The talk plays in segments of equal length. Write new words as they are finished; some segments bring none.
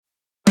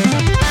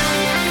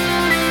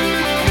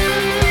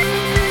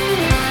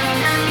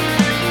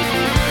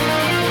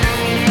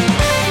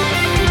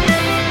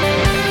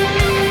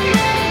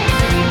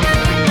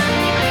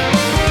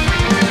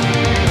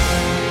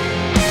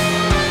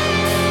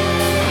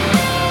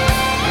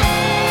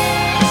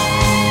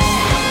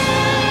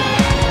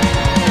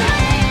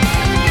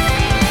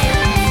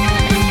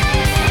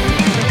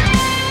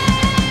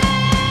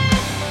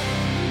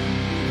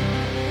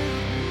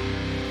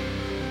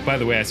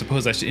way, I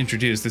suppose I should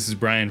introduce. This is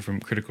Bryan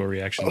from Critical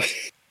Reactions.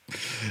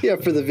 Yeah,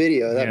 for the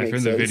video. That makes from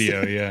sense. the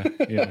video. Yeah.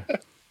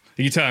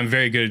 You can tell I'm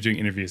very good at doing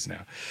interviews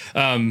now.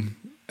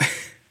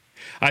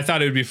 I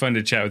thought it would be fun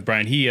to chat with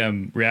Bryan. He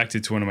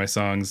reacted to one of my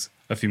songs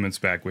a few months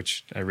back,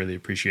 which I really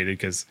appreciated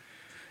because,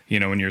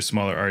 when you're a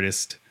smaller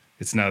artist,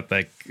 it's not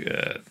like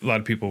a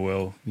lot of people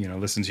will,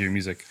 listen to your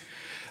music.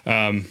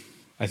 I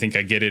think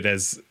I get it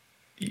as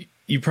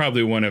you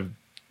probably want to.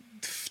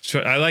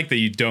 I like that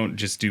you don't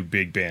just do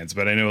big bands,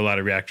 but I know a lot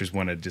of reactors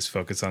want to just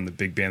focus on the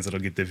big bands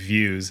that'll get the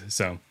views.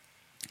 So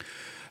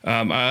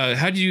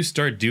how did you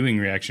start doing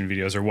reaction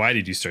videos, or why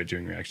did you start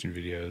doing reaction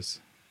videos?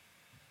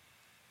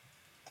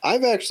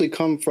 I've actually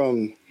come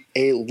from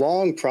a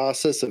long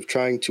process of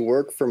trying to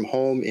work from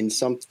home in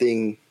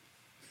something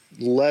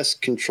less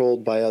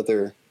controlled by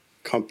other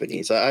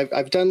companies.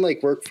 I've done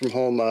like work from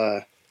home.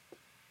 What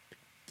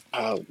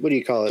do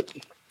you call it?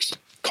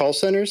 Call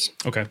centers.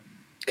 Okay.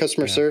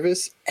 Customer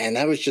service. And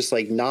that was just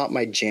like not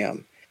my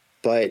jam.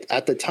 But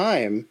at the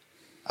time,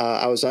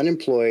 I was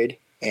unemployed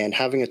and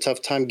having a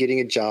tough time getting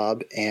a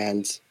job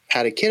and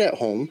had a kid at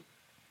home.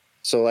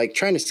 So like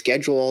trying to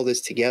schedule all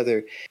this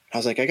together, I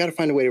was like, I got to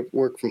find a way to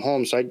work from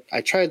home. So I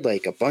tried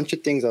like a bunch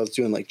of things. I was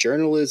doing like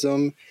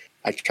journalism.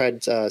 I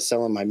tried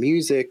selling my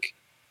music.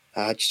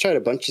 I just tried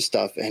a bunch of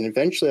stuff. And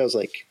eventually I was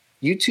like,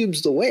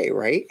 YouTube's the way,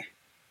 right?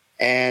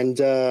 And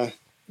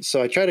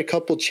so I tried a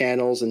couple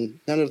channels and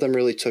none of them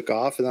really took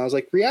off. And I was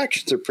like,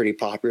 reactions are pretty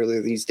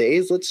popular these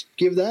days. Let's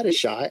give that a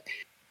shot.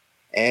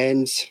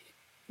 And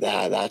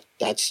that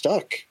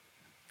stuck.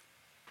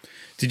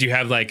 Did you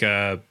have like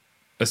a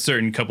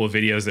certain couple of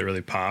videos that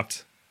really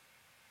popped?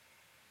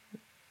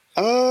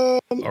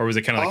 Or was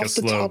it kind of like a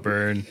slow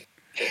burn?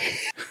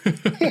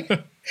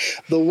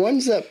 The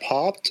ones that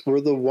popped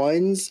were the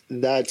ones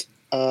that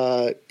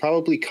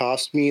probably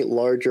cost me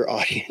larger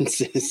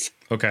audiences.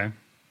 Okay.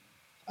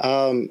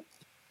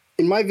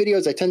 In my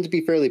videos, I tend to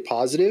be fairly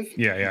positive.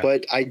 Yeah.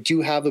 But I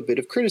do have a bit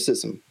of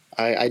criticism.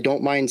 I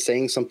don't mind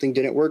saying something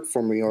didn't work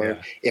for me, or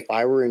if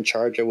I were in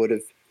charge, I would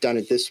have done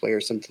it this way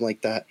or something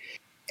like that.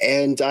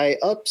 And I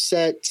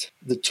upset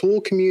the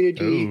Tool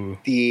community,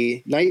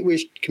 the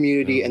Nightwish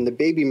community, and the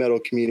Baby Metal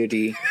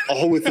community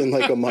all within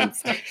like a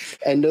month.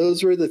 And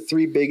those were the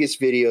three biggest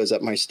videos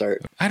at my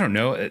start. I don't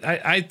know.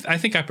 I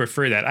think I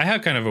prefer that. I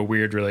have kind of a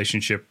weird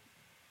relationship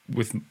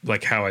with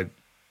like how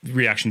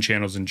reaction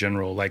channels in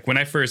general. Like when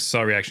I first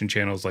saw reaction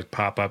channels like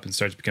pop up and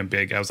start to become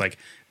big, I was like,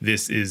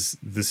 this is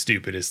the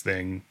stupidest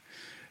thing.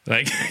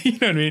 Like, you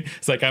know what I mean?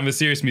 It's like, I'm a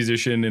serious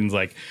musician and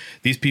like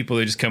these people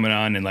are just coming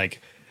on and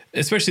like,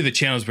 especially the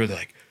channels where they're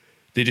like,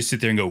 they just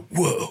sit there and go,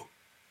 whoa.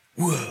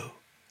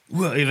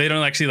 They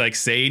don't actually like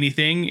say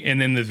anything. And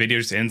then the video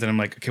just ends and I'm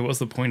like, okay, what's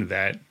the point of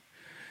that?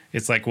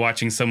 It's like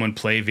watching someone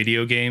play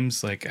video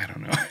games. Like, I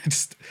don't know.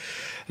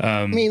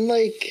 I mean,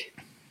 like,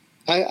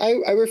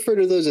 I refer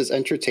to those as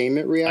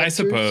entertainment reactors. I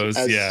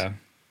suppose, yeah.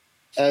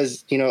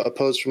 As,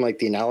 opposed from like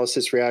the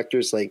analysis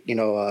reactors, like,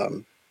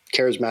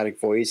 Charismatic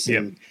Voice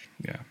and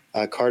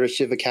Carter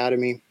Shiv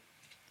Academy.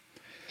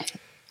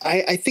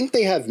 I think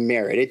they have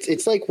merit.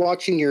 It's like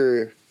watching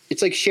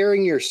it's like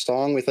sharing your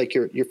song with like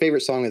your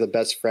favorite song with a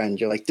best friend.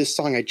 You're like, this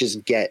song I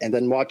just get. And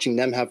then watching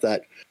them have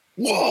that,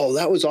 whoa,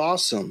 that was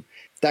awesome.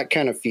 That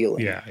kind of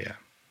feeling. Yeah.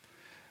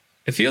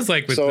 It feels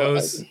like with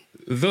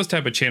those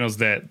type of channels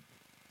that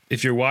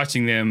if you're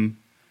watching them,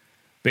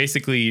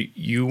 basically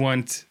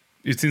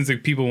it seems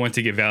like people want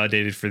to get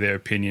validated for their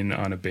opinion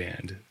on a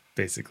band,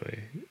 basically.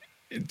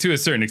 To a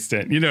certain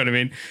extent. You know what I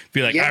mean?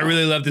 Be like, I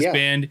really love this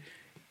band.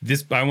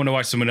 I want to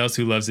watch someone else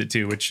who loves it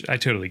too, which I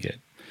totally get.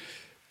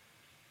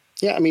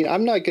 Yeah, I mean,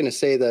 I'm not going to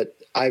say that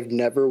I've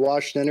never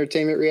watched an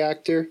entertainment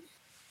reactor,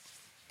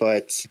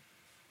 but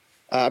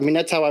I mean,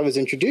 that's how I was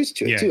introduced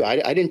to it too.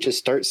 I didn't just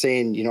start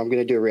saying, I'm going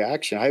to do a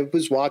reaction. I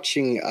was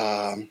watching,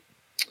 I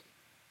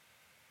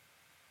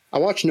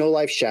watched No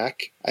Life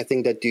Shack. I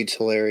think that dude's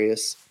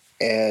hilarious.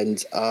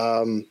 And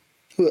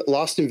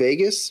Lost in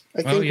Vegas,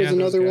 I think was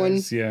another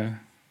one. Yeah.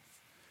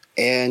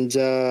 And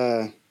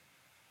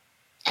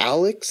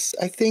Alex,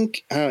 I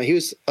think, I don't know, he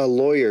was a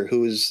lawyer who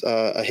was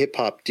a hip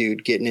hop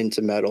dude getting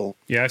into metal.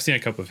 Yeah, I've seen a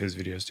couple of his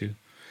videos too.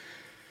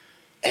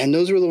 And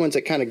those were the ones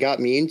that kind of got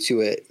me into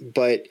it.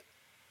 But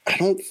I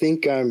don't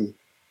think I'm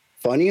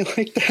funny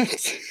like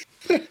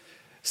that.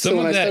 So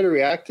when I started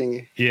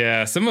reacting.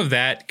 Yeah, some of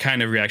that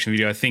kind of reaction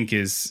video I think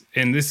is,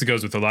 and this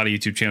goes with a lot of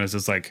YouTube channels,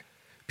 it's like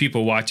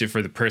people watch it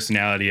for the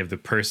personality of the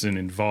person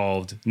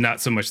involved,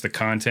 not so much the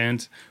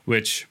content,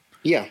 which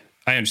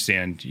I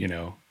understand,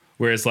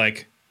 whereas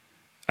like,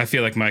 I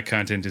feel like my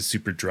content is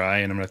super dry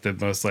and I'm not the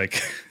most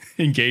like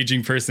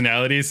engaging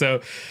personality.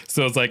 So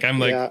it's like, I'm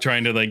like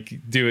trying to like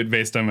do it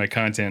based on my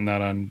content,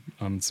 not on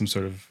some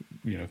sort of,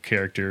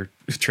 character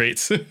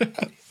traits.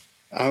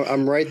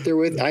 I'm right there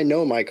with, I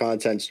know my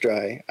content's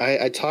dry.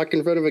 I talk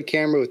in front of a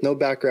camera with no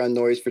background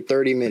noise for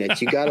 30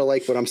 minutes. You got to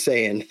like what I'm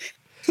saying.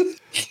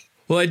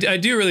 Well, I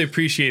do really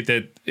appreciate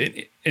that.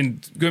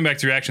 And going back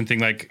to the reaction thing,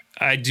 like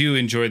I do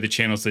enjoy the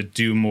channels that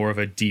do more of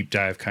a deep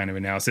dive kind of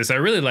analysis. I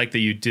really like that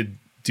you did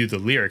do the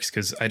lyrics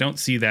because I don't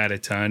see that a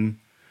ton.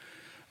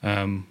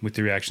 with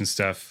the reaction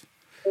stuff.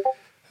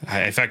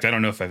 In fact, I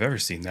don't know if I've ever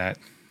seen that,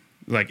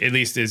 like at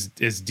least as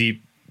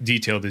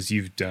detailed as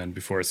you've done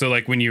before. So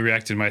like when you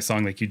reacted to my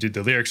song, like you did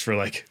the lyrics for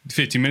like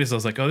 15 minutes, I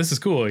was like, oh, this is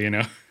cool, you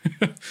know,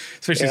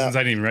 especially since I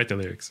didn't even write the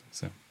lyrics.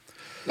 So,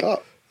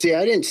 oh, see,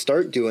 I didn't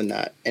start doing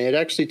that, and it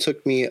actually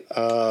took me,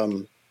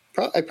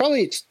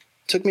 probably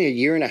took me a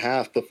year and a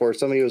half before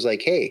somebody was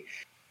like, hey,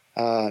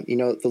 you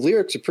know, the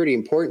lyrics are pretty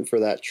important for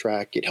that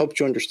track. It helped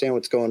you understand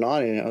what's going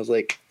on. And I was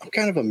like, I'm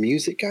kind of a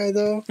music guy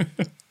though.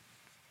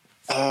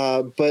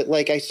 But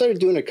like I started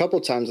doing it a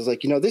couple times. I was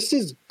like, you know, this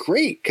is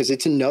great because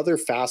it's another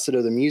facet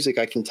of the music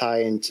I can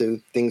tie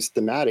into things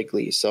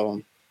thematically.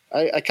 So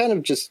I kind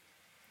of just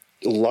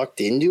lucked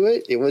into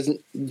it. It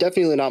wasn't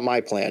definitely not my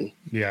plan.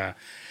 Yeah.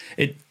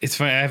 It's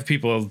funny. I have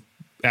people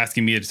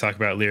asking me to talk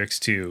about lyrics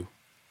too,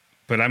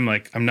 but I'm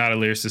like, I'm not a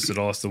lyricist at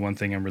all. It's the one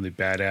thing I'm really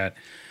bad at.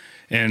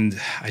 And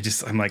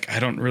I'm like, I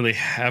don't really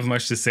have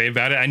much to say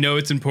about it. I know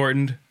it's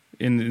important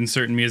in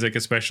certain music,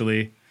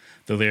 especially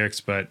the lyrics,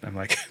 but I'm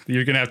like,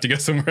 you're going to have to go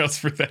somewhere else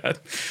for that.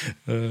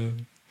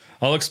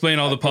 I'll explain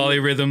all the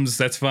polyrhythms.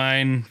 That's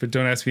fine. But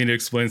don't ask me to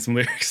explain some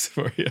lyrics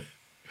for you.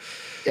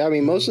 Yeah. I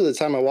mean, most of the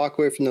time I walk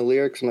away from the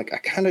lyrics. I'm like, I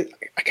kind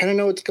of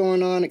know what's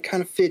going on. It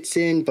kind of fits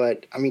in,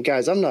 but I mean,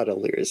 guys, I'm not a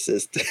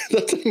lyricist.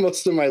 That's what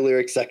most of my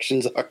lyric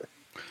sections are.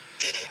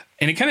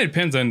 And it kind of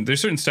depends on, there's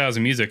certain styles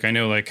of music. I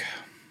know like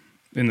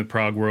in the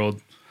prog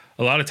world,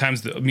 a lot of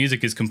times the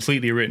music is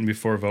completely written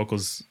before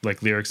vocals,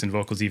 like lyrics and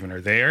vocals even are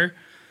there.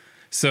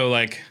 So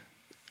like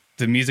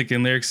the music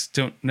and lyrics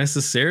don't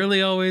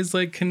necessarily always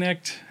like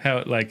connect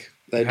how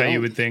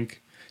you would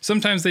think.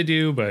 Sometimes they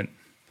do, but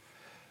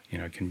you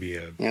know, it can be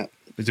it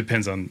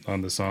depends on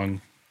the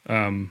song.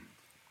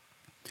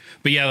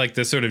 But yeah, like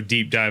the sort of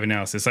deep dive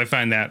analysis, I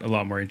find that a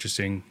lot more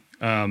interesting.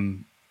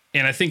 And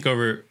I think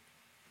over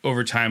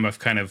time, I've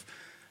kind of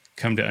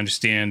come to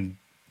understand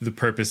the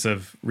purpose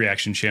of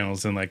reaction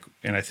channels and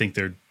I think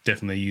they're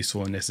definitely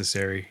useful and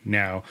necessary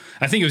now.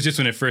 I think it was just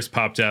when it first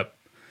popped up,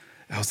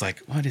 I was like,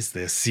 what is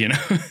this? You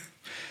know,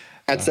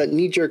 that's that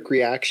knee jerk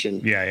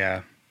reaction. Yeah.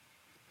 Yeah.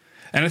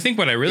 And I think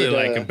what I really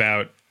like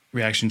about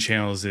reaction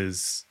channels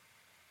is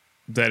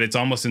that it's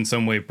almost in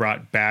some way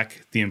brought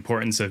back the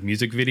importance of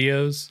music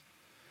videos,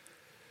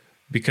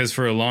 because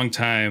for a long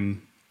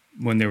time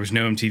when there was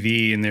no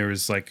MTV and there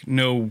was like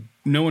no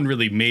one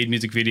really made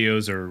music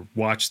videos or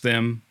watched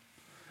them.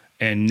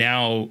 And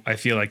now I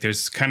feel like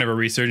there's kind of a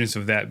resurgence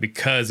of that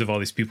because of all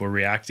these people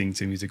reacting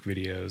to music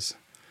videos,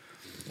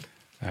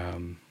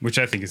 which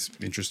I think is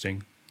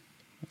interesting.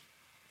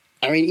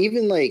 I mean,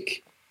 even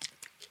like,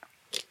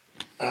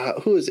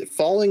 who is it?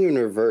 Falling in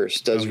Reverse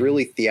does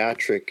really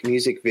theatric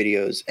music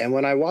videos. And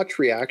when I watch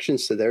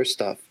reactions to their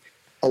stuff,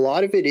 a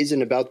lot of it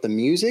isn't about the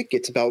music.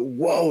 It's about,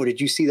 whoa,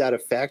 did you see that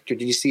effect? Or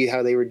did you see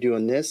how they were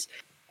doing this?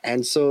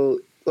 And so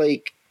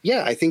like,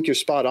 yeah, I think you're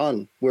spot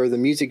on where the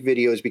music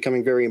video is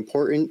becoming very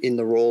important in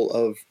the role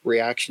of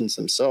reactions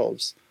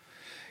themselves.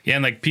 Yeah.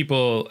 And like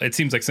it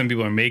seems like some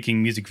people are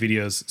making music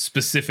videos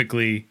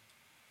specifically.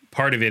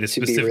 Part of it is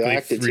specifically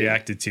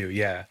reacted to.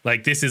 Yeah.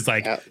 Like this is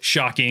like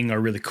shocking or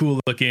really cool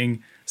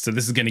looking. So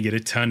this is going to get a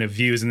ton of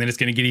views, and then it's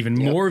going to get even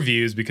more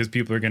views because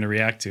people are going to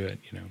react to it,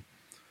 you know?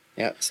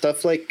 Yeah.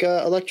 Stuff like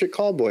Electric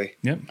Callboy.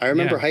 Yep. I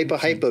remember Hypa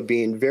Hypa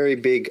being very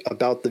big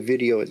about the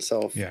video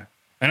itself. Yeah.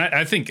 And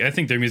I think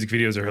their music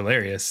videos are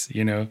hilarious,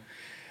 you know?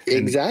 And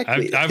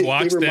exactly. I've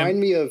watched them. They remind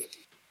me of,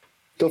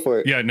 go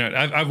for it. Yeah, no,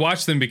 I've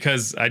watched them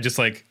because I just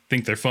like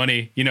think they're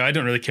funny. You know, I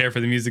don't really care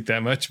for the music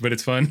that much, but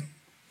it's fun.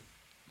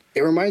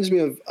 It reminds me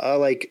of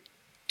like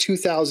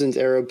 2000s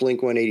era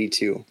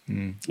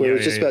Blink-182, where it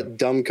was just about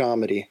dumb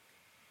comedy.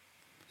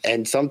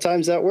 And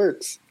sometimes that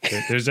works.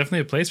 There's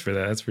definitely a place for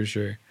that. That's for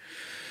sure.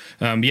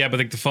 Yeah, but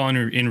like the Falling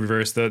in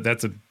Reverse,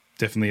 that's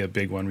definitely a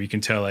big one where you can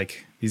tell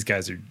like these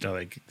guys are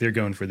like, they're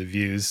going for the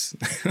views.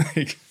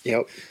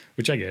 Yep.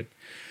 Which I get.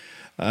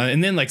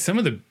 And then like some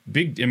of the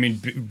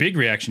big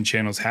reaction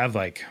channels have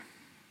like,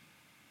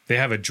 they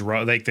have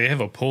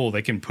a poll.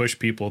 They can push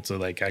people to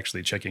like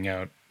actually checking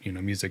out, you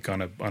know, music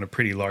on a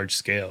pretty large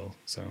scale.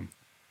 So.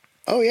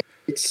 Oh yeah.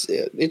 It's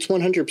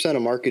 100% a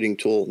marketing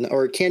tool,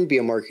 or it can be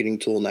a marketing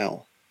tool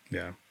now.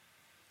 Yeah.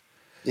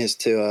 Is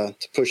to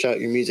push out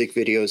your music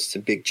videos to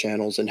big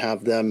channels and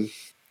have them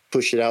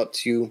push it out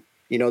to,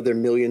 you know, their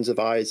millions of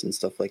eyes and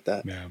stuff like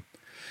that. Yeah.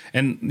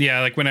 And yeah,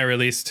 like when I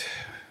release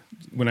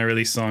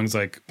songs,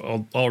 like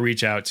I'll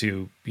reach out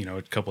to, you know,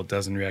 a couple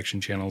dozen reaction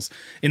channels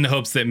in the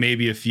hopes that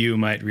maybe a few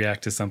might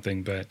react to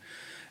something, but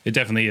it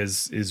definitely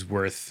is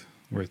worth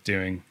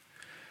doing.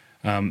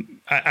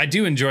 I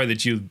do enjoy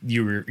that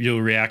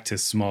you'll react to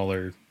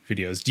smaller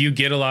videos. Do you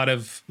get a lot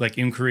of like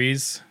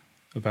inquiries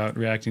about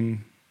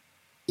reacting?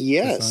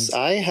 Yes,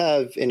 I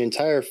have an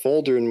entire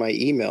folder in my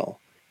email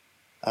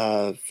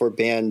for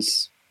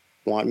bands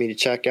want me to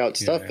check out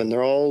stuff, and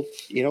they're all,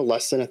 you know,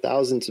 less than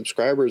 1,000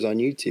 subscribers on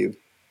YouTube.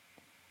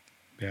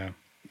 Yeah.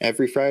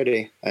 Every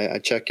Friday I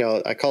check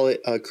out, I call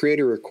it a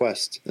creator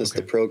request. That's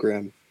the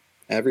program.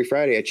 Every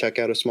Friday I check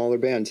out a smaller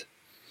band.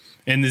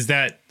 And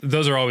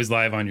those are always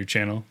live on your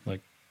channel? Like,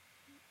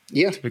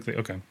 yeah. Typically.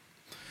 Okay.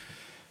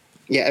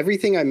 Yeah,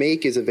 everything I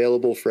make is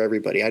available for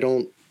everybody. I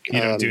don't, You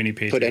don't do any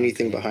put Patreon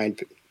anything thing.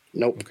 behind.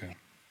 Nope. Okay.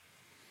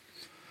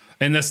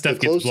 And that stuff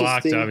The gets closest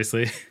blocked, thing-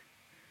 obviously.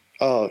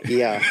 Oh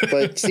yeah,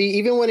 but see,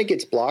 even when it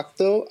gets blocked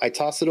though, I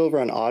toss it over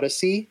on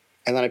Odyssey,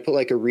 and then I put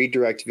like a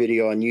redirect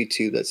video on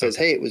YouTube that says,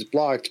 Okay. "Hey, it was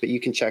blocked, but you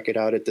can check it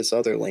out at this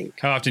other link."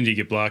 How often do you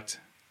get blocked?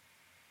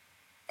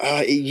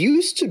 It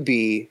used to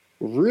be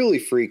really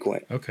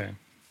frequent. Okay.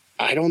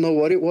 I don't know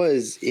what it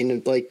was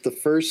in like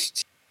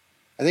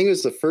I think it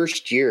was the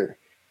first year.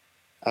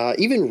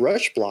 Even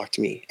Rush blocked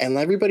me, and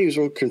everybody was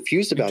real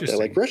confused about that.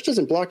 Like, Rush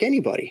doesn't block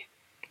anybody.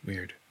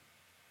 Weird.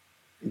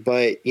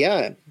 But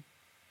yeah,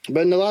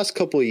 but in the last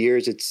couple of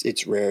years,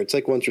 it's rare. It's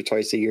like once or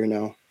twice a year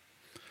now.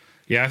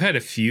 Yeah, I've had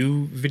a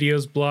few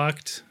videos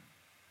blocked.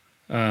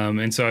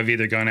 And so I've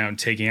either gone out and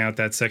taken out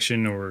that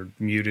section or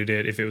muted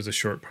it if it was a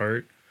short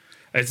part.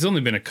 It's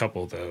only been a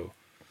couple, though.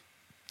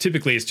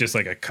 Typically, it's just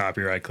like a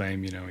copyright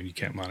claim, and you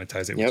can't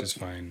monetize it, which is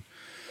fine.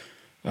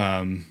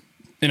 And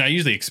I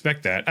usually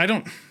expect that. I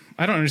don't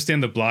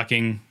understand the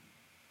blocking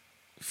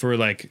for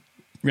like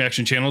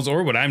reaction channels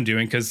or what I'm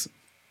doing, because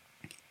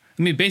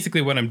I mean,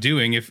 basically what I'm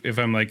doing if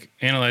I'm like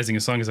analyzing a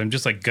song is I'm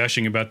just like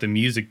gushing about the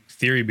music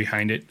theory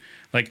behind it.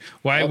 Like,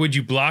 why would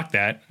you block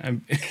that?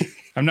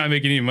 I'm not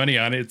making any money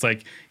on it. It's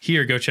like,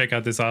 here, go check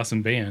out this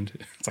awesome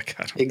band. It's like,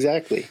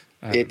 Exactly.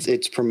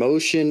 It's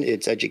promotion,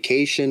 it's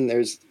education.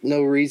 There's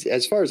no reason,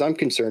 as far as I'm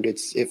concerned,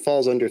 it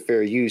falls under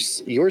fair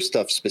use. Your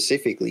stuff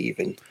specifically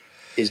even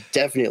is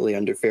definitely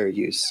under fair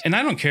use. And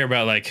I don't care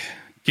about like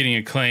getting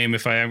a claim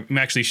if I'm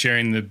actually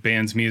sharing the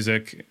band's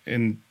music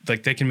and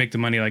like they can make the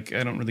money. Like,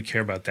 I don't really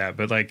care about that,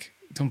 but like,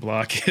 don't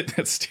block it.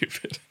 That's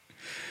stupid.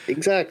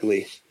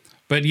 Exactly.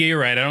 But yeah, you're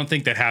right. I don't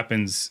think that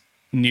happens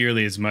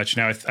nearly as much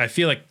now. I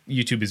feel like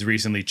YouTube has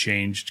recently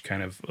changed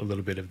kind of a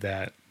little bit of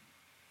that.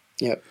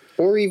 Yeah.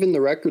 Or even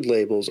the record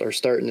labels are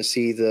starting to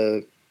see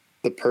the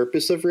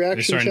purpose of reaction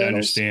They're starting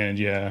channels. to understand.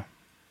 Yeah.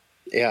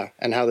 Yeah.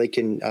 And how they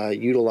can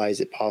utilize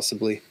it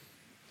possibly.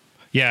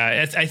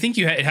 Yeah. I think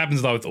it happens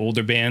a lot with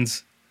older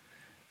bands.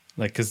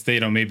 Like, cause they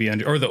don't maybe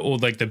or the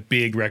old, like the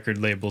big record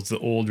labels, the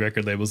old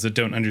record labels that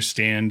don't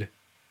understand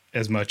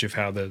as much of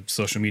how the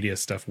social media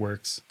stuff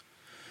works.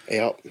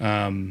 Yep.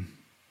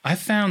 I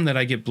found that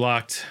I get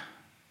blocked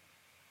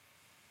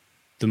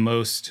the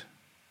most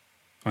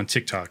on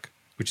TikTok,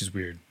 which is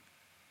weird.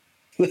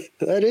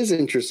 That is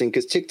interesting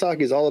because TikTok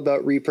is all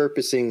about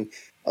repurposing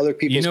other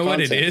people's content.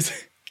 What it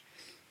is?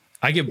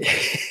 I get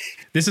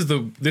this is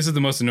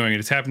the most annoying.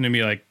 It's happened to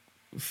me like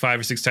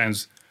 5 or 6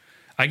 times.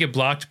 I get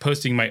blocked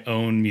posting my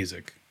own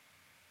music.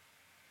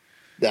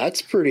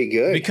 That's pretty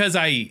good. Because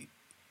I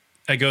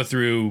go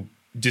through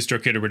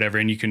DistroKid or whatever,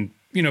 and you can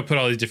put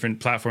all these different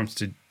platforms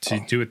to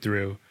do it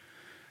through.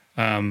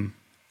 And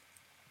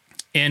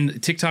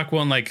TikTok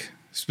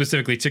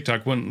specifically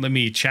TikTok won't let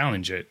me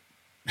challenge it.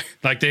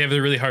 Like, they have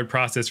a really hard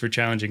process for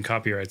challenging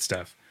copyright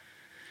stuff.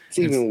 It's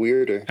even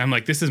weirder. I'm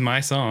like, this is my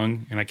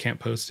song and I can't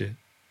post it.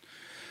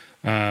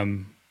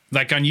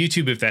 Like on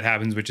YouTube, if that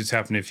happens, which has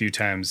happened a few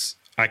times,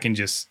 I can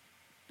just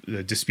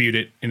dispute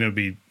it and it'll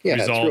be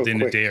resolved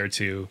in a day or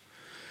two.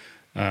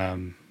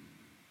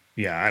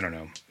 Yeah, I don't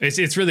know.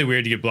 It's really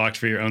weird to get blocked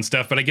for your own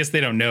stuff, but I guess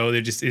they don't know.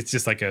 It's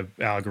just like a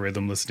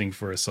algorithm listening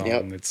for a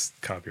song that's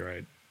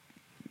copyright.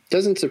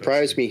 Doesn't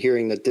surprise me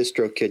hearing that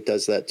DistroKid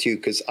does that too,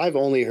 because I've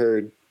only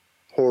heard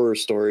horror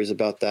stories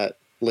about that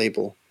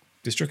label.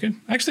 DistroKid?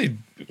 Actually,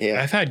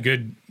 I've had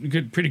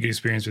pretty good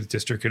experience with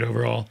DistroKid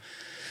overall.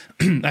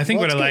 I think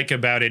what I like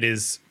about it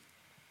is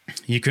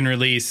you can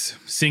release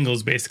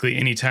singles basically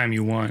anytime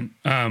you want.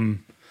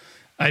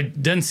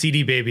 I've done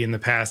CD Baby in the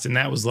past, and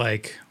that was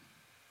like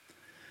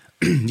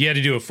you had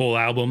to do a full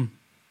album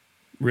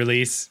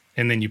release,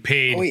 and then you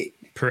paid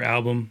per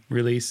album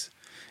release.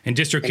 And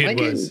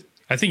DistroKid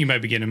I think you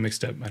might be getting them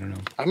mixed up. I don't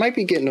know. I might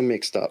be getting them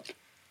mixed up.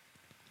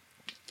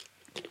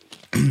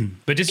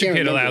 But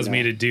DistroKid allows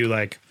me to do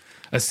like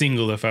a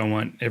single if I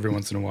want every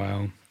once in a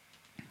while,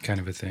 kind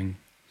of a thing.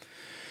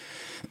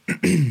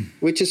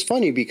 Which is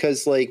funny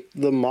because like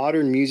the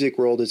modern music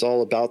world is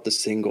all about the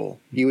single.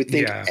 You would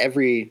think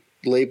every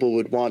label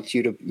would want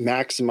you to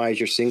maximize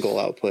your single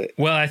output.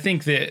 Well, I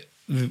think that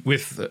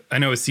I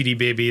know with CD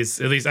Baby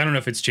is, at least I don't know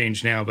if it's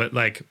changed now, but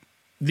like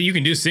you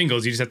can do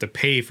singles, you just have to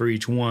pay for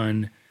each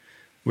one.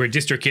 Where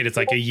DistroKid, it's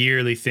like a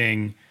yearly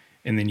thing,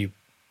 and then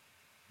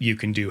you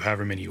can do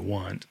however many you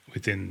want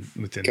within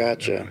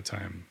that amount of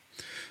time.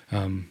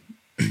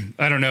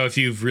 I don't know if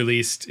you've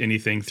released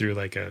anything through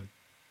like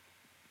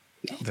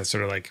that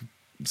sort of like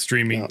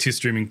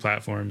streaming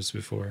platforms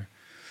before.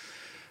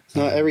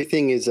 No,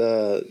 everything is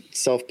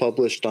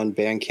self-published on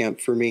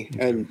Bandcamp for me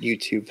and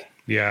YouTube.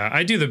 Yeah,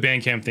 I do the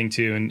Bandcamp thing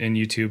too and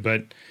YouTube,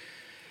 but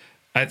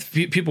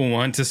people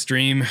want to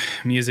stream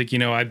music.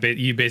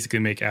 You basically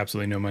make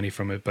absolutely no money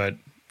from it, but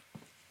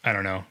I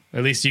don't know.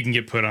 At least you can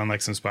get put on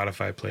like some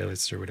Spotify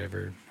playlists or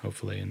whatever,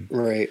 hopefully. And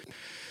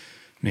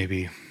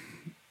maybe.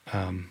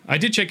 I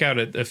did check out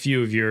a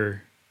few of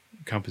your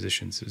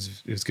compositions.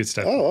 It was good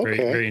stuff. Oh, okay.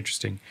 Very, very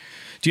interesting.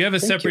 Do you have a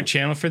separate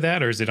channel for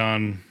that, or is it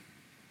on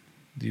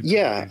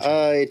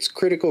Yeah, it's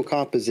critical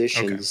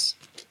compositions.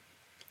 Okay.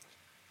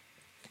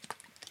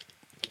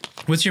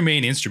 What's your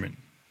main instrument?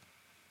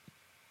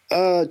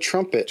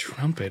 Trumpet.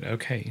 Trumpet.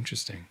 Okay,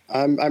 interesting.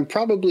 I'm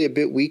probably a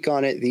bit weak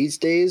on it these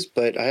days,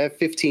 but I have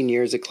 15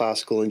 years of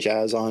classical and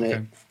jazz on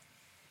it.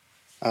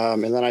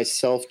 And then I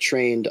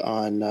self-trained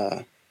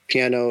on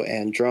piano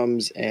and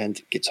drums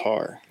and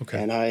guitar.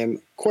 Okay. And I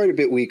am quite a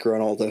bit weaker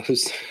on all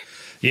those.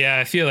 Yeah,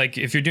 I feel like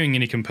if you're doing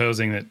any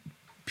composing, that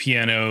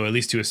piano, at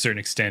least to a certain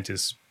extent,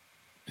 is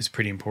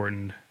pretty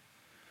important.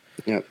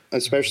 Yeah,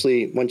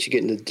 especially once you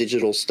get into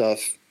digital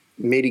stuff.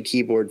 MIDI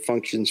keyboard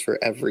functions for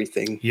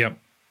everything. Yep.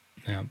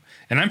 Yeah.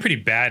 And I'm pretty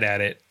bad at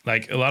it.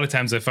 Like a lot of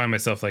times I find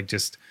myself like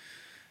just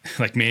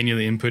like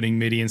manually inputting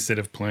MIDI instead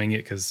of playing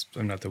it because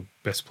I'm not the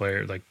best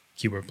player, like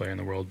keyboard player in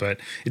the world. But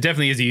it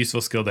definitely is a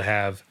useful skill to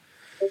have,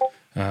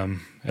 at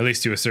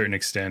least to a certain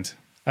extent.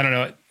 I don't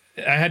know.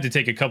 I had to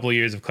take a couple of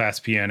years of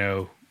class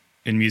piano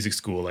in music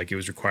school. Like it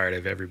was required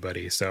of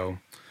everybody. So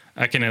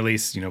I can at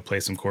least, play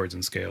some chords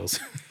and scales.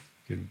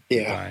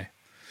 Yeah.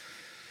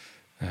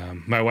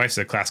 My wife's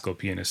a classical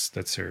pianist.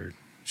 That's her.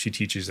 She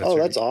teaches.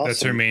 That's awesome.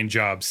 That's her main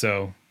job.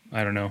 So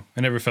I don't know.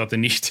 I never felt the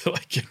need to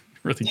like get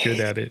really good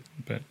at it.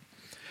 But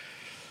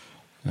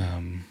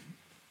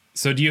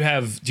so do you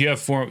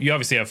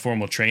obviously have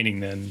formal training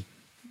then?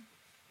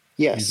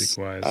 Yes.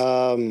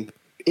 Music-wise.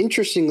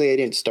 Interestingly, I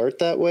didn't start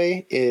that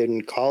way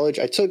in college.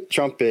 I took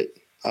trumpet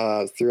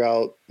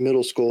throughout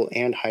middle school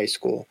and high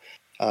school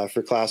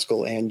for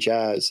classical and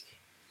jazz.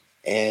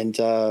 And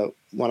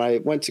when I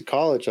went to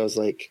college, I was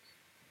like,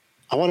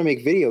 I want to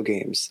make video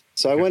games.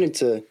 So I went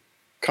into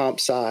comp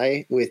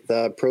sci with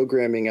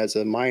programming as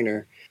a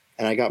minor,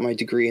 and I got my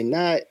degree in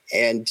that.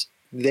 And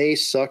they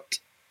sucked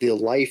the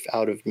life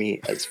out of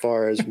me as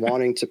far as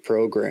wanting to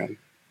program.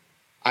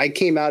 I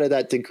came out of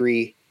that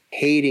degree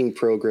hating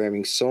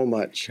programming so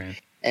much. Okay.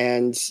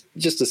 And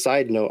just a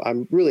side note,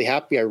 I'm really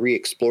happy I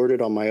re-explored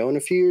it on my own a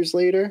few years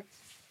later.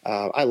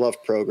 I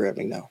love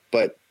programming now,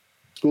 but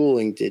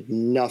schooling did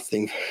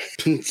nothing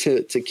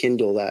to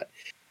kindle that.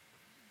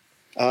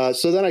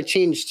 So then I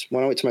changed,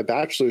 when I went to my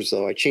bachelor's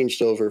though, I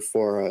changed over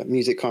for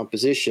music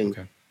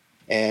composition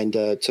and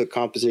took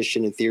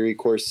composition and theory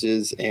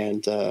courses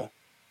and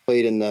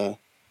played in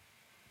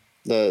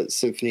the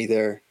symphony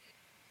there.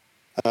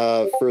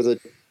 For the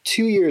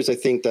 2 years, I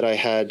think that I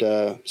had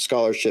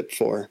scholarship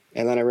for,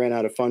 and then I ran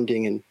out of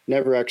funding and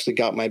never actually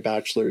got my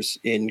bachelor's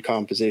in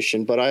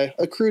composition, but I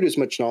accrued as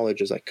much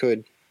knowledge as I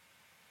could.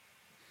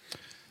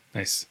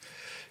 Nice.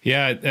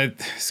 Yeah.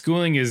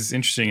 Schooling is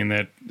interesting in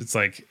that it's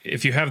like,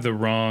 if you have the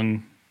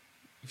wrong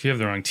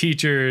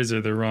teachers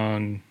or the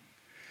wrong,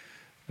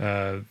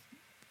 the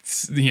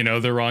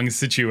wrong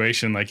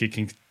situation, like it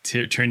can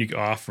turn you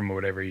off from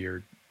whatever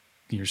you're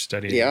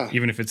studying,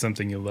 even if it's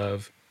something you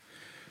love.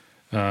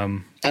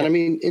 And I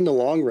mean, in the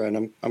long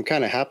run, I'm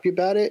kind of happy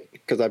about it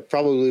because I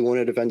probably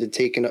wouldn't have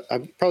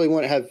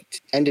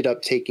ended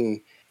up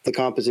taking the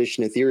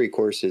composition and theory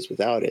courses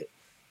without it.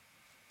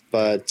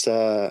 But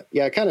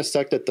I kind of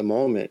sucked at the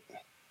moment.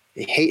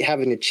 I hate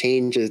having to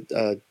change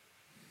a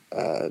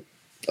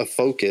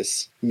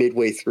focus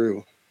midway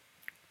through.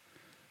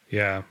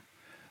 Yeah,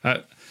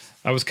 I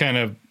was kind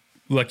of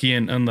lucky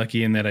and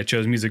unlucky in that I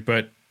chose music,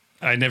 but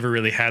I never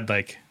really had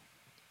like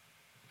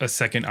a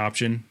second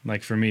option,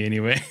 like for me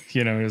anyway.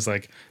 It was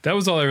like that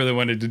was all I really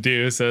wanted to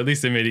do, so at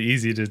least it made it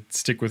easy to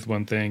stick with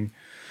one thing.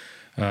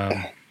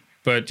 But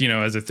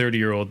as a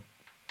 30-year-old,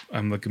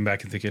 I'm looking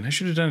back and thinking I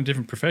should have done a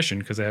different profession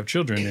because I have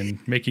children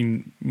and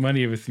making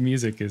money with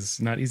music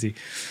is not easy.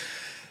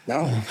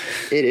 No,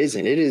 it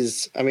isn't. It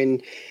is. I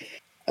mean,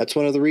 that's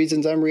one of the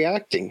reasons I'm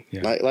reacting.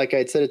 Yeah. Like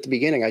I said at the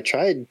beginning, I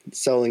tried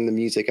selling the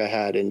music I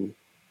had, and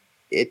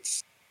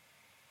it's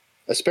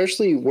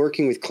especially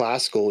working with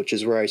classical, which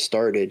is where I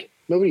started.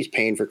 Nobody's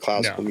paying for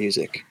classical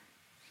music.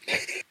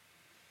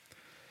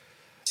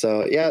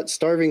 So yeah,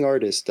 starving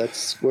artist.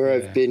 That's where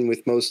I've been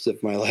with most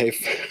of my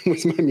life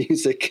with my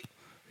music.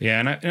 Yeah,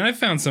 and I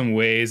found some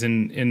ways,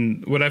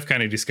 and what I've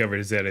kind of discovered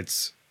is that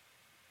it's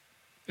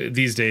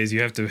these days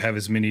you have to have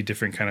as many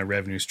different kind of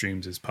revenue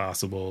streams as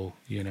possible.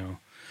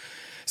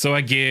 So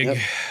I gig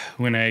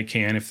when I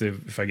can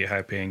if I get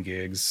high paying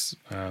gigs.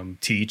 I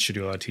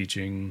do a lot of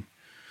teaching.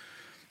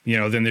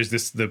 Then there's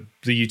the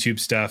YouTube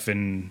stuff,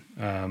 and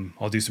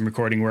I'll do some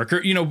recording work,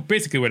 or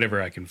basically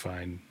whatever I can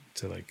find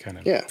to like kind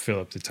of fill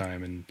up the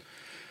time. And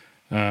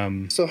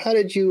so how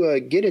did you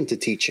get into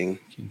teaching?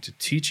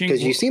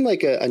 Because you seem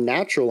like a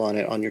natural on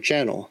it on your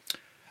channel.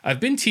 I've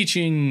been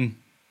teaching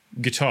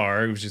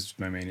guitar, which is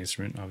my main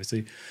instrument,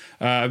 obviously.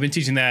 I've been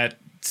teaching that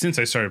since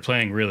I started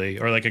playing, really,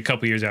 or like a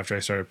couple years after I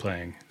started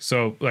playing.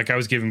 So like I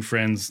was giving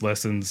friends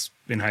lessons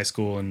in high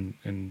school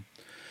and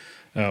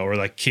or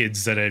like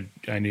kids that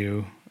I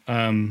knew.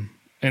 And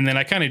then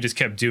I kind of just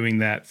kept doing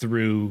that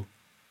through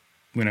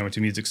when I went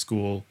to music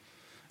school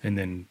and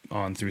then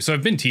on through. So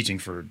I've been teaching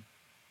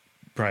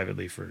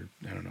privately for,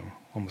 I don't know,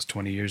 almost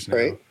 20 years now.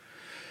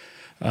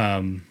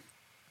 Right.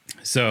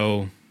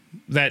 So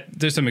that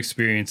there's some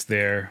experience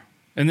there.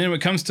 And then when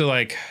it comes to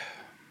like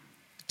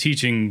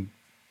teaching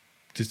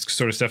this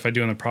sort of stuff I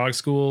do in the prog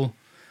school,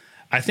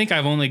 I think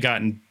I've only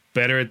gotten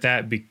better at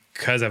that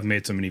because I've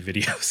made so many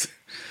videos.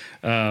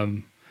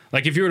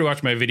 Like if you were to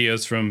watch my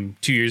videos from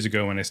 2 years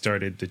ago when I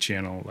started the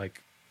channel,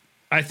 like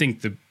I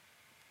think the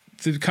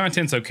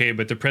content's okay,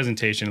 but the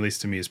presentation, at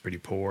least to me, is pretty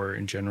poor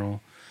in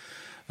general.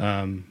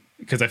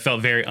 Because I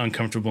felt very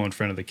uncomfortable in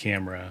front of the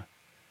camera.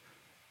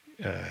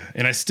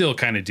 And I still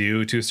kind of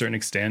do to a certain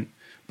extent,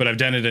 but I've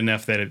done it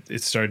enough that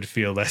it started to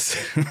feel less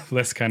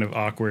less kind of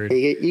awkward.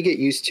 You get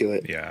used to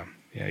it. Yeah.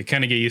 You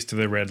kind of get used to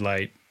the red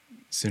light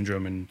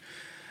syndrome, and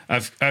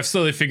I've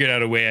slowly figured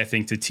out a way, I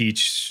think, to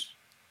teach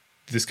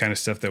this kind of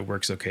stuff that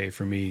works okay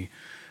for me.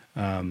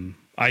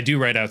 I do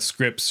write out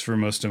scripts for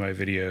most of my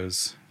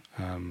videos,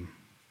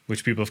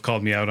 which people have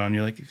called me out on.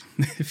 You're like,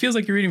 it feels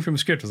like you're reading from a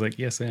script. I was like,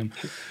 yes, I am.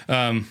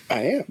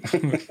 I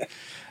am.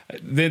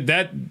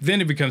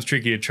 Then it becomes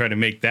tricky to try to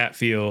make that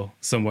feel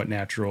somewhat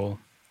natural.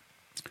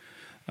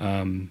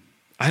 I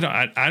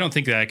don't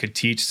think that I could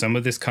teach some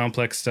of this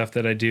complex stuff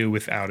that I do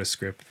without a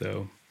script,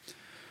 though.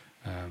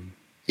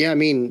 Yeah, I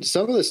mean,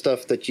 some of the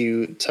stuff that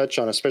you touch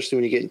on, especially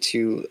when you get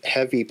into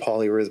heavy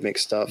polyrhythmic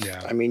stuff,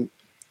 Yeah. I mean,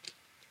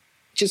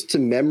 just to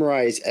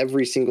memorize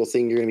every single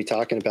thing you're going to be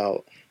talking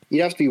about,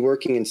 you have to be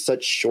working in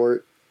such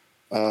short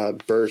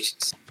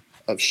bursts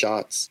of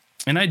shots.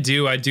 And I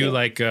do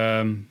like,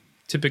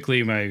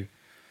 typically my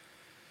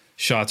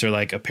shots are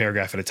like a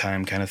paragraph at a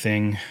time kind of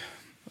thing,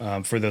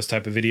 for those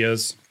type of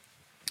videos.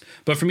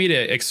 But for me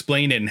to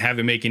explain it and have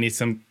it make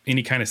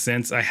any kind of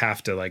sense, I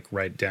have to like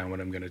write down what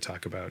I'm going to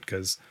talk about,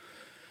 because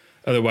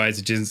otherwise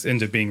it just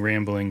ends up being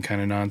rambling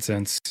kind of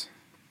nonsense,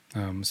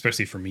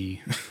 especially for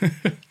me.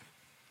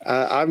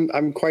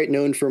 I'm quite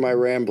known for my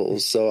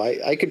rambles, so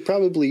I could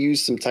probably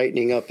use some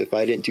tightening up if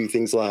I didn't do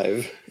things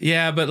live.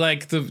 Yeah, but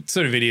like the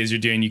sort of videos you're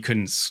doing, you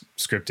couldn't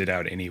script it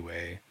out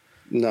anyway.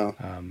 No.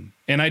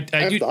 And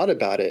I've thought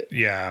about it.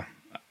 Yeah.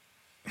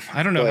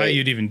 I don't know how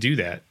you'd even do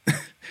that.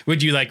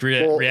 Would you like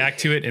react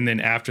to it and then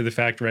after the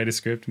fact write a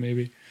script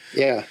maybe?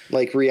 Yeah,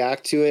 like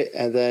react to it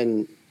and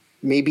then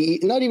maybe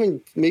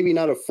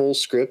not a full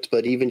script,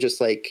 but even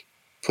just like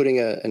putting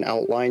an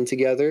outline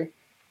together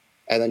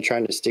and then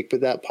trying to stick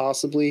with that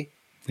possibly.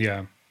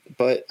 Yeah.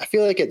 But I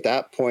feel like at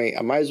that point,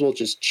 I might as well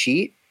just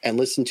cheat and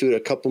listen to it a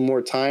couple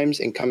more times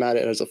and come at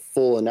it as a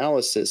full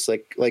analysis,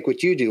 like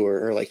what you do,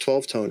 or like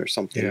 12 tone or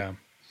something. Yeah.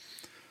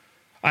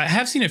 I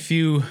have seen a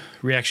few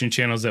reaction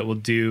channels that will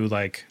do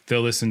like,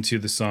 they'll listen to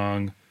the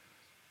song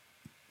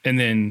and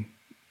then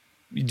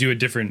do a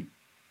different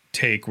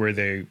take where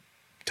they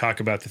talk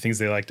about the things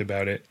they liked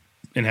about it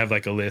and have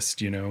like a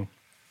list,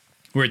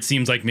 where it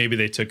seems like maybe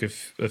they took a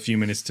few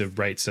minutes to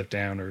write stuff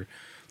down or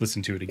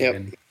listen to it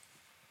again.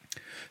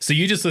 Yep. So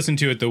you just listen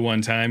to it the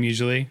one time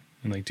usually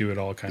and like do it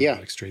all kind of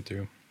like straight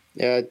through.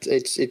 Yeah,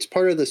 it's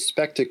part of the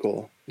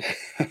spectacle.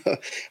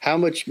 How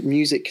much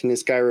music can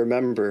this guy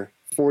remember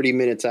 40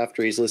 minutes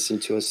after he's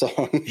listened to a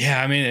song?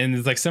 Yeah, I mean, and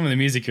it's like some of the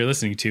music you're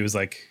listening to is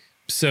like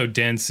so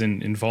dense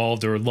and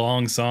involved, or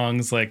long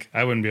songs. Like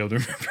I wouldn't be able to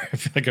remember. I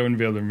feel like I wouldn't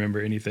be able to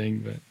remember anything,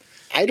 but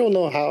I don't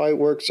know how it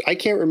works. I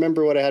can't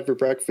remember what I had for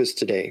breakfast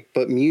today,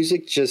 but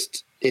music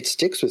just, it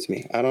sticks with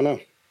me. I don't know.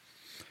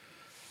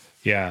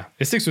 Yeah,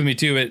 it sticks with me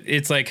too.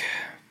 It's like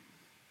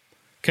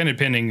kind of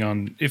depending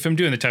on if I'm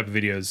doing the type of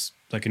videos,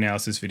 like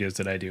analysis videos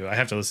that I do, I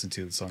have to listen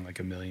to the song like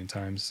a million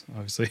times,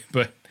 obviously.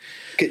 But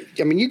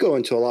I mean, you go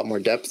into a lot more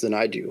depth than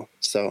I do,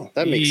 so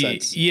that makes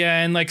sense.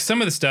 Yeah, and like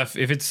some of the stuff,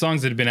 if it's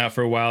songs that have been out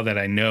for a while that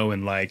I know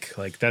and like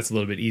that's a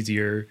little bit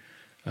easier.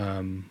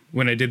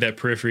 When I did that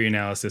periphery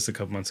analysis a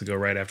couple months ago,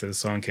 right after the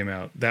song came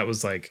out, that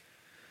was like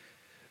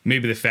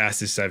maybe the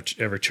fastest I've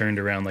ever turned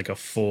around like a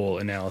full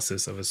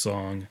analysis of a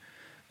song.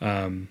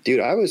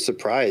 Dude, I was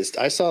surprised.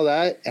 I saw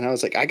that and I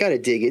was like, I got to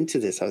dig into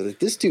this. I was like,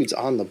 this dude's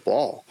on the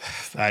ball.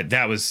 I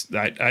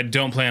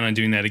don't plan on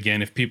doing that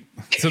again.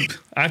 So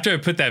after I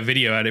put that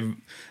video out, I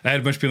had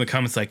a bunch of people in the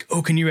comments like,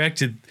 oh, can you react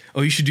to,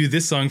 you should do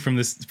this song from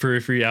this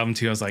periphery album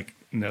too. I was like,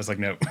 no. I was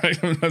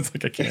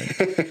like, I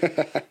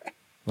can't.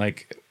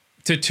 Like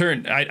to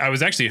turn, I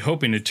was actually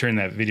hoping to turn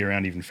that video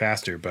around even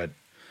faster, but,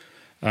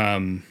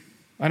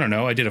 I don't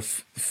know. I did a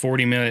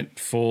 40-minute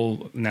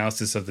full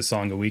analysis of the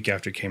song a week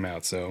after it came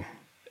out. So,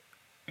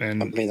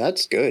 and I mean,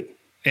 that's good.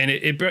 And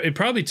it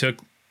probably took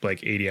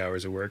like 80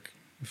 hours of work,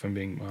 if I'm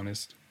being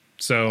honest.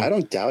 So I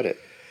don't doubt it.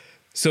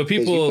 So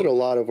people you put a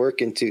lot of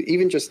work into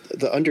even just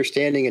the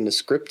understanding and the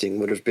scripting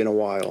would have been a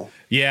while.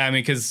 Yeah, I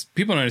mean, because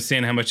people don't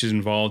understand how much is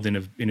involved in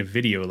a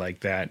video like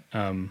that,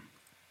 and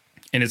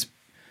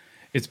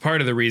it's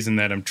part of the reason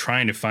that I'm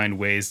trying to find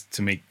ways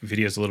to make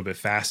videos a little bit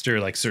faster,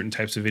 like certain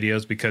types of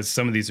videos, because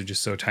some of these are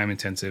just so time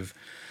intensive.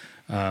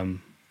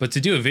 But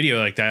to do a video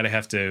like that, I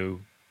have to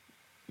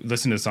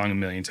listen to the song a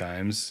million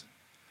times.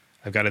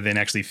 I've got to then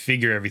actually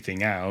figure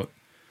everything out.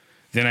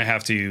 Then I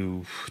have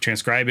to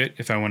transcribe it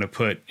if I want to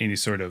put any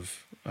sort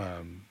of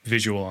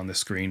visual on the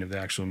screen of the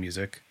actual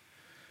music.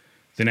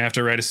 Then I have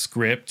to write a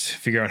script,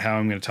 figure out how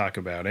I'm going to talk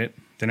about it.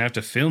 Then I have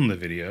to film the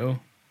video.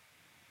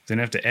 Then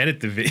I have to edit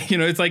the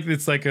video. It's like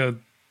a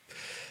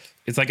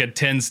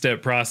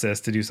 10-step process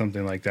to do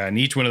something like that. And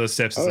each one of those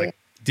steps is like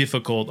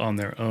difficult on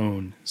their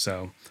own.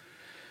 So,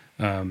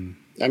 I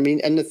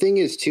mean, and the thing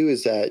is too,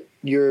 is that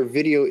your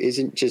video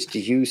isn't just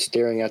you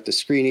staring at the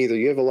screen either.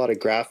 You have a lot of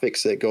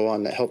graphics that go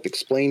on that help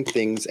explain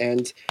things,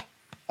 and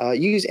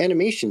you use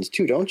animations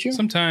too, don't you?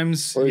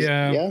 sometimes,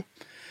 Yeah. yeah.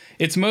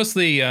 It's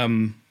mostly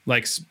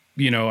like,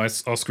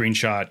 I'll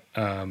screenshot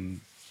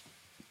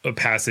a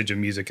passage of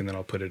music and then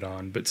I'll put it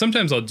on. But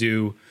sometimes I'll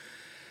do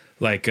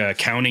like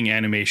counting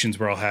animations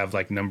where I'll have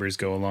like numbers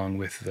go along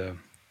with the.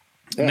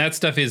 Yeah. And that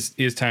stuff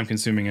is time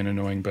consuming and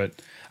annoying, but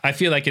I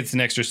feel like it's an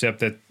extra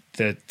step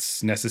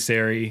that's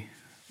necessary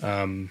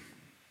to,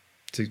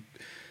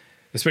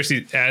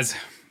 especially as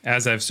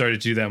I've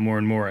started to do that more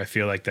and more. I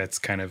feel like that's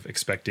kind of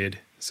expected,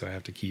 so I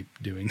have to keep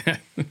doing that.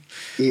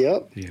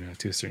 Yep.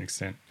 To a certain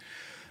extent.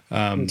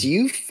 Do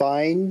you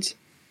find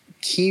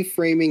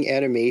keyframing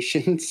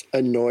animations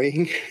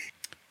annoying?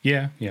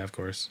 Yeah, of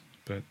course.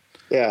 But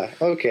yeah,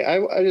 okay.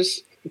 I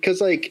just,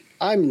 because like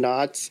I'm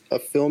not a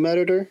film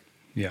editor.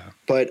 Yeah.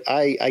 But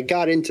I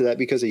got into that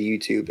because of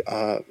YouTube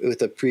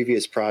with a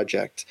previous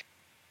project.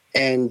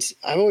 And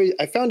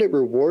I found it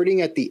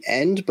rewarding at the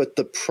end, but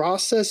the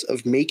process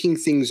of making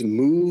things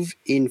move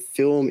in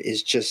film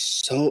is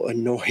just so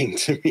annoying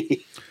to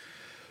me.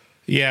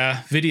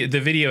 Yeah, the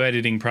video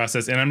editing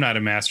process, and I'm not a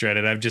master at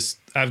it.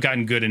 I've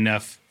gotten good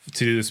enough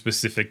to do the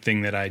specific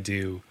thing that I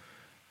do.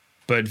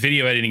 But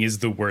video editing is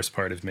the worst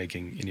part of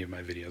making any of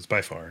my videos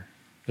by far,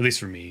 at least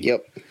for me.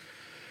 Yep.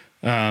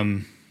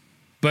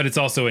 But it's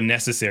also a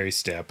necessary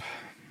step,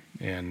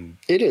 and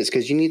it is,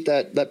 because you need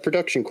that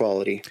production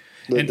quality,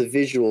 the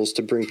visuals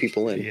to bring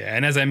people in. Yeah,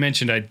 and as I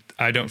mentioned,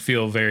 I don't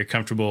feel very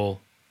comfortable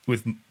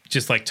with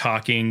just like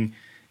talking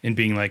and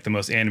being like the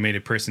most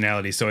animated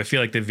personality. So I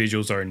feel like the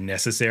visuals are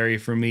necessary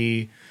for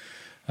me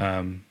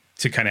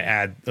to kind of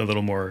add a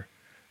little more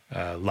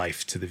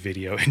life to the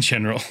video in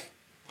general.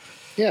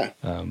 Yeah.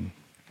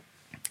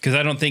 Because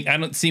I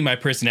don't see my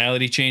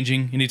personality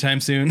changing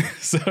anytime soon.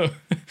 So.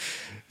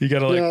 You got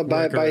to like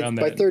work around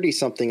that. By 30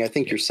 something, I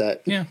think you're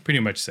set. Yeah, pretty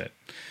much set.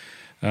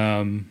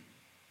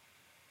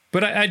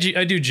 But I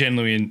do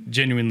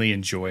genuinely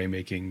enjoy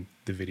making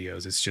the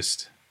videos. It's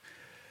just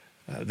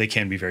they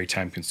can be very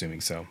time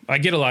consuming. So I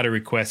get a lot of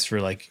requests for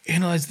like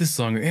analyze this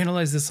song or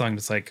analyze this song.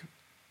 It's like,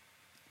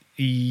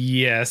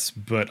 yes,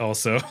 but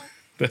also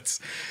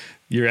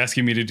you're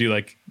asking me to do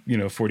like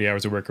 40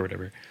 hours of work or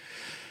whatever.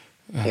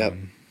 Yep.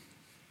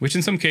 Which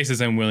in some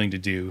cases I'm willing to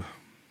do,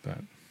 but.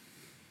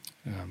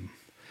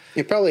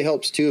 It probably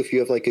helps too if you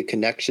have like a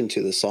connection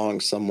to the song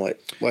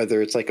somewhat,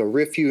 whether it's like a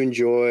riff you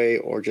enjoy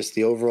or just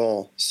the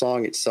overall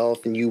song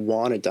itself and you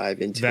want to dive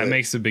into it. That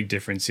makes a big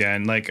difference, yeah.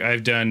 And like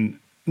I've done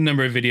a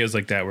number of videos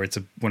like that where it's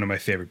one of my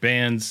favorite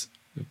bands.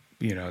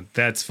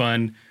 That's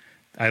fun.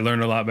 I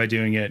learn a lot by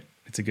doing it.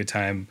 It's a good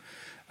time.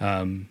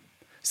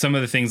 Some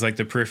of the things like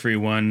the Periphery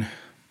one,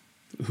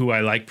 who I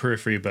like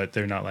Periphery, but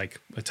they're not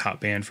like a top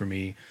band for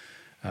me.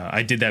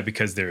 I did that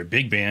because they're a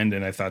big band,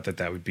 and I thought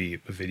that would be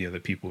a video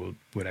that people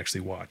would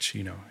actually watch,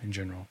 in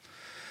general.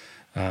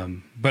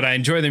 But I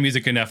enjoy their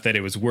music enough that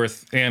it was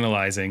worth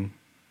analyzing.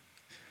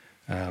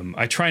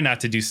 I try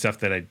not to do stuff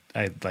that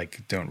I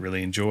like don't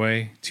really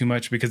enjoy too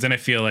much, because then I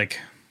feel like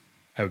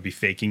I would be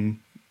faking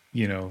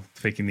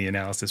the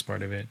analysis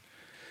part of it.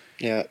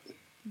 Yeah.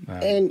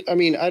 And I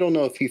mean, I don't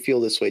know if you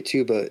feel this way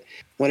too, but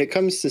when it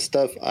comes to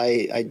stuff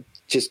I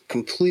just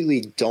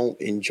completely don't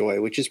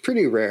enjoy, which is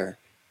pretty rare.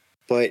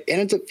 But it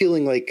ends up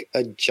feeling like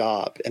a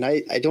job. And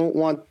I don't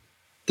want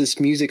this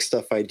music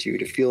stuff I do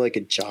to feel like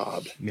a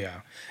job.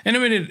 Yeah. And I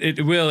mean,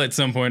 it will at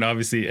some point,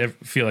 obviously,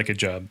 feel like a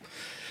job.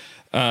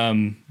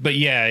 But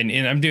yeah,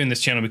 and I'm doing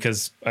this channel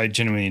because I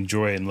genuinely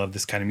enjoy and love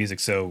this kind of music.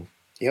 So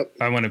yep.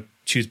 I want to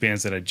choose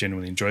bands that I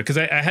genuinely enjoy. Because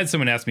I had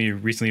someone ask me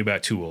recently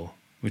about Tool,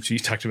 which you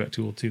talked about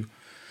Tool too.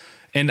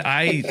 And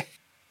I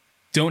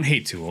don't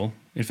hate Tool.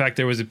 In fact,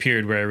 there was a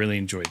period where I really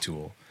enjoyed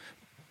Tool.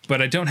 But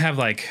I don't have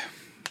like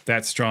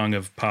that strong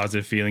of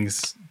positive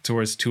feelings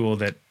towards Tool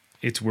that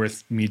it's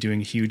worth me doing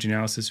a huge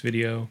analysis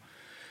video.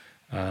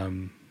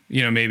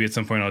 Maybe at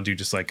some point I'll do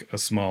just like a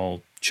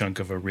small chunk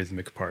of a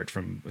rhythmic part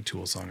from a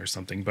Tool song or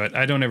something, but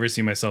I don't ever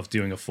see myself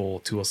doing a full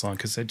Tool song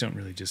because I don't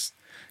really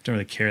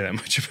care that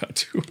much about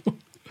Tool.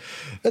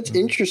 That's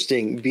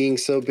interesting, being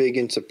so big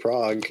into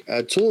prog.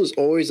 Tool is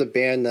always a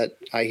band that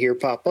I hear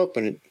pop up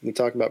when we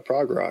talk about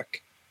prog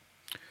rock.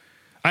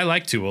 I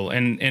like Tool,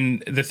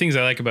 and the things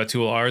I like about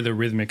Tool are the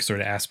rhythmic sort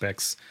of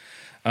aspects.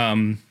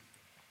 I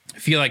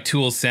feel like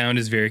Tool's sound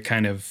is very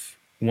kind of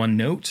one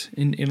note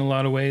in a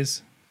lot of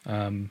ways.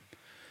 The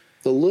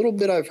little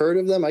bit I've heard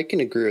of them, I can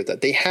agree with that.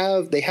 They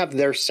have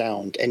their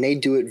sound, and they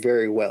do it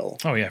very well.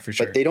 Oh yeah, for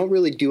sure. But they don't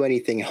really do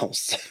anything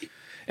else.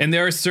 And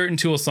there are certain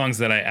Tool songs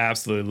that I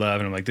absolutely love,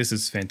 and I'm like, this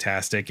is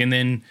fantastic. And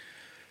then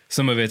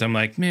some of it, I'm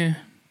like, meh,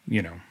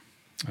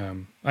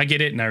 I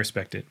get it and I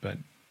respect it, but.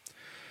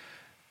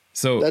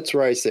 So that's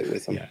where I sit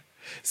with them. Yeah.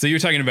 So you're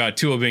talking about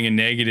Tool being a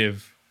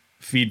negative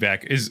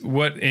feedback. Is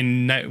what was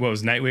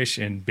Nightwish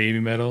and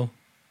Baby Metal?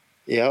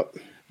 Yep.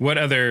 What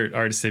other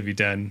artists have you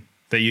done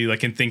that you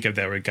like can think of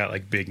that were got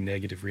like big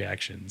negative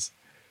reactions?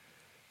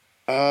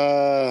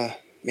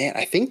 Man,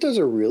 I think those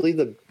are really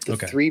the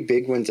Okay. three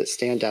big ones that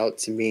stand out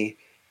to me.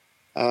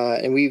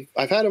 And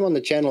I've had them on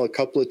the channel a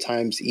couple of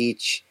times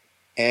each,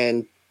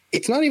 and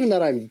it's not even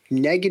that I'm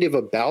negative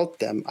about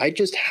them. I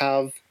just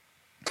have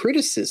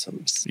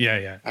criticisms. Yeah,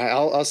 yeah.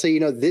 I'll say,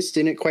 this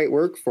didn't quite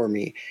work for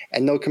me,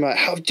 and they'll come out,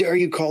 how dare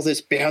you call this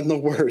band the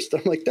worst?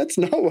 I'm like, that's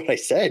not what I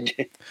said.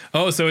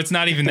 Oh, so it's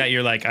not even that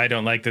you're like, I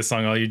don't like this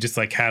song. All you just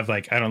like have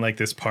like, I don't like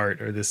this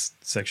part or this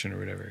section or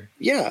whatever.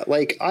 Yeah,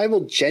 like I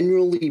will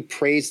generally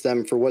praise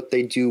them for what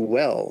they do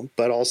well,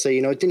 but I'll say,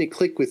 it didn't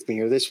click with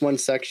me, or this one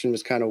section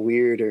was kind of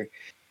weird, or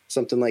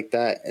something like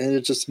that. And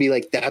it'll just be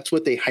like, that's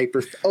what they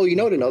hyper. Oh, you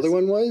know what another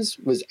one was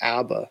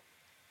ABBA.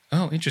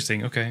 Oh,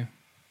 interesting. Okay.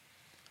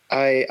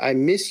 I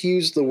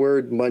misused the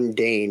word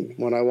mundane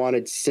when I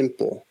wanted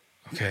simple.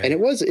 Okay. And it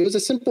was a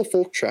simple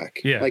folk track,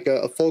 like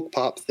a folk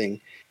pop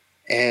thing.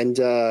 And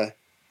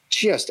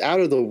just out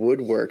of the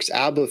woodworks,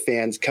 ABBA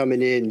fans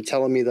coming in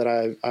telling me that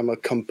I'm a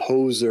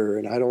composer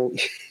and I'm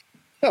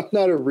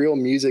not a real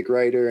music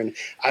writer and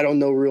I don't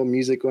know real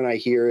music when I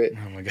hear it.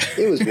 Oh my God.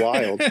 It was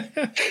wild.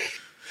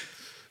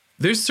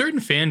 There's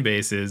certain fan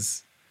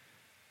bases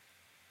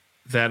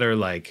that are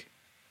like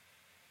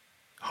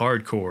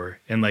hardcore,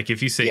 and like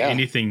if you say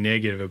anything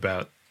negative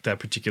about that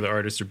particular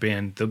artist or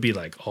band, they'll be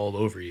like all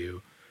over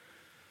you.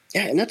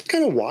 Yeah, and that's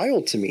kind of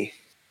wild to me.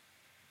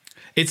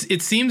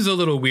 It seems a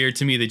little weird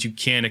to me that you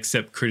can't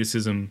accept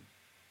criticism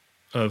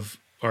of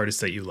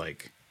artists that you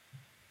like.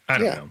 I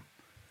don't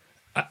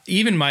know.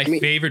 Even my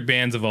favorite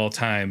bands of all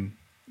time,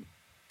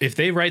 if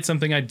they write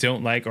something I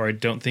don't like or I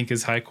don't think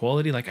is high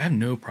quality, like I have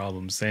no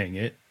problem saying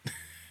it.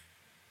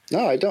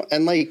 No, I don't.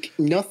 And like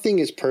nothing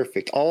is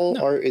perfect. All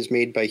art is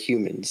made by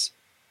humans.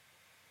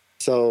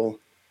 So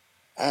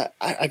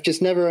I've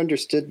just never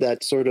understood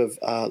that sort of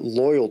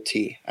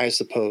loyalty, I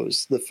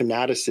suppose, the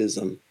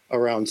fanaticism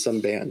around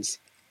some bands.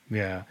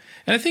 Yeah.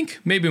 And I think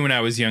maybe when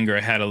I was younger, I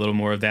had a little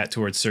more of that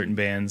towards certain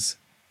bands.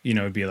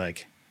 It'd be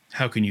like,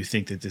 how can you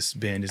think that this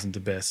band isn't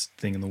the best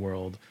thing in the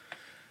world?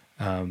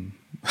 When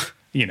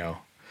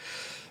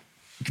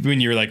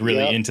you're like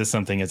really into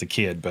something as a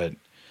kid. But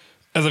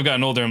as I've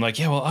gotten older, I'm like,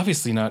 yeah, well,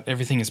 obviously not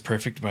everything is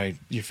perfect by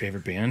your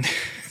favorite band.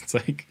 It's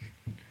like...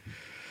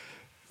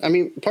 I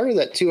mean, part of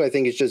that too, I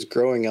think, is just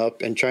growing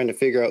up and trying to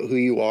figure out who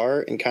you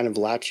are and kind of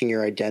latching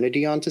your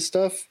identity onto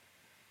stuff.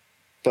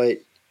 But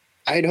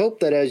I'd hope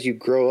that as you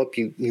grow up,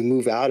 you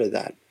move out of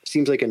that.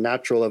 Seems like a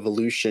natural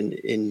evolution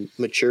in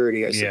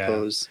maturity, I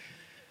suppose.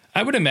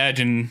 I would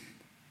imagine,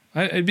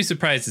 I'd be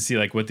surprised to see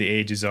like what the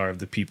ages are of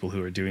the people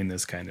who are doing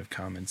this kind of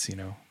comments,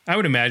 I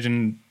would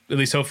imagine, at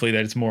least hopefully,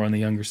 that it's more on the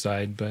younger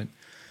side. But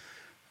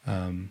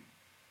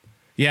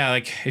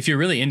like if you're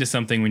really into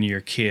something when you're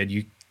a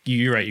kid,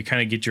 you're right. You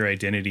kind of get your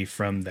identity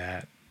from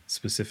that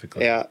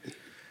specifically. Yeah.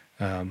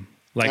 And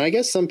I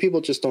guess some people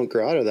just don't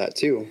grow out of that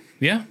too.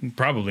 Yeah,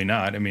 probably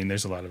not. I mean,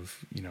 there's a lot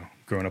of,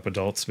 grown up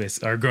adults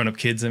or grown up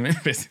kids,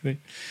 basically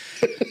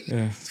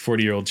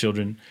 40-year-old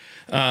children.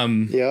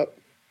 Yep.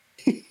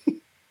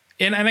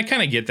 and I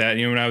kind of get that,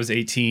 when I was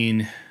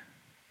 18,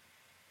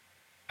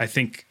 I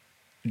think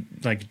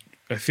I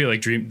feel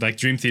like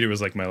Dream Theater was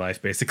like my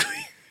life basically.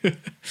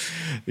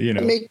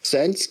 It makes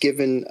sense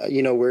given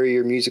where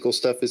your musical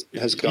stuff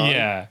has gone.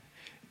 Yeah,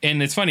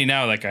 and it's funny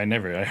now, like I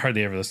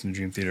hardly ever listen to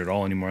Dream Theater at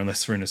all anymore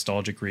unless for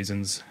nostalgic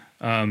reasons.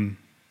 But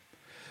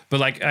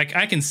like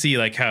I can see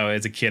like how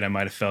as a kid I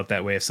might have felt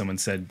that way if someone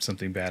said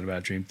something bad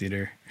about Dream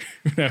Theater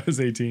when I was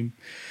 18.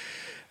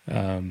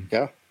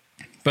 Yeah,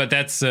 but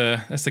that's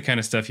the kind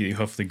of stuff you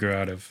hopefully grow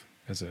out of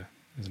as an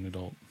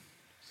adult.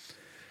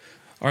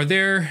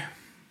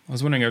 I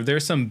was wondering, are there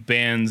some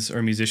bands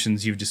or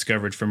musicians you've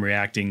discovered from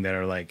reacting that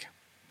are like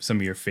some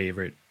of your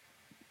favorite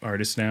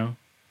artists now?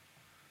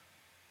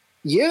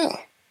 Yeah.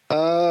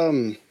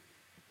 Let's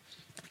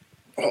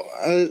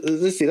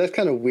see. That's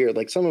kind of weird.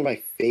 Like some of my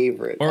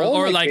favorite,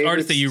 or like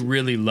artists that you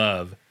really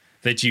love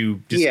that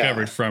you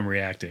discovered from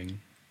reacting.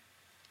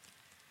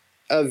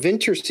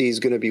 Vintersea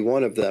is going to be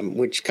one of them,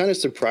 which kind of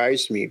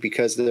surprised me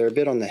because they're a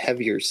bit on the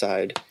heavier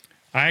side.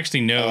 I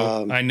actually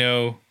know. I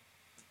know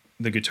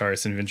the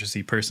guitarist in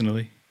Vintersea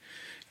personally.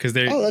 Because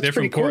they're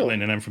from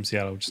Portland and I'm from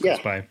Seattle, which is close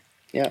by.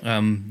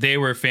 Yeah. They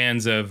were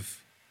fans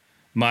of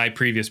my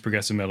previous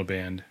progressive metal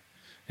band,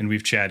 and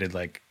we've chatted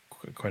like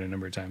quite a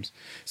number of times.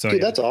 So dude,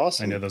 that's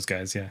awesome. I know those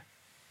guys. Yeah,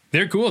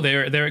 they're cool.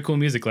 They're cool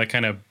music, like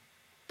kind of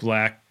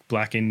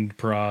blackened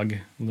prog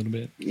a little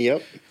bit.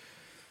 Yep.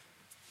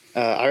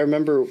 I don't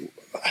remember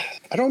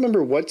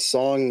what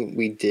song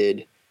we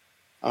did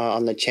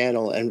on the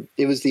channel, and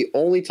it was the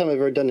only time I've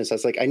ever done this. I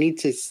was like, I need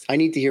to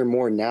hear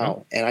more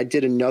now. And I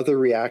did another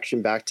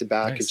reaction back to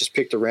back and just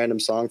picked a random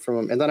song from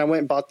them. And then I went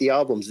and bought the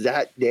albums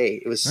that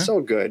day. It was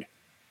so good.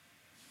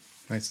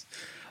 Nice.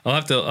 I'll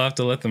have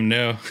to let them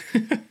know.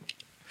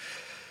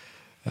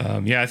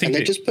 I think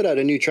they just put out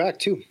a new track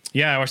too.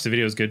 Yeah, I watched the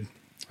video. It was good.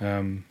 They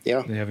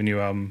have a new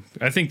album.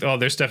 I think all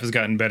their stuff has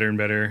gotten better and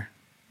better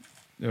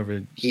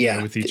over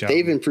with each album.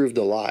 They've improved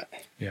a lot.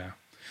 Yeah.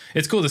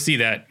 It's cool to see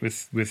that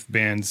with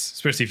bands,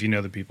 especially if you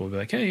know the people. Be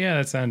like, hey, yeah,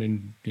 that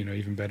sounded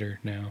even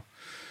better now.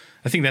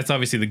 I think that's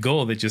obviously the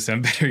goal, that just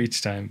sound better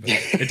each time, but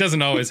it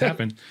doesn't always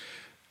happen.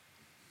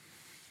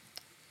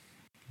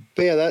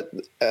 But yeah,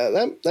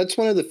 that's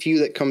one of the few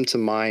that come to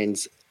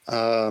mind.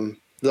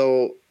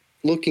 Though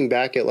looking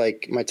back at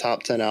like my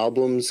top 10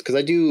 albums, because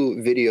I do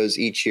videos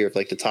each year of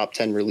like the top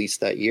 10 released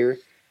that year.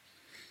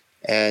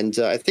 And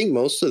I think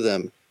most of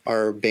them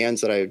are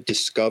bands that I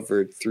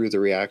discovered through the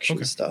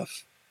reaction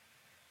stuff.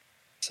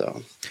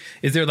 So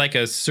is there like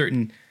a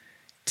certain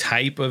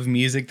type of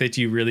music that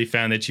you really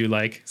found that you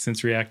like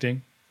since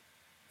reacting?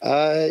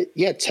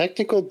 Yeah,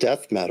 technical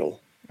death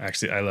metal.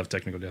 Actually, I love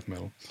technical death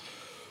metal.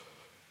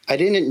 I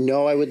didn't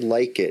know I would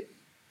like it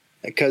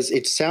because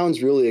it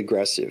sounds really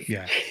aggressive.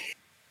 Yeah.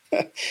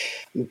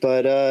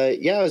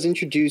 But yeah, I was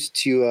introduced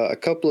to a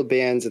couple of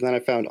bands, and then I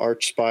found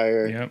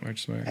Archspire. Yeah,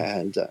 Archspire.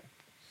 And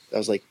I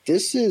was like,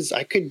 "This is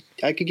I could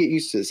get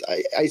used to this."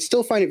 I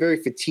still find it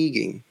very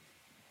fatiguing,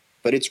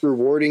 but it's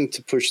rewarding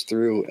to push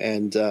through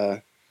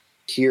and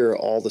hear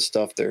all the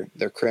stuff they're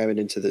cramming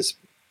into this,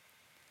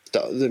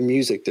 the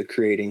music they're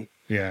creating.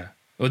 Yeah.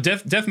 Well,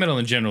 death metal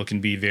in general can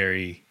be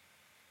very,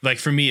 like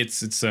for me,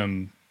 it's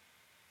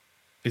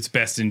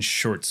best in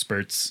short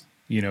spurts,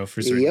 you know,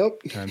 for certain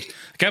times.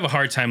 Like I have a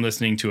hard time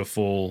listening to a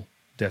full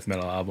death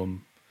metal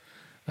album.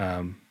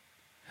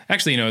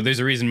 Actually, you know, there's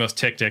a reason most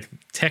tech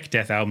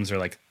death albums are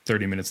like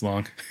 30 minutes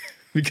long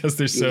because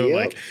they're so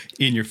like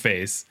in your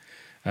face.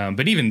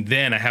 But even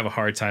then I have a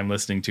hard time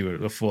listening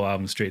to a full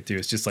album straight through.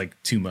 It's just like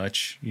too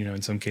much, you know,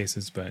 in some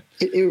cases, but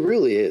it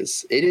really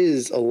is. It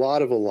is a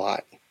lot of a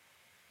lot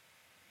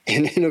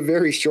and in a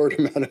very short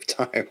amount of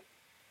time.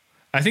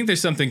 I think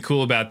there's something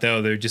cool about,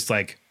 though, they're just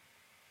like,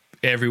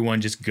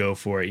 everyone just go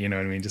for it. You know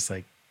what I mean? Just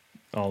like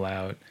all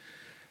out.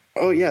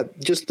 Oh yeah.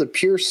 Just the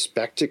pure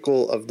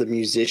spectacle of the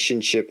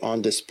musicianship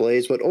on display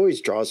is what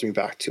always draws me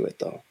back to it,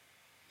 though.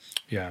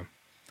 Yeah.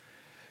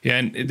 Yeah.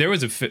 And there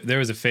was a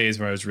phase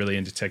where I was really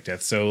into tech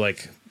death. So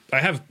like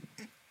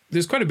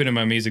there's quite a bit of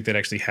my music that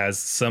actually has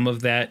some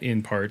of that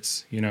in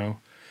parts, you know,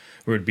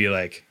 where it'd be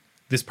like,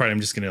 this part I'm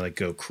just going to like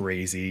go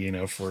crazy, you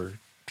know, for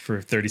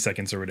 30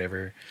 seconds or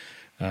whatever.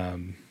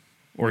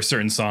 Or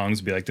certain songs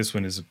would be like, this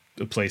one is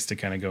a place to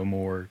kind of go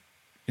more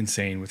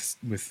insane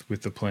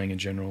with the playing in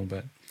general.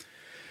 But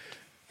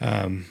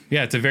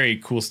yeah, it's a very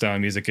cool style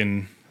of music.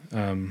 And,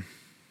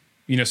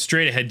 you know,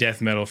 straight ahead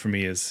death metal for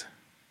me is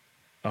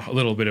a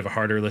little bit of a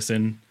harder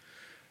listen.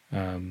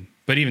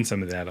 But even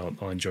some of that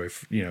I'll enjoy,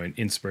 you know,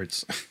 in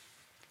spurts.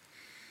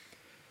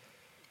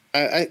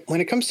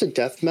 When it comes to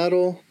death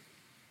metal,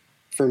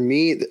 for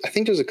me, I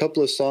think there's a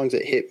couple of songs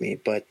that hit me,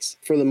 but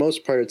for the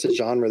most part, it's a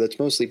genre that's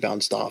mostly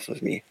bounced off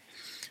of me.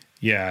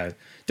 Yeah,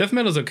 death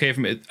metal is okay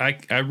for me.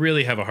 I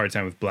really have a hard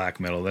time with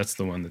black metal. That's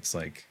the one that's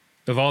like,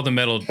 of all the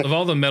metal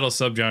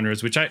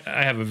subgenres, which I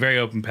have a very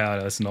open palette.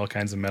 I listen to all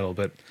kinds of metal,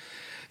 but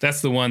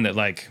that's the one that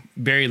like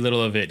very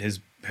little of it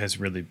has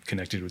really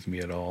connected with me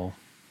at all.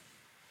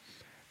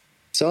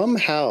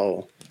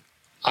 Somehow,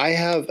 I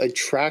have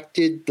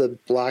attracted the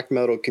black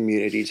metal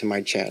community to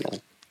my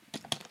channel.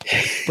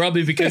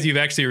 Probably because you've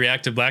actually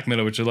reacted to black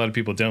metal, which a lot of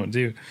people don't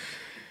do.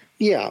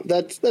 Yeah,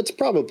 that's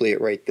probably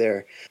it right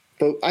there.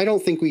 But I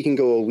don't think we can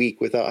go a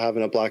week without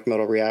having a black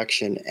metal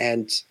reaction.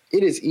 And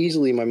it is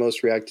easily my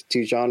most reacted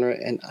to genre,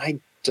 and I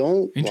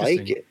don't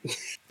like it.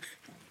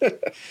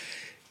 It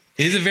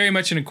is a very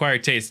much an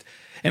acquired taste.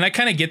 And I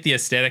kind of get the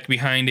aesthetic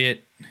behind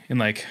it. And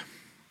like,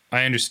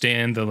 I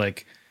understand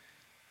the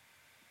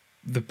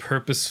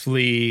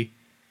purposefully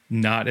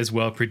not as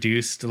well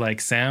produced like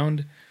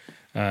sound.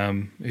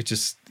 It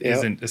just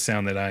isn't a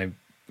sound that I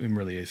am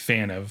really a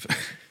fan of.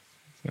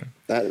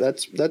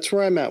 That's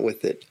where I'm at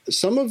with it.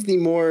 Some of the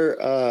more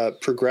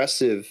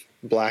progressive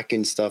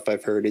blackened stuff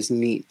I've heard is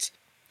neat,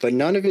 but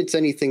none of it's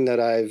anything that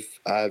I've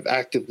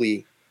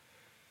actively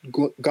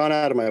gone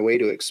out of my way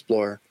to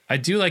explore. I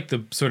do like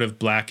the sort of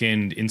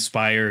blackened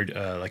inspired,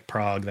 like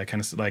prog, that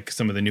kind of like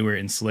some of the newer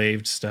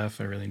Enslaved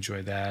stuff. I really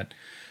enjoy that.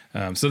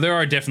 So there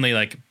are definitely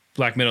like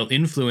black metal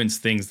influence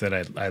things that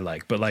I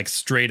like, but like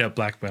straight up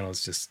black metal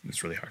is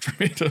it's really hard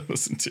for me to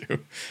listen to.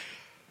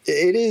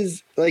 It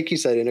is, like you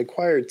said, an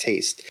acquired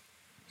taste.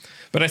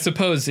 But I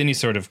suppose any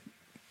sort of,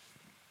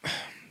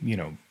 you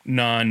know,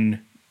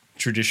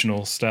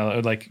 non-traditional style,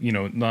 or like, you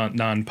know,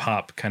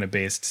 non-pop kind of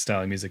based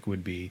style of music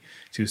would be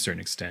to a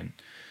certain extent.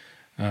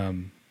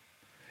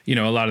 You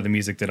know, a lot of the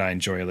music that I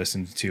enjoy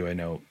listening to, I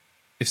know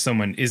if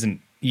someone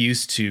isn't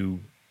used to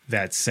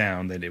that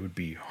sound, that it would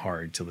be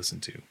hard to listen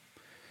to.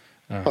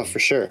 Oh, for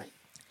sure.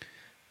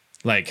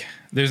 Like,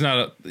 there's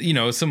not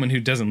someone who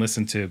doesn't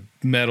listen to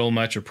metal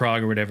much or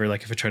prog or whatever.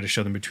 Like, if I try to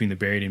show them Between the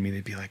Buried and Me,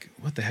 they'd be like,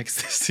 "What the heck is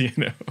this?" You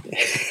know?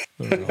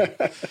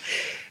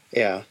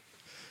 Yeah.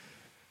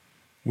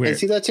 And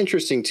see, that's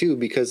interesting too,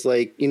 because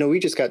like, you know, we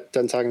just got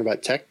done talking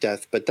about tech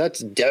death, but that's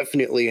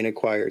definitely an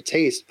acquired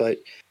taste. But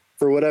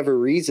for whatever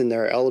reason,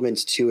 there are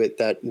elements to it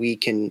that we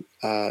can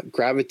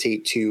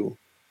gravitate to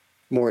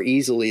more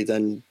easily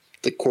than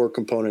the core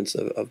components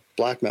of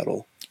black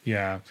metal.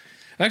 Yeah.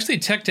 Actually,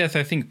 tech death,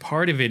 I think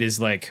part of it is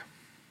like,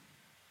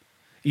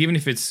 even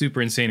if it's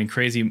super insane and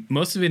crazy,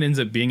 most of it ends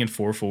up being in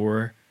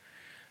 4/4.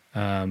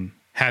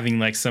 having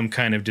like some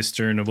kind of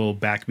discernible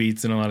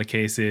backbeats in a lot of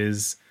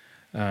cases.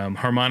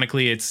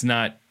 Harmonically, it's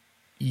not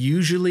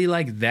usually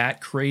like that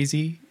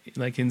crazy,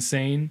 like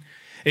insane.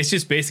 It's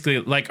just basically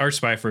like Art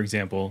Spy, for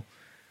example.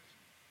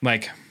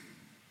 Like,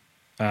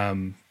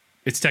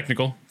 it's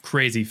technical,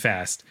 crazy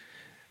fast.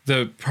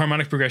 The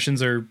harmonic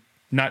progressions are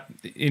not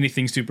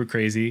anything super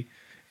crazy,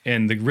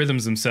 and the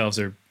rhythms themselves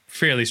are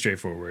fairly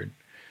straightforward.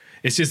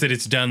 It's just that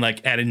it's done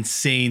like at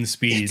insane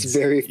speeds. It's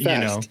very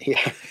fast.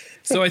 Yeah.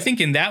 So I think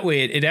in that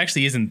way, it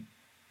actually isn't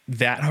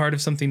that hard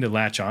of something to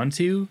latch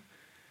onto,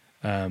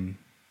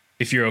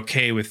 if you're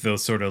okay with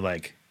those sort of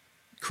like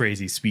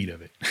crazy speed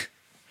of it.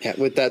 Yeah,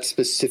 with that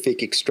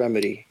specific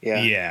extremity.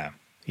 Yeah.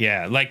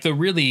 Yeah. Like the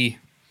really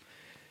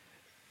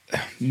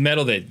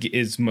metal that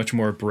is much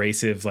more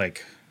abrasive,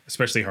 like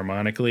especially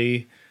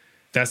harmonically,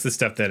 that's the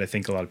stuff that I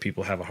think a lot of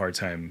people have a hard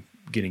time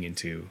getting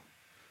into,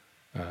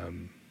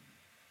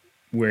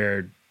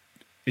 where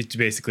it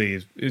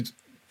basically it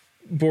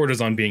borders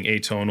on being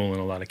atonal in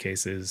a lot of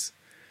cases.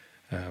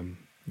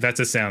 That's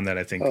a sound that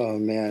I think a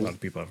lot of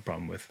people have a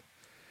problem with.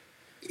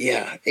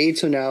 Yeah,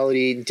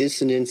 atonality,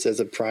 dissonance as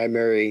a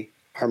primary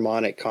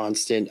harmonic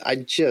constant.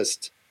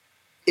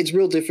 It's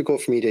real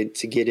difficult for me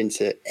to get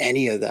into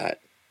any of that.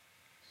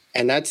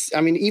 And that's,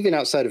 I mean, even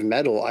outside of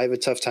metal, I have a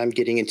tough time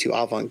getting into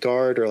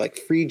avant-garde or like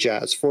free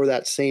jazz for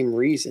that same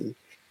reason.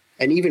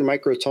 And even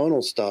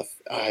microtonal stuff,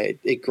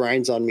 it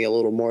grinds on me a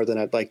little more than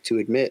I'd like to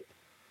admit.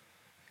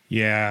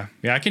 Yeah,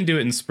 I can do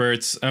it in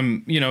spurts.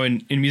 In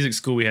music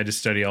school, we had to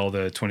study all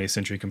the 20th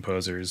century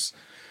composers,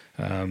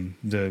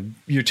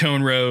 your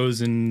tone rows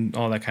and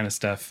all that kind of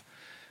stuff.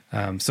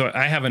 So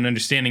I have an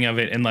understanding of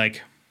it. And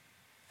like,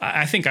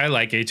 I think I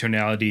like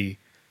atonality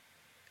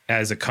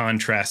as a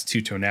contrast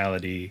to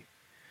tonality.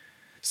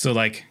 So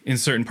like in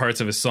certain parts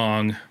of a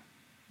song,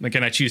 like,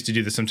 and I choose to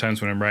do this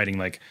sometimes when I'm writing,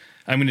 like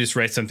I'm going to just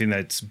write something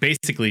that's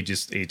basically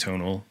just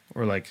atonal,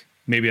 or like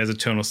maybe has a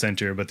tonal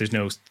center, but there's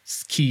no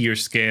key or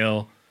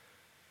scale.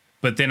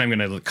 But then I'm going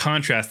to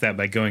contrast that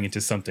by going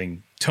into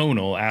something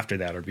tonal after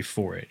that or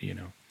before it, you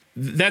know.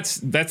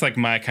 That's like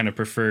my kind of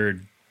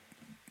preferred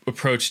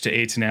approach to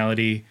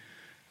atonality.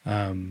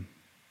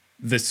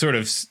 The sort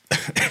of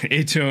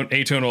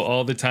atonal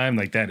all the time,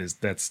 like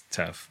that's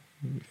tough.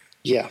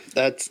 Yeah,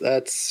 that's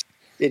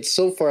it's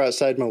so far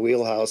outside my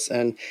wheelhouse.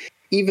 And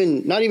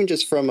even not even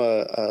just from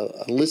a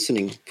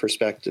listening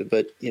perspective,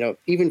 but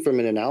even from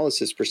an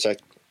analysis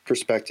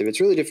perspective,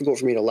 it's really difficult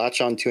for me to latch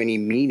on to any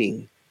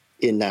meaning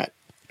in that,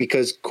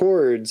 because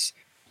chords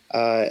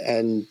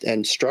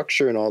and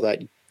structure and all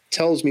that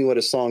tells me what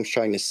a song's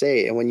trying to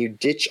say. And when you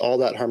ditch all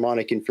that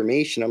harmonic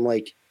information, I'm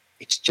like,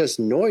 it's just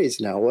noise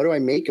now. What do I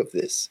make of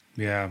this?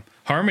 Yeah.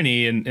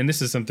 Harmony, and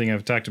this is something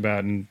I've talked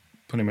about in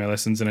plenty of my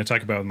lessons, and I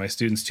talk about with my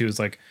students too, is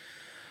like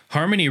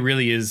harmony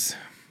really is,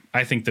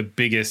 I think, the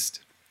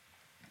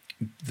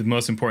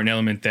most important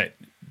element that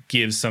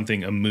gives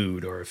something a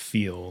mood or a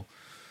feel.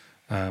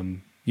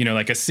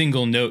 Like a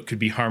single note could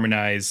be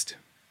harmonized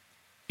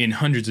in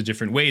hundreds of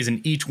different ways,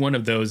 and each one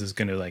of those is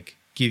going to like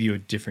give you a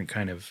different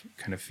kind of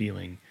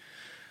feeling.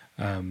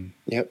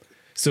 Yep.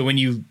 So when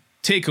you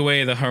take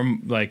away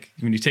when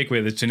you take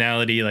away the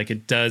tonality, like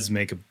it does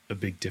make a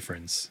big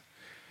difference.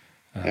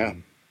 Yeah.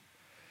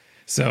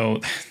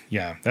 So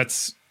yeah,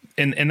 that's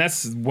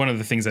one of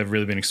the things I've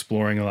really been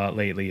exploring a lot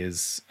lately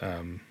is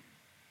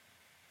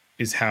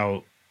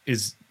how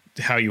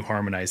you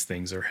harmonize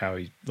things, or how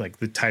you, like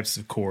the types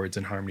of chords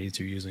and harmonies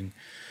you're using.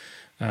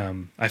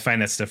 I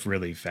find that stuff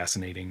really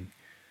fascinating.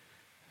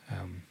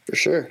 For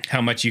sure.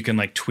 How much you can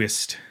like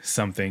twist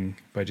something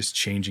by just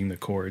changing the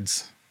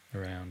chords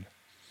around.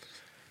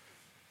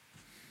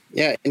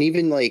 Yeah. And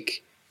even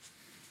like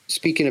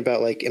speaking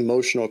about like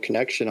emotional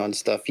connection on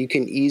stuff, you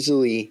can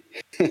easily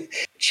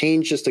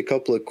change just a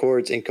couple of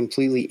chords and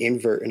completely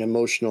invert an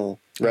emotional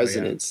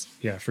resonance.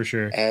 Yeah, for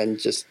sure. And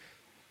just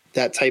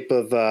that type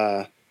of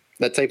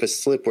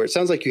slip where it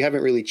sounds like you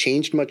haven't really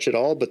changed much at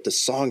all, but the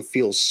song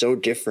feels so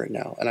different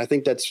now. And I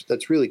think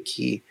that's really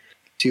key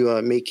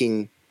to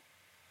making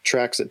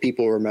tracks that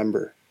people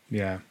remember.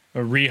 Yeah.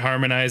 Or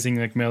reharmonizing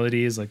like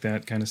melodies, like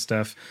that kind of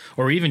stuff.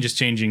 Or even just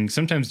changing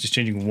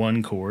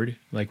one chord,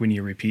 like when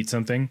you repeat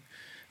something.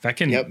 That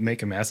can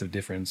make a massive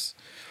difference.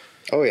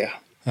 Oh, yeah.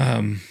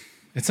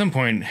 At some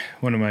point,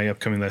 one of my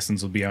upcoming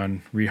lessons will be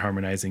on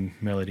reharmonizing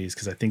melodies,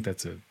 because I think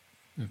that's a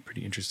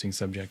pretty interesting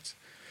subject.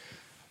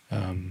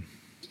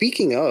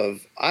 Speaking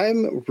of,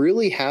 I'm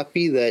really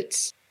happy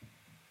that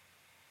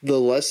the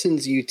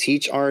lessons you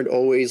teach aren't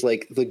always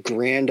like the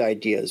grand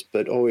ideas,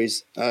 but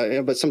always,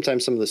 but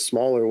sometimes some of the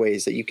smaller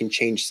ways that you can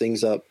change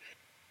things up.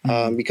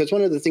 Because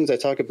one of the things I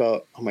talk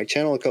about on my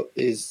channel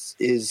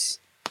is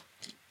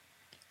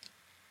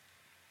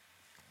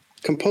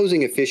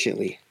composing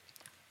efficiently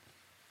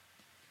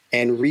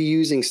and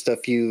reusing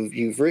stuff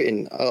you've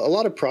written. A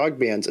lot of prog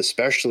bands,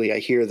 especially, I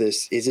hear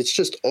this, it's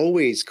just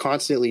always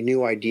constantly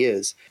new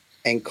ideas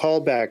and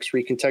callbacks,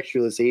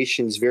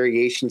 recontextualizations,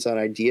 variations on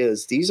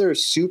ideas. These are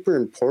super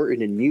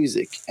important in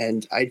music.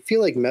 And I feel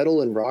like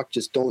metal and rock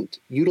just don't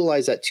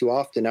utilize that too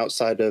often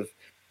outside of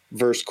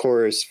verse,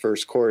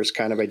 chorus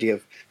kind of idea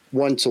of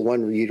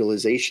one-to-one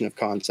reutilization of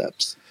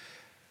concepts.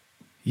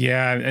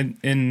 Yeah,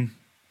 and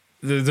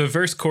the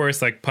verse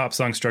chorus like pop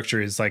song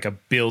structure is like a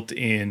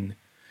built-in.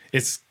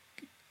 It's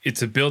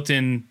a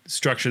built-in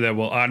structure that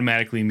will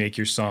automatically make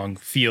your song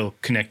feel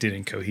connected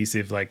and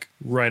cohesive, like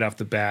right off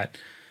the bat.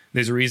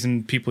 There's a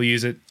reason people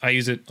use it. I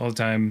use it all the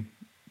time.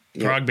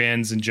 Prog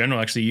bands in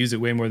general actually use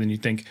it way more than you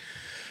think.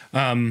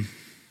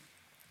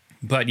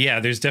 But yeah,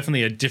 there's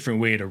definitely a different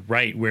way to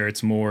write where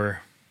it's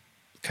more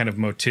kind of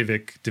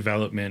motivic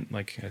development,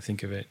 like I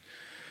think of it.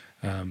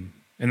 And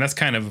that's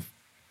kind of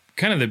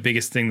the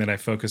biggest thing that I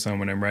focus on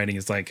when I'm writing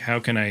is like, how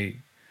can I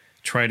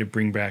try to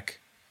bring back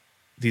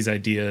these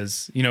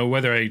ideas,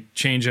 whether I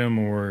change them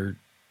or,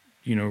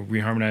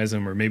 reharmonize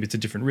them, or maybe it's a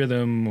different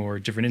rhythm or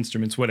different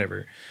instruments,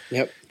 whatever.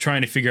 Yep.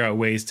 Trying to figure out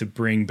ways to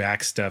bring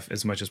back stuff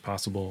as much as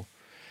possible.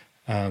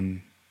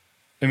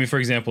 For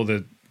example,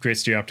 the Great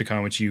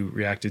Stereopticon, which you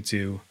reacted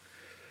to,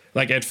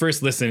 like at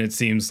first listen, it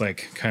seems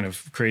like kind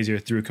of crazy or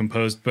through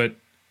composed, but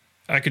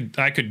I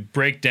could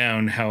break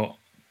down how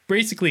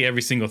basically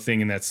every single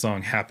thing in that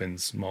song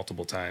happens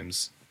multiple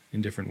times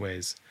in different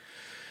ways.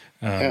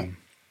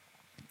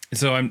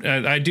 So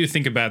I do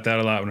think about that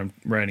a lot when I'm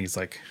writing. It's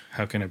like,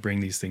 how can I bring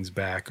these things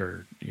back,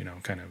 or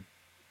kind of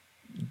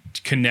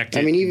connect it?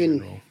 I mean,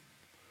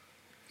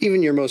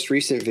 even your most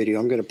recent video,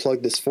 I'm going to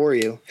plug this for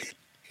you.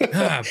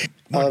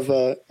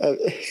 of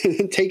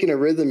taking a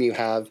rhythm you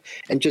have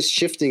and just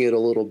shifting it a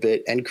little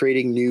bit and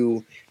creating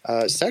new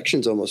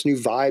sections, almost new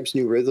vibes,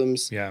 new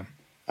rhythms. Yeah.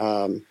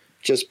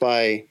 Just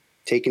by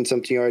taking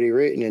something already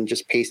written and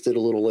just paste it a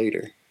little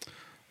later.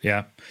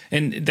 Yeah.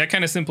 And that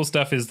kind of simple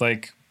stuff is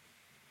like,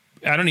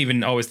 I don't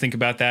even always think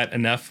about that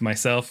enough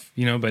myself,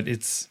 but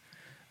it's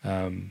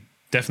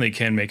definitely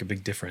can make a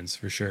big difference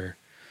for sure.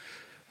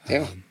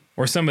 Yeah.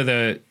 Or some of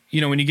the,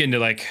 when you get into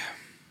like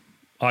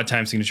odd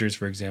time signatures,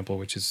 for example,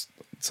 which is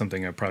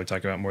something I probably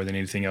talk about more than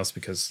anything else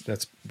because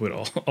that's what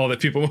all that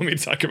people want me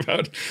to talk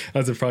about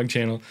as a prog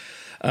channel.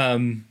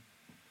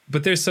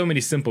 But there's so many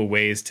simple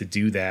ways to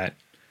do that.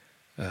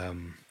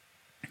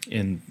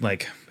 In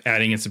like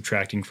adding and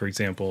subtracting, for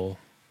example,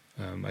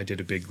 I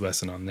did a big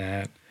lesson on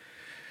that.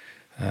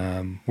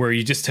 Where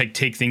you just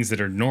take things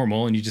that are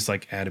normal and you just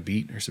like add a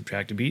beat or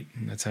subtract a beat.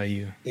 And that's how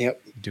you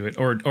do it.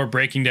 Or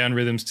breaking down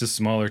rhythms to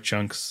smaller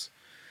chunks.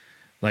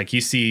 Like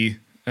you see,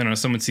 I don't know,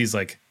 someone sees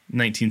like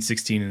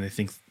 1916 and they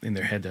think in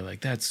their head, they're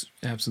like, that's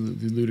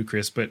absolutely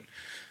ludicrous. But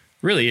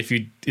really,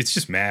 it's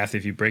just math.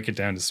 If you break it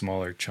down to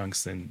smaller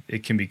chunks, then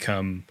it can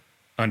become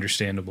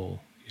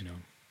understandable,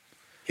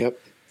 Yep.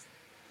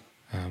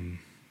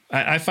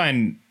 I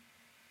find,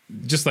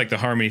 just like the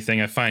harmony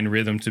thing, I find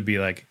rhythm to be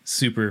like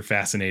super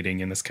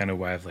fascinating, and that's kind of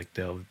why I've like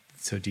delved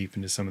so deep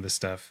into some of this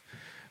stuff.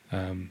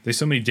 There's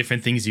so many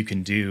different things you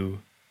can do,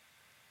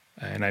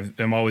 and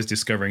I'm always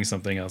discovering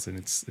something else, and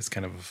it's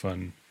kind of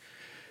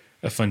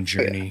a fun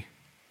journey.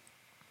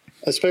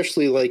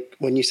 Especially like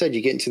when you said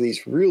you get into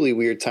these really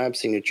weird time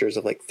signatures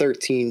of like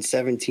 13,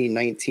 17,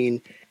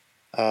 19,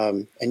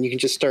 and you can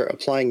just start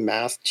applying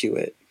math to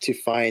it to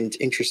find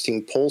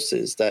interesting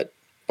pulses that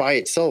by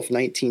itself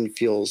 19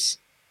 feels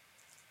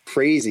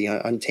crazy,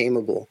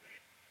 untamable.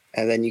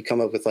 And then you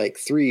come up with like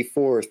 3,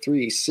 4,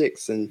 3,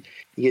 6, and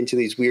you get into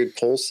these weird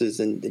pulses,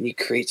 and then you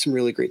create some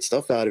really great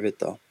stuff out of it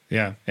though.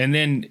 Yeah. And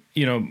then,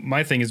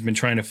 my thing has been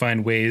trying to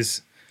find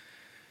ways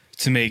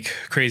to make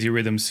crazy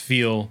rhythms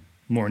feel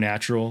more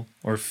natural,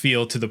 or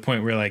feel to the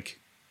point where like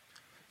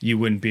you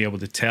wouldn't be able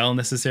to tell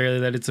necessarily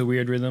that it's a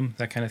weird rhythm,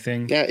 that kind of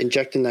thing. Yeah.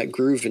 Injecting that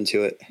groove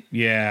into it.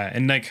 Yeah.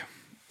 And like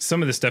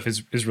some of this stuff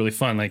is really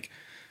fun. Like,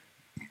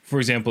 for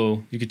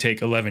example, you could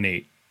take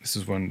 11/8. This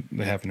is one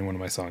that happened in one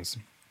of my songs,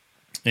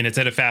 and it's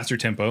at a faster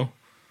tempo,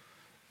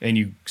 and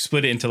you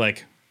split it into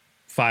like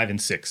 5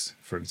 and 6,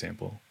 for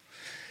example.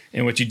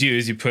 And what you do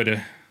is you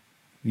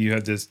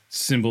have the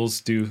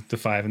cymbals do the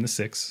 5 and the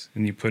 6,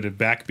 and you put a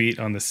backbeat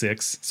on the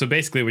 6. So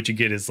basically what you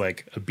get is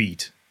like a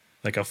beat,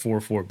 like a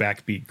 4/4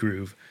 backbeat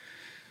groove.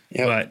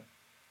 Yep. But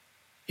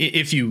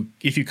if you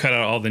cut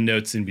out all the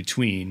notes in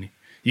between,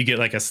 you get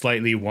like a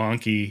slightly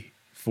wonky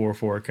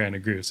 4/4 kind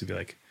of groove. So it'd be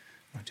like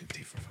 1, 2,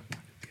 3, 4, 5,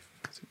 1, 2, 3, 4,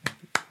 5, 6, 1,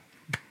 2, 3.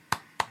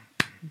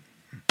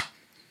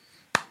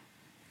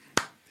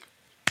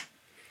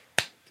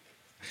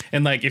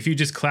 And like if you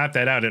just clap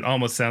that out, it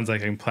almost sounds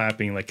like I'm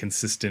clapping like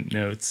consistent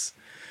notes.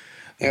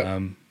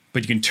 Yep.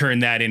 But you can turn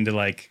that into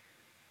like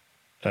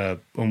a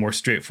more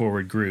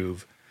straightforward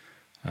groove.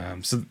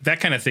 So that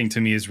kind of thing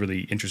to me is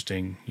really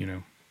interesting,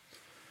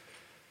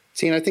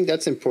 See, and I think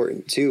that's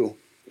important too,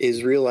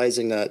 is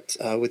realizing that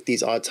with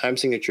these odd time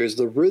signatures,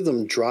 the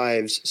rhythm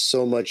drives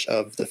so much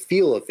of the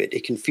feel of it.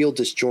 It can feel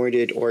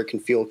disjointed or it can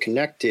feel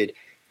connected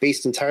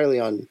based entirely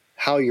on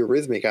how your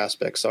rhythmic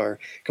aspects are,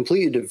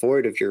 completely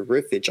devoid of your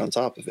riffage on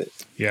top of it.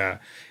 Yeah.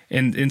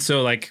 And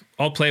so like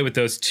I'll play with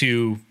those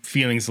two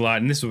feelings a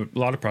lot. And this is what a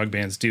lot of prog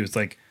bands do. It's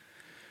like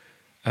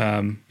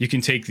you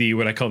can take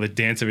what I call the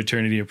Dance of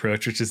Eternity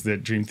approach, which is the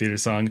Dream Theater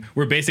song,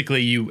 where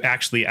basically you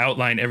actually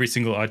outline every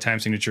single odd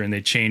time signature and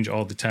they change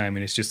all the time.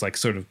 And it's just like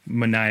sort of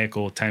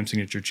maniacal time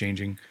signature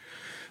changing,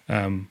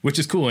 which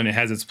is cool and it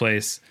has its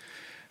place.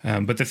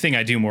 But the thing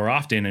I do more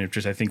often, and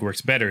which I think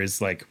works better,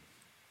 is like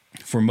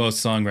for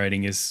most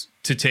songwriting, is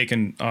to take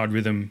an odd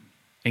rhythm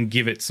and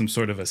give it some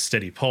sort of a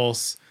steady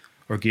pulse,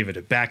 or give it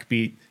a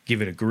backbeat,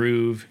 give it a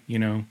groove, you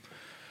know.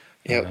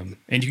 Yep.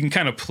 And you can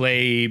kind of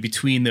play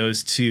between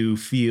those two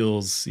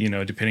feels, you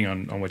know, depending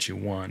on what you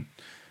want.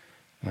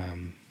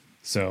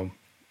 So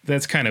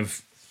that's kind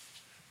of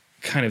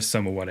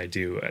some of what I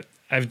do.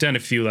 I've done a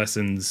few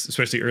lessons,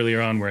 especially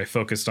earlier on, where I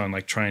focused on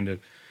like trying to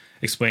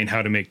explain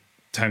how to make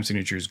time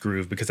signatures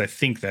groove, because I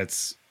think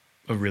that's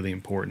a really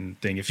important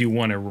thing if you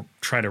want to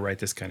try to write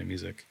this kind of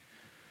music.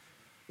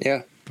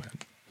 Yeah.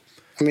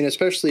 I mean,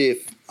 especially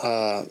if,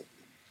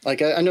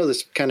 like, I know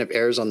this kind of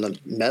airs on the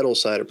metal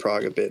side of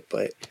prog a bit,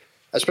 but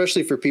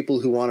especially for people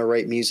who want to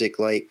write music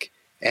like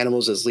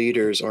Animals as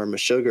Leaders or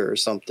Meshuggah or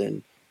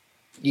something,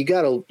 you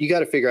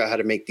gotta figure out how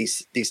to make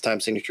these time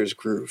signatures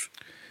groove.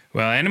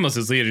 Well, Animals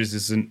as Leaders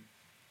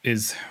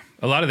is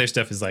a lot of their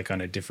stuff is like on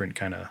a different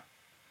kind of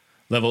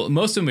level.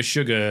 Most of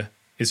Meshuggah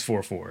is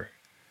 4/4.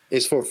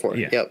 Is 4/4.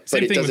 Yeah. Yep. Same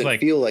But it thing with, doesn't like,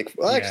 feel like,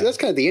 well, actually, yeah. that's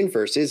kind of the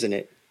inverse, isn't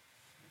it?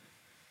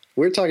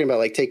 We're talking about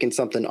like taking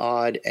something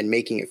odd and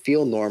making it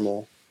feel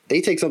normal.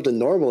 They take something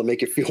normal and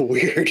make it feel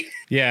weird.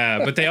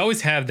 Yeah, but they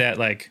always have that,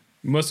 like,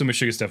 most of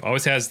Meshuggah stuff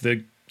always has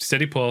the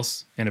steady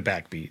pulse and a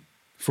backbeat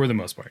for the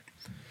most part.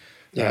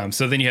 Yeah.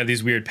 So then you have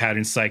these weird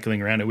patterns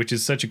cycling around it, which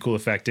is such a cool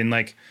effect. And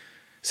like,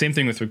 same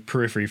thing with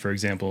Periphery, for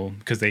example,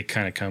 because they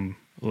kind of come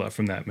a lot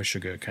from that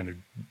Meshuggah kind of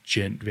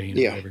gent vein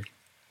or whatever.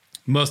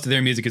 Most of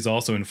their music is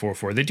also in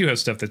 4/4. They do have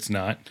stuff that's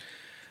not,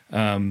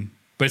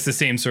 but it's the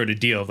same sort of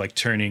deal of like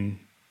turning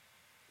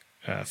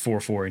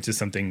 4/4 into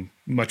something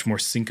much more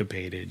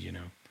syncopated, you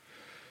know.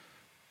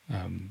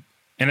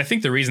 And I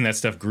think the reason that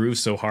stuff grooves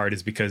so hard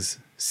is because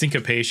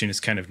syncopation is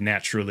kind of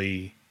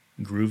naturally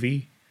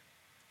groovy,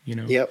 you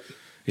know. Yep.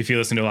 If you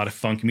listen to a lot of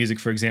funk music,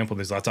 for example,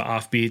 there's lots of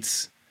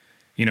offbeats.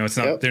 You know, it's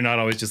not they're not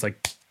always just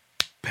like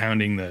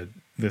pounding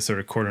the sort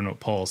of quarter note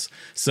pulse.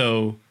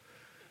 So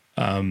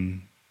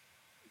the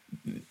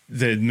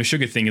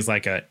Meshuggah thing is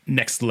like a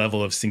next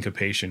level of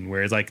syncopation,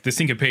 whereas like the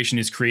syncopation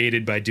is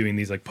created by doing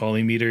these like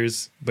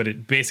polymeters, but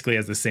it basically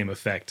has the same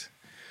effect.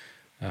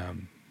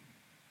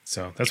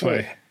 So that's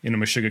why in a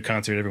Meshuggah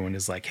concert, everyone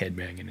is like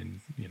headbanging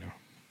and, you know,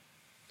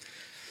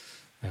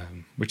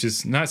 which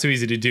is not so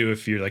easy to do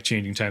if you're like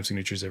changing time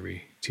signatures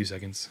every 2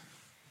 seconds.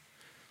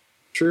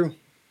 True.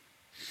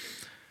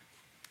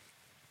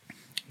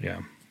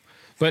 Yeah.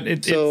 But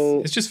it's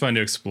just fun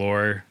to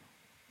explore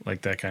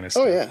like that kind of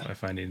stuff. Oh, yeah. I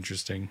find it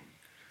interesting.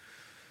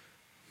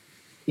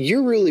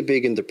 You're really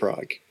big into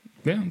prog.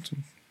 Yeah.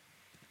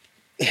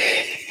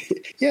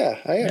 Yeah,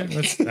 I am.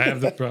 Yeah, I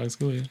have the prog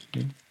school.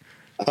 Yeah.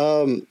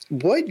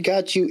 What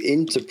got you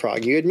into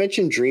prog? You had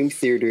mentioned Dream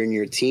Theater in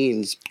your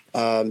teens.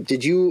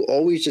 Did you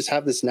always just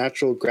have this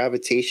natural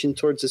gravitation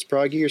towards this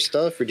proggier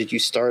stuff, or did you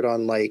start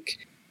on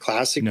like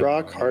classic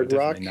rock, hard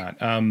rock?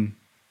 Not.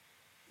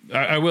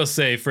 I will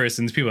say first,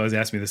 and people always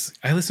ask me this,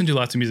 I listen to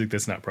lots of music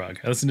that's not prog.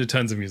 I listen to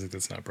tons of music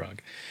that's not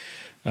prog.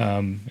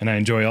 And I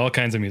enjoy all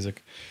kinds of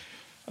music.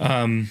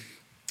 I'm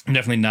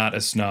definitely not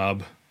a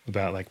snob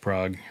about like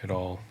prog at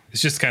all.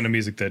 It's just kind of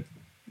music that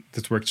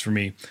works for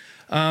me.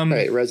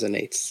 Right, it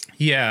resonates.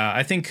 Yeah,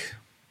 I think,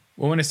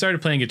 well, when I started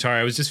playing guitar,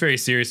 I was just very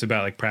serious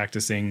about like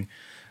practicing.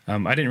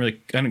 I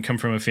didn't come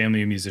from a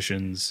family of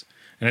musicians,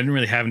 and I didn't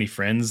really have any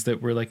friends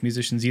that were like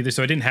musicians either.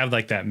 So I didn't have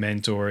like that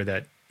mentor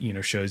that, you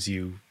know, shows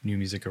you new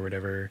music or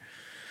whatever.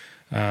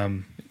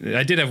 I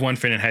did have one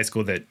friend in high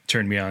school that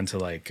turned me on to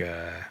like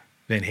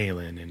Van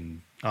Halen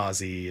and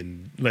Ozzy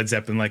and Led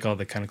Zeppelin, like all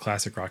the kind of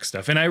classic rock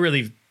stuff. And I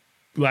really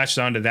latched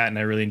onto that, and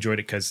I really enjoyed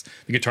it because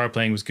the guitar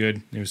playing was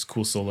good. There was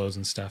cool solos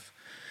and stuff.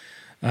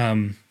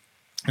 And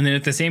then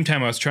at the same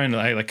time,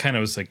 I like kind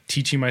of was like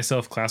teaching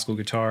myself classical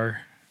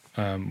guitar,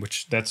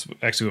 which that's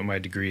actually what my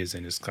degree is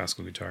in, is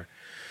classical guitar,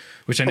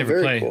 which I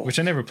never play, cool. which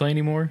I never play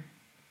anymore,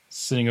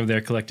 sitting over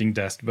there collecting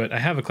dust, but I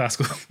have a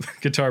classical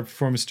guitar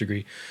performance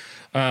degree.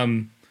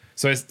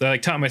 So I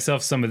like taught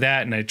myself some of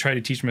that, and I tried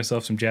to teach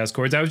myself some jazz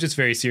chords. I was just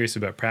very serious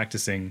about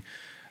practicing.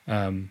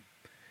 And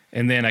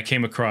then I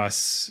came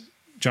across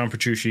John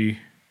Petrucci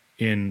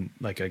in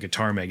like a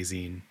guitar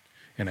magazine,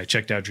 and I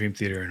checked out Dream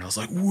Theater, and I was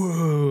like,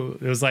 whoa.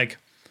 It was like,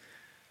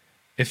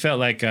 it felt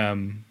like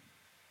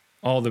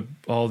all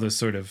the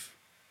sort of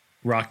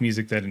rock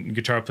music that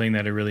guitar playing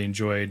that I really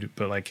enjoyed,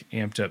 but like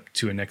amped up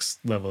to a next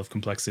level of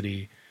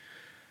complexity.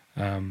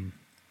 And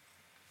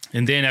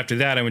then after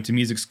that, I went to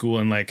music school,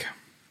 and like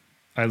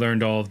I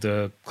learned all of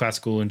the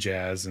classical and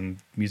jazz and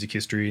music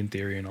history and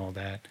theory and all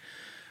that.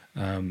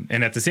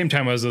 And at the same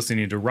time, I was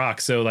listening to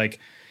rock. So like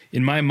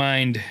in my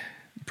mind,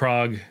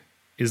 prog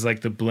is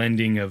like the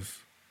blending of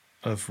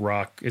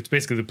rock. It's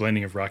basically the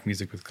blending of rock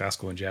music with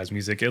classical and jazz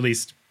music, at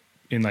least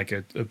in like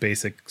a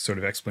basic sort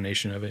of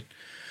explanation of it.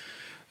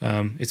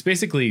 It's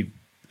basically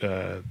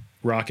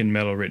rock and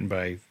metal written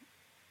by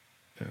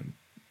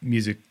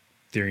music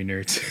theory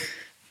nerds.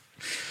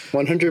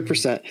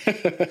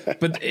 100%.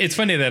 But it's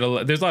funny that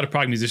there's a lot of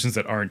prog musicians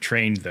that aren't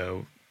trained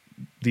though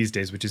these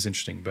days, which is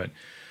interesting. But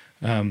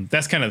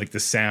that's kind of like the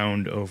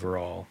sound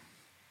overall.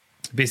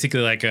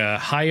 basically like a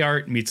high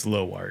art meets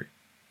low art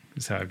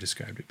is how I've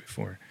described it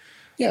before.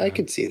 Yeah, I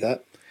could see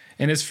that.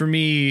 And it's for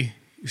me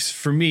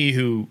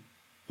who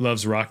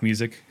loves rock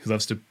music, who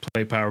loves to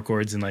play power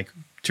chords and like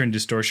turn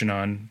distortion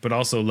on, but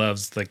also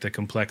loves like the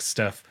complex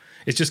stuff.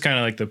 It's just kind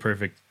of like the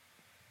perfect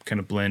kind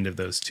of blend of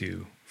those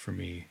two for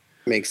me.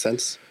 Makes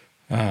sense.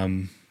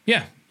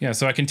 Yeah.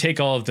 So I can take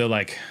all of the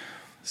like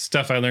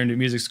stuff I learned at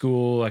music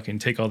school. I can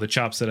take all the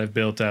chops that I've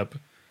built up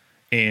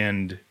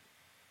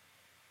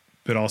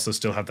but also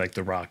still have like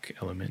the rock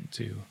element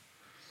too.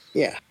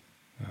 Yeah.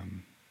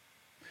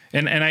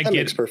 And I that get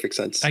makes perfect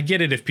sense. I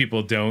get it if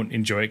people don't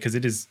enjoy it, because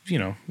it is,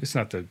 it's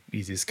not the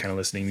easiest kind of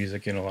listening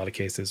music in a lot of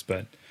cases,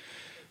 but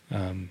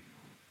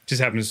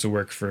just happens to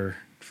work for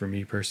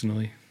me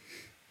personally.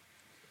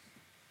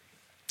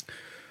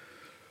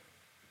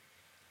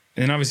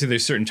 And obviously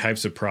there's certain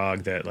types of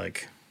prog that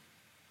like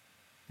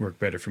work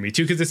better for me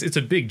too, because it's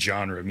a big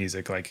genre of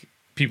music. Like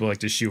people like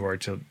to shoehorn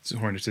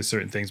it to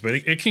certain things, but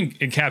it can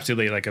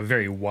encapsulate like a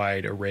very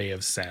wide array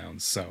of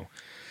sounds. So,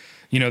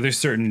 there's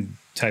certain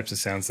types of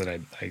sounds that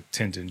I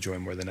tend to enjoy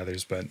more than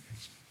others, but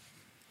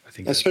I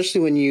think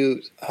especially when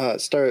you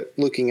start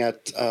looking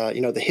at,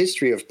 the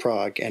history of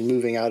prog and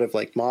moving out of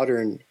like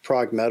modern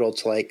prog metal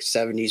to like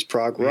 70s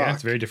prog rock. Yeah,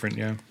 it's very different.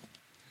 Yeah.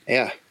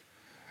 Yeah.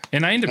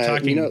 And I end up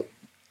talking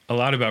a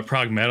lot about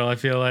prog metal, I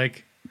feel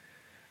like,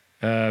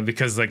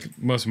 because like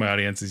most of my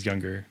audience is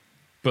younger,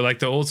 but like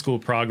the old school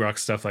prog rock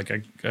stuff, like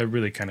I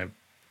really kind of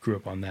grew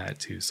up on that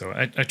too. So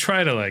I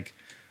try to like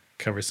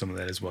cover some of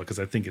that as well, because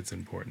I think it's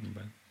important.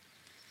 But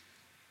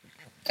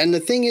and the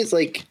thing is,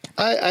 like,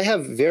 I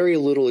have very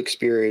little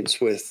experience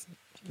with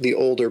the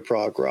older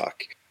prog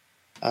rock.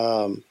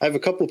 I have a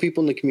couple of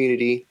people in the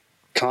community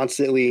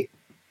constantly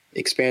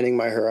expanding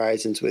my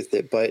horizons with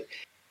it, but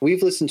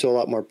we've listened to a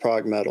lot more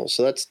prog metal.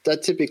 So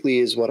that typically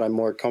is what I'm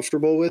more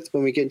comfortable with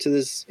when we get into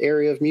this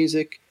area of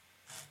music.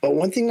 But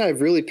one thing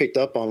I've really picked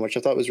up on, which I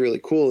thought was really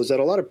cool, is that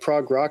a lot of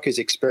prog rock is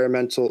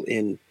experimental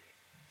in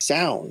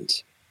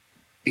sound,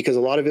 because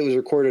a lot of it was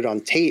recorded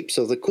on tape.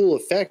 So the cool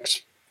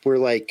effects were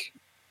like,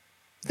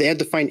 they had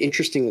to find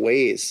interesting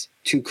ways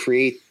to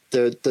create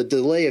the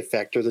delay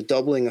effect or the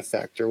doubling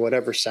effect or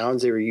whatever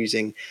sounds they were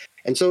using.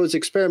 And so it's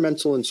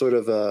experimental in sort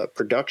of a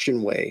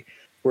production way,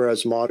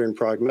 whereas modern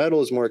prog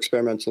metal is more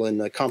experimental in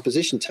the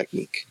composition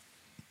technique.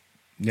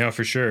 Yeah,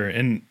 for sure.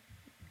 And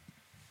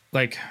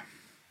like,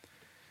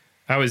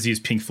 I always use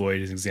Pink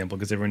Floyd as an example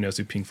because everyone knows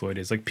who Pink Floyd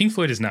is. Like, Pink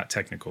Floyd is not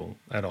technical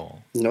at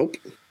all. Nope.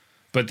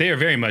 But they are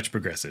very much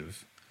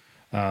progressive.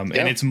 And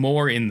it's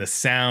more in the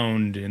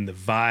sound and the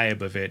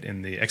vibe of it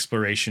and the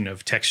exploration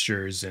of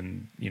textures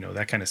and,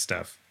 that kind of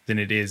stuff than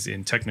it is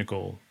in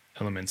technical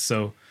elements.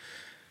 So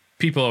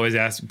people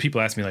ask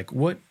me like,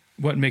 what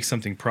makes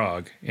something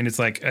prog? And it's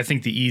like, I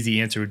think the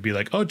easy answer would be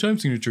like, oh, time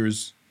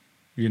signatures,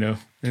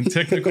 and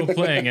technical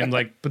playing. And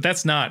like, but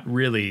that's not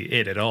really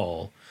it at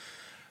all.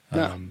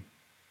 No.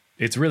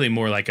 It's really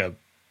more like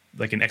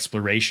an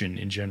exploration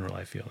in general,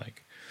 I feel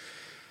like.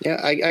 Yeah,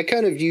 I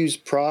kind of use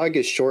prog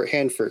as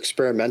shorthand for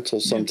experimental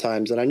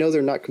sometimes. And I know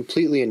they're not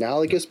completely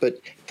analogous, but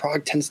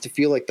prog tends to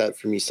feel like that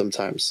for me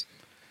sometimes.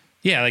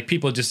 Yeah, like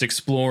people just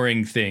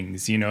exploring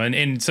things,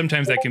 and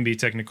sometimes that can be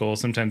technical.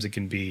 Sometimes it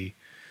can be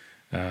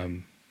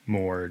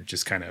more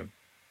just kind of,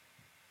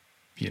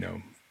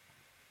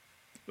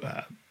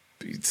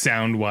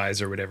 sound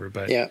wise or whatever.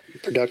 But yeah,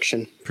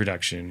 production.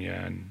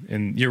 Yeah.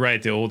 And you're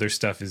right. The older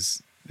stuff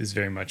is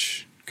very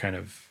much kind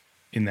of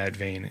in that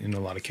vein in a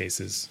lot of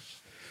cases.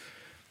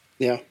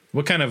 Yeah.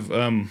 What kind of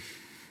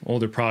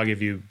older prog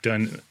have you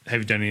done?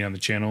 Have you done any on the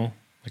channel?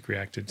 Like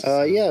reacted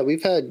to yeah,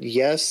 we've had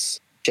Yes,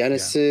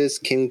 Genesis,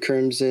 King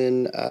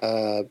Crimson.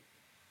 What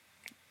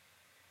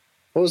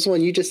was the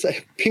one you just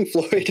said? Pink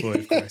Floyd. Pink Floyd,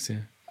 of course,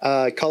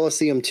 yeah.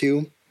 Colosseum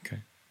 2. Okay.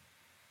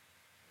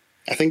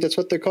 I think that's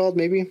what they're called,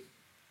 maybe.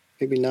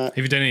 Maybe not.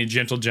 Have you done any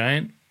Gentle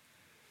Giant?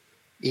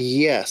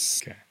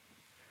 Yes. Okay.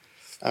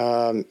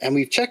 And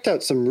we've checked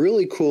out some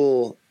really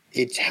cool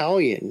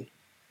Italian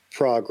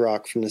prog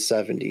rock from the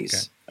 70s.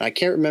 Okay. I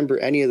can't remember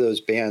any of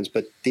those bands,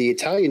 but the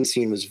Italian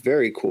scene was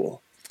very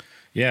cool.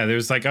 Yeah, there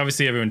was like,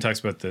 obviously everyone talks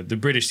about the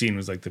British scene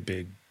was like the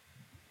big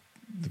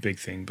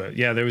thing, but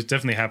yeah, there was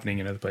definitely happening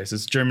in other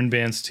places. German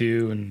bands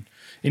too, and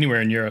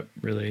anywhere in Europe,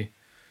 really.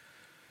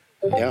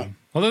 Yeah.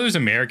 Although there's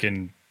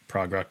American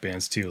prog rock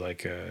bands too,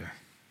 like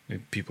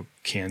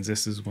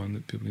Kansas is one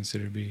that people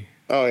consider to be.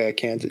 Oh yeah,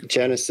 Kansas.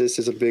 Genesis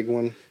is a big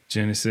one.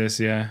 Genesis,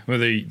 yeah. Well,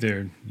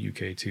 they're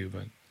UK too,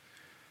 but.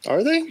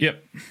 Are they?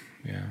 Yep.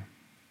 Yeah.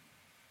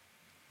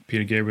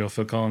 Peter Gabriel,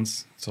 Phil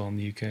Collins. It's all in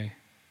the UK.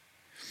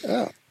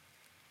 Oh.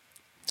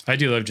 I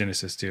do love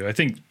Genesis too. I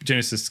think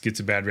Genesis gets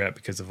a bad rap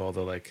because of all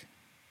the like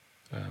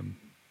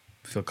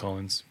Phil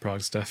Collins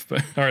prog stuff,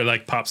 but or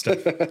like pop stuff,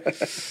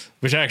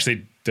 which I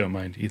actually don't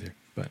mind either.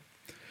 But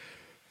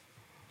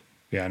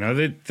yeah, no,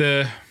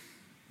 the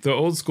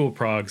old school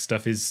prog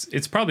stuff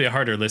it's probably a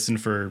harder listen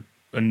for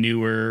a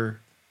newer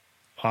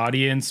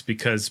audience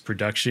because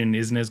production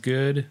isn't as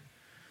good.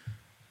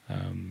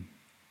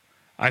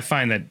 I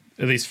find that,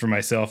 at least for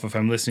myself, if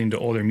I'm listening to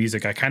older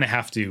music, I kind of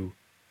have to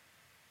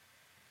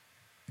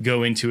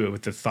go into it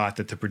with the thought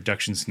that the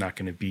production's not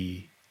going to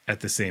be at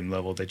the same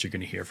level that you're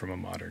going to hear from a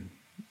modern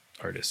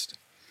artist.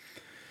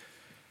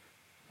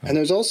 And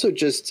there's also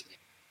just,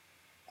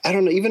 I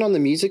don't know, even on the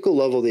musical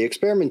level, the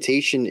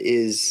experimentation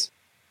is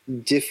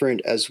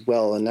different as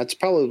well. And that's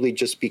probably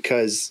just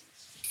because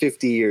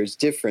 50 years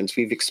difference,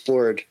 we've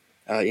explored,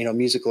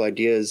 musical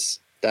ideas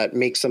that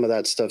make some of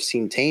that stuff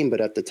seem tame,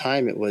 but at the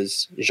time it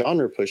was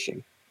genre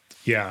pushing.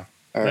 Yeah.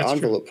 Or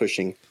envelope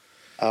pushing.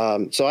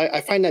 So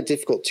I find that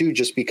difficult too,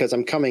 just because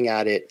I'm coming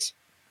at it,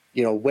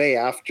 way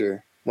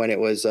after when it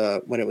was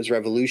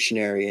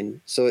revolutionary.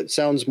 And so it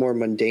sounds more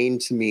mundane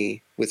to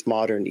me with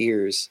modern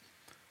ears.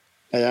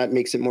 And that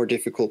makes it more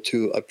difficult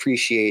to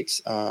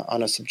appreciate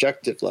on a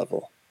subjective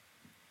level.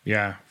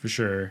 Yeah, for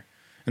sure.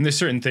 And there's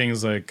certain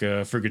things like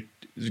for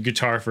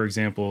guitar, for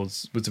example,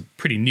 was a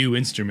pretty new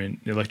instrument,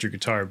 electric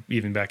guitar,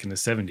 even back in the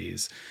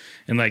 70s.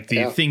 And like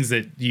the things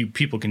that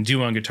people can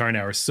do on guitar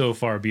now are so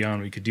far beyond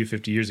what we could do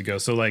 50 years ago.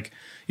 So like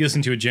you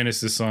listen to a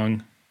Genesis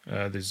song,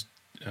 there's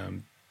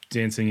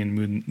Dancing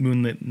in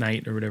Moonlit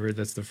Night or whatever.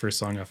 That's the first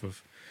song off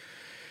of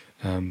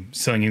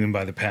Selling Them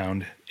by the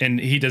Pound. And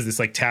he does this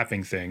like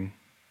tapping thing.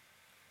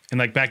 And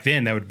like back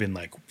then that would have been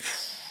like,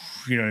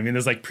 you know what I mean?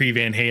 There's like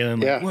pre-Van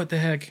Halen, like what the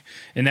heck?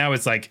 And now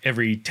it's like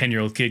every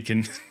 10-year-old kid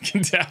can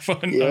tap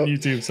on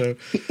YouTube. So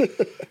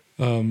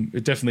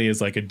it definitely is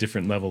like a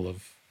different level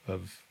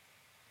of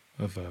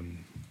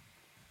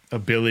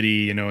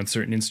ability, in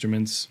certain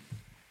instruments.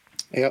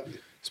 Yep.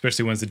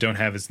 Especially ones that don't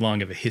have as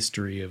long of a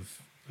history of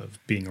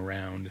being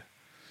around.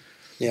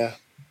 Yeah.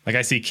 Like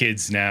I see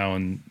kids now,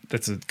 and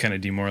that's kind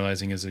of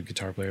demoralizing as a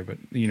guitar player, but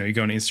you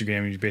go on Instagram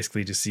and you're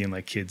basically just seeing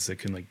like kids that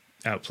can like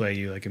outplay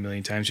you like a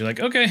million times. You're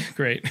like, okay,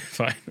 great,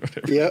 fine,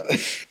 whatever. Yeah.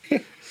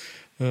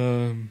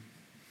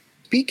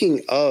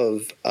 Speaking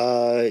of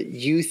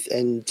youth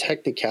and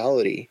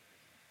technicality,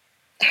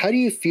 how do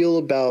you feel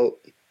about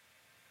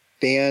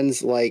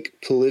bands like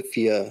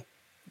Polyphia,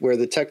 where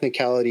the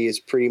technicality is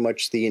pretty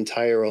much the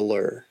entire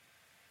allure?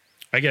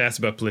 I get asked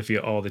about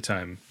Polyphia all the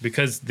time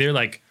because they're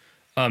like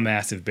a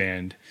massive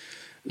band.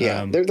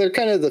 Yeah, they're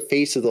kind of the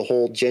face of the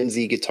whole Gen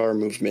Z guitar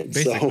movement.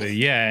 Basically, so.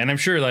 Yeah. And I'm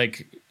sure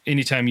like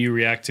anytime you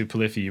react to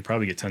Polyphia, you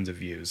probably get tons of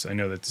views. I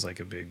know that's like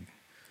a big...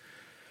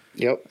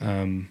 Yep.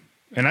 And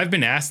I've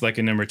been asked like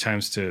a number of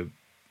times to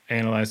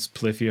analyze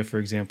Polyphia, for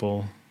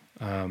example.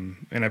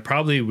 And I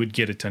probably would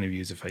get a ton of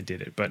views if I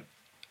did it, but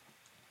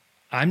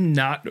I'm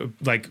not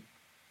like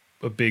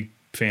a big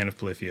fan of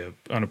Polyphia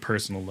on a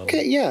personal level.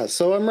 Okay, yeah,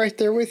 so I'm right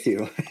there with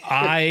you.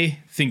 I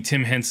think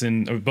Tim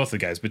Henson, or both the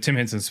guys, but Tim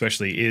Henson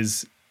especially,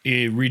 is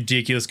a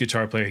ridiculous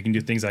guitar player. He can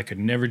do things I could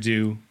never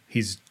do.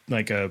 He's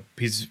like a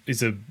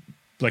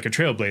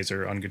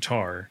trailblazer on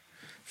guitar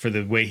for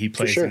the way he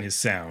plays and his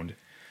sound.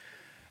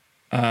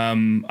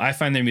 I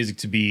find their music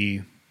to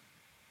be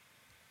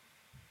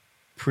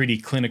pretty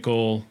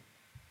clinical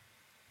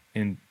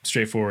and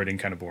straightforward and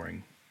kind of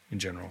boring in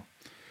general.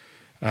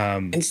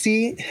 And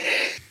see,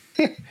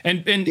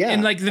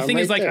 and like the thing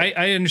is like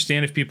I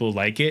understand if people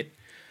like it,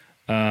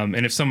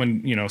 and if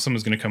someone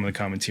someone's going to come in the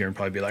comments here and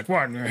probably be like,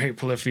 "What? I hate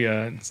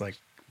Polyphia." And it's like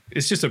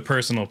it's just a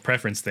personal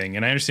preference thing,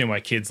 and I understand why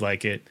kids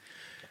like it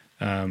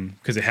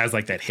because it has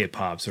like that hip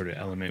hop sort of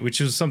element,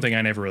 which is something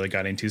I never really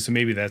got into. So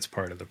maybe that's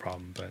part of the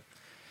problem. But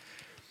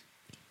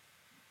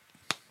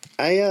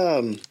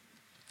I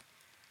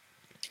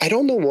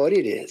don't know what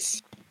it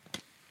is.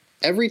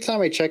 Every time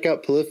I check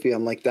out Polyphia,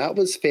 I'm like, that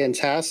was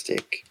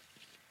fantastic,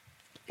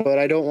 but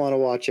I don't want to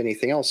watch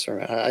anything else from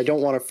it. I don't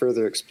want to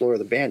further explore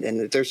the band.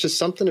 And there's just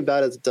something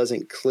about it that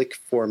doesn't click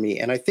for me.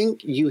 And I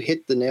think you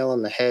hit the nail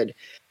on the head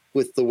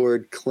with the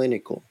word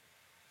clinical.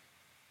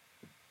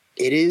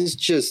 It is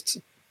just,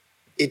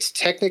 it's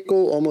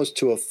technical almost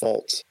to a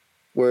fault,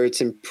 where it's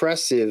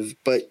impressive,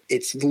 but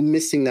it's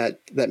missing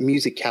that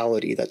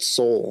musicality, that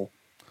soul,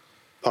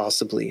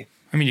 possibly.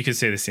 I mean, you could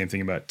say the same thing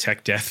about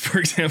Tech Death, for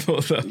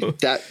example, though.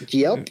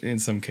 Yep. In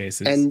some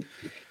cases. And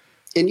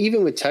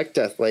even with Tech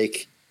Death,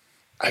 like,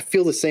 I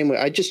feel the same way.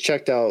 I just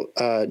checked out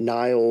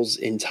Niall's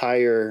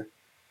entire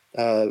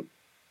For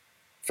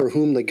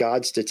Whom the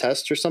Gods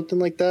Detest or something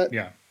like that.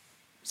 Yeah.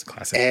 It's a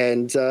classic.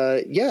 And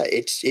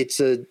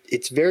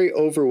it's very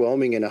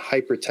overwhelming in a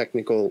hyper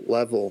technical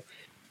level,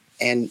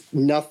 and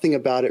nothing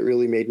about it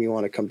really made me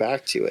want to come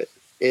back to it.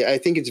 I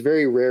think it's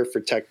very rare for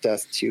Tech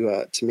Death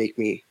to make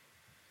me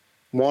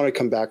want to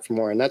come back for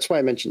more. And that's why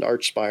I mentioned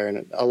Archspire,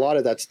 and a lot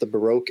of that's the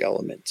Baroque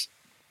element.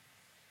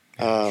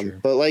 Sure.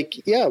 But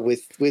like,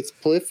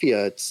 with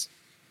Polyphia, it's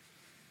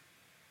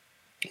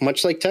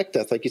much like Tech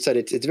Death. Like you said,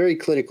 it's very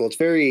clinical. It's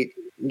very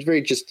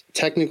just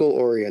technical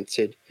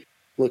oriented,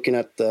 looking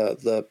at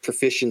the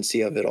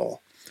proficiency of it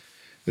all.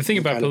 The thing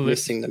about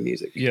missing the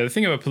music. Yeah. The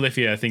thing about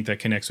Polyphia, I think that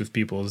connects with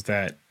people is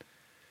that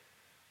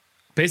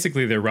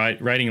basically they're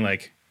writing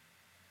like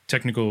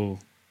technical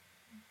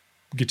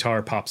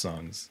guitar pop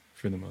songs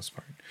for the most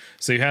part.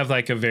 So you have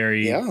like a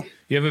very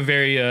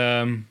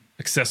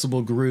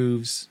accessible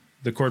grooves.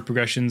 The chord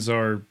progressions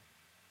are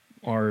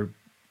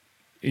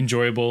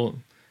enjoyable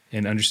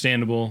and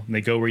understandable, and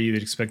they go where you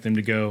would expect them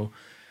to go.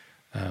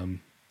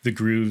 the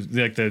groove,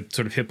 like the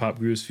sort of hip hop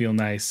grooves feel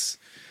nice.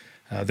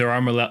 There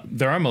are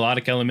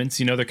melodic elements,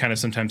 they're kind of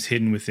sometimes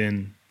hidden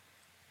within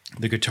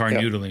the guitar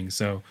noodling.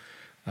 So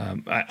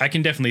I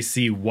can definitely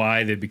see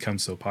why they've become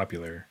so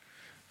popular.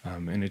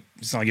 And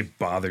it's not like it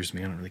bothers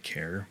me. I don't really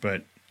care,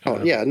 but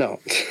no.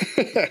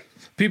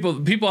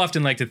 People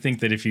often like to think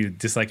that if you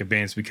dislike a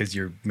band, it's because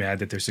you're mad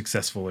that they're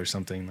successful or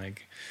something.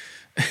 Like,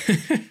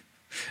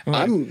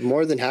 I'm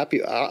more than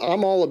happy.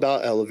 I'm all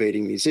about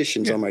elevating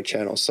musicians on my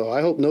channel, so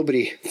I hope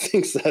nobody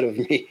thinks that of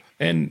me.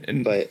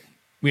 But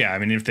yeah, I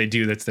mean, if they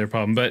do, that's their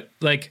problem. But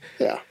like,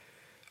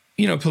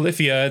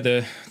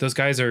 Polyphia, those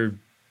guys are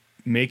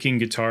making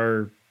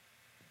guitar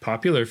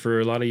popular for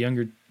a lot of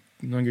younger.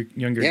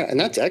 Yeah, and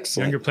that's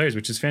excellent. Younger players,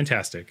 which is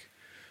fantastic.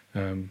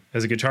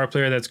 As a guitar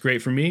player, that's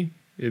great for me.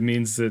 It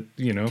means that,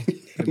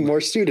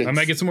 more students. I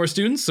might get some more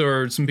students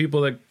or some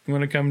people that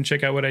want to come and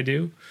check out what I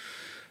do.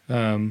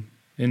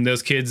 And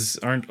those kids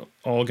aren't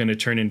all going to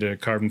turn into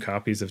carbon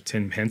copies of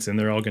Tim Henson.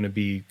 They're all going to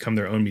become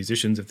their own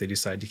musicians if they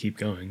decide to keep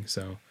going.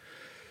 So,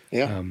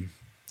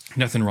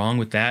 nothing wrong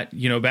with that.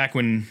 Back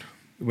when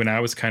I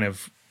was kind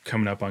of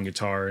coming up on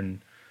guitar,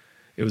 and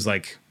it was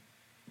like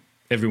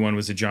everyone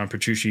was a John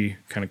Petrucci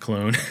kind of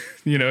clone,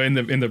 in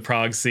the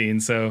prog scene.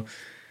 So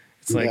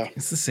it's like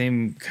it's the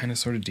same kind of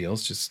sort of deal.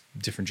 It's just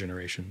different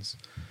generations.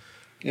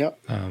 Yeah.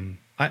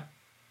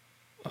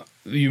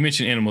 You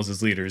mentioned animals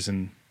as leaders,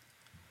 and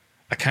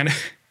I kind of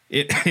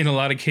in a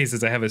lot of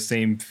cases I have the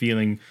same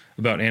feeling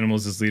about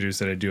animals as leaders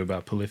that I do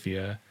about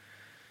Polyphia.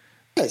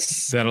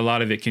 Yes. That a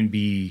lot of it can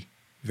be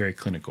very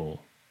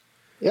clinical.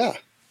 Yeah.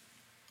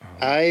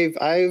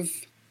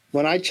 I've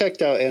when I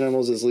checked out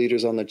animals as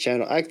leaders on the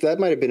channel, that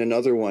might have been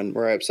another one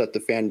where I upset the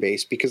fan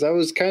base, because I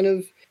was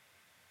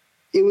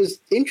it was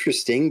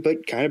interesting,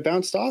 but kind of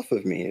bounced off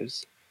of me.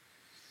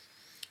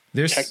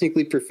 There's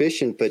technically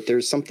proficient, but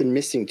there's something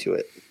missing to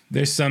it.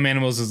 There's some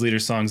animals as leader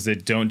songs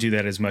that don't do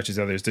that as much as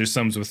others. There's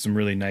some with some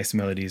really nice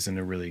melodies and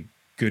a really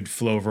good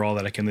flow overall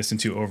that I can listen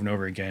to over and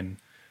over again.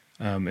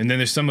 And then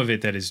there's some of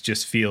it that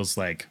just feels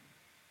like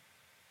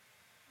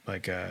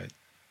kind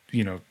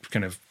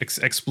of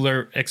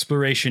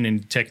exploration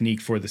and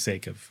technique for the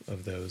sake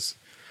of those.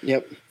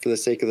 Yep, for the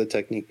sake of the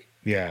technique.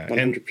 Yeah,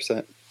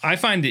 100%. I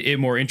find it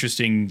more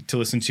interesting to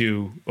listen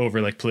to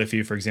over like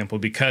Polyphia, for example,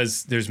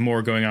 because there's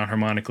more going on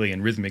harmonically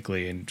and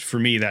rhythmically. And for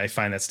me, I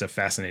find that stuff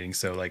fascinating.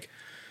 So like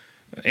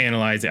I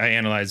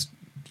analyzed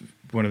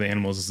one of the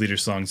Animals as Leader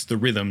songs, the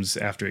rhythms,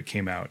 after it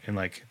came out. And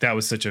like, that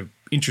was such a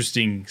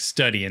interesting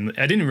study. And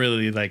I don't even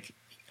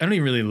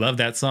really love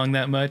that song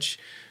that much,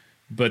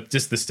 but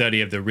just the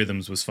study of the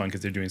rhythms was fun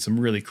because they're doing some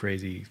really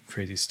crazy,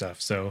 crazy stuff.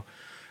 So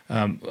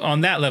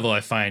on that level,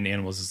 I find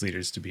Animals as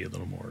Leaders to be a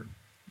little more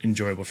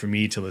enjoyable for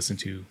me to listen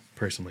to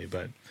personally,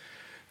 but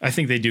I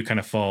think they do kind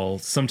of fall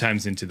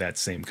sometimes into that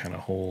same kind of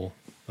hole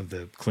of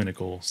the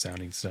clinical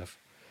sounding stuff.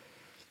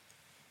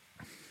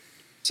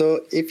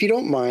 So if you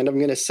don't mind, I'm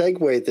going to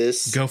segue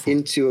this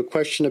into a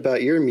question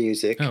about your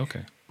music. Oh,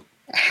 okay.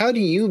 How do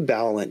you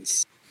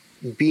balance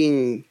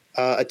being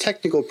a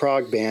technical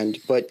prog band,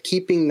 but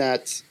keeping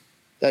that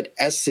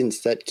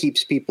essence that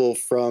keeps people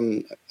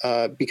from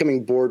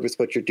becoming bored with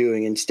what you're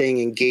doing and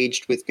staying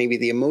engaged with maybe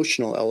the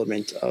emotional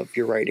element of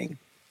your writing?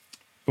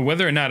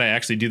 Whether or not I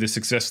actually do this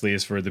successfully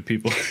is for the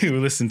people who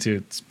listen to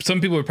it. Some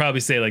people would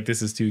probably say like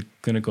this is too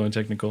clinical and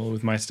technical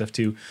with my stuff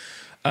too.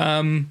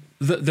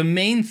 The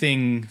main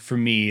thing for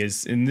me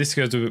is, and this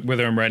goes with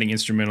whether I'm writing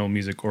instrumental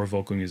music or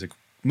vocal music.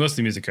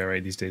 Mostly music I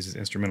write these days is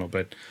instrumental,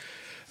 but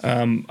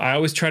I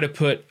always try to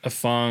put a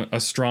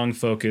strong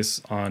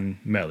focus on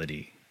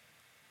melody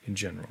in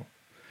general.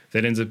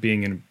 That ends up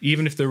being,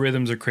 even if the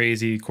rhythms are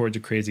crazy, chords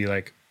are crazy,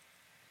 like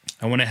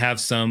I want to have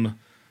some,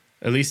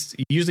 at least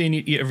usually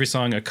in every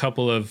song, a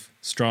couple of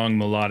strong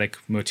melodic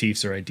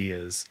motifs or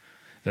ideas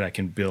that I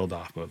can build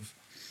off of.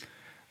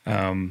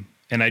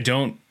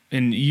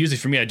 And usually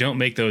for me, I don't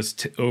make those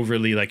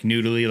overly like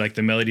noodly, like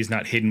the melody's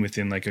not hidden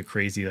within like a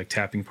crazy like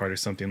tapping part or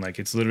something. Like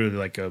it's literally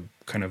like a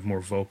kind of more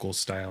vocal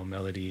style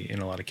melody in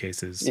a lot of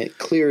cases. Yeah,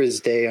 clear as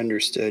day,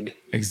 understood.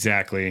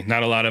 Exactly.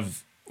 Not a lot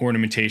of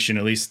ornamentation,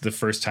 at least the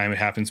first time it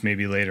happens.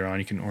 Maybe later on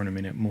you can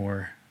ornament it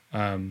more.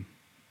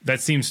 That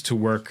seems to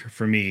work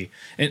for me.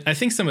 And I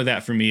think some of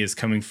that for me is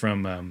coming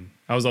from,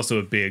 I was also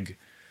a big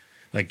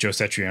like Joe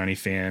Satriani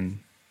fan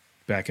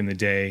back in the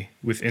day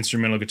with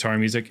instrumental guitar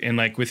music, and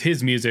like with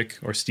his music,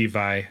 or Steve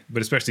Vai,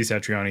 but especially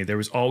Satriani, there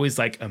was always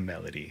like a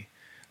melody,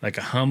 like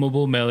a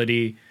hummable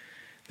melody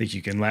that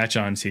you can latch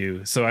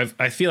onto. So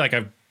I feel like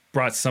I've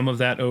brought some of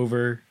that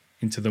over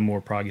into the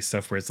more proggy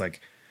stuff where it's like,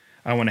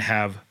 I want to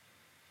have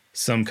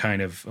some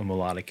kind of a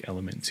melodic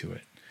element to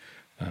it.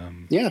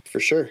 Yeah, for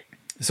sure.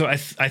 So I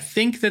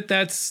think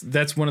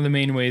that's one of the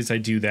main ways I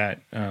do that.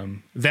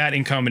 That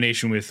in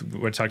combination with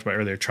what I talked about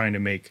earlier, trying to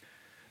make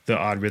the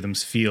odd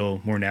rhythms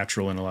feel more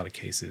natural in a lot of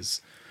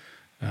cases.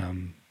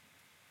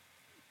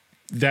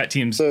 That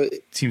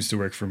seems to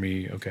work for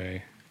me.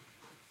 Okay.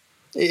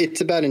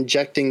 It's about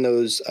injecting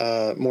those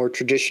more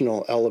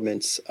traditional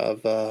elements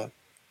of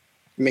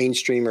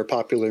mainstream or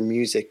popular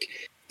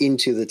music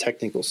into the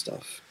technical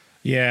stuff.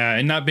 Yeah,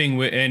 and not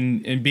being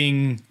and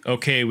being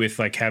okay with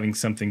like having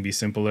something be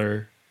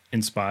simpler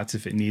in spots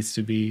if it needs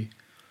to be.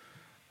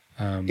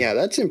 Yeah,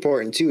 that's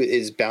important too,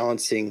 is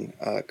balancing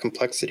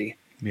complexity.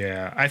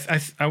 Yeah,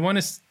 I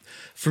want to.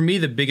 For me,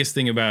 the biggest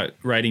thing about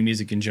writing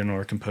music in general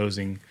or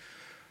composing,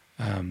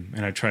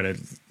 and I try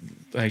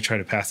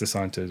to pass this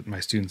on to my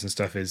students and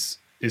stuff is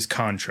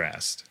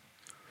contrast,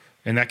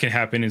 and that can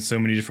happen in so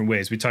many different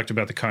ways. We talked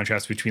about the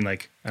contrast between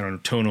like I don't know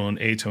tonal and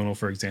atonal,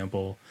 for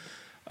example,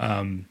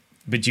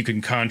 but you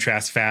can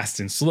contrast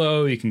fast and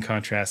slow. You can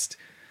contrast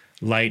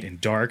light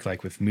and dark,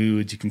 like with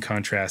moods. You can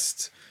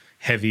contrast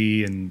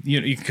heavy, and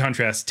you can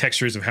contrast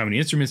textures of how many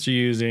instruments you're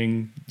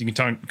using. You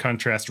can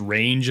contrast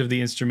range of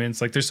the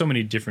instruments. Like there's so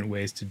many different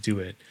ways to do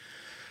it.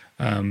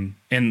 And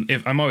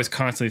if I'm always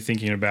constantly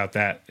thinking about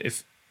that,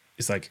 if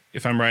it's like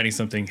if I'm writing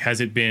something,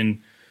 has it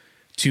been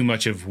too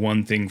much of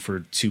one thing for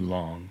too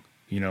long?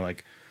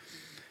 Like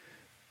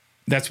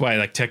that's why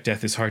like Tech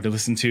Death is hard to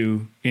listen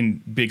to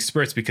in big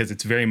spurts because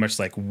it's very much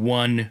like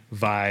one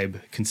vibe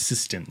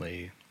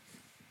consistently.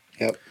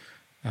 Yep.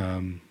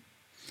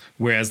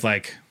 Whereas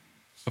like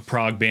a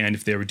prog band,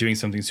 if they were doing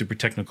something super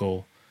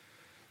technical,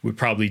 would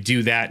probably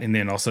do that, and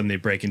then all of a sudden they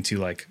break into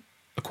like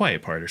a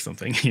quiet part or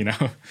something,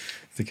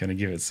 to kind of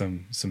give it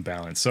some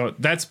balance. So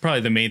that's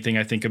probably the main thing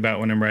I think about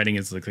when I'm writing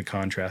is like the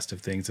contrast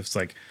of things. It's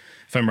like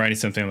if I'm writing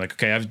something, I'm like,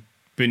 okay, I've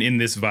been in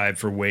this vibe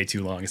for way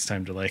too long. It's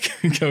time to like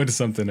go to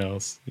something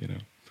else,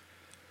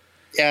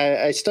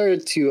 Yeah, I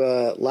started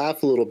to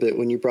laugh a little bit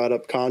when you brought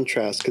up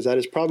contrast, because that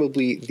is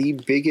probably the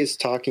biggest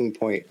talking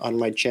point on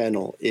my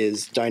channel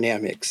is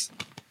dynamics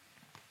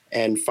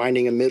and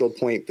finding a middle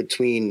point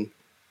between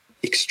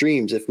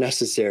extremes if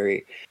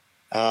necessary.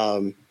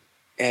 And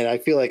I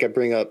feel like I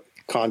bring up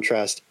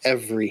contrast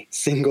every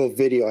single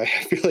video. I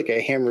feel like I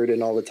hammer it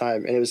in all the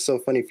time. And it was so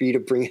funny for you to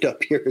bring it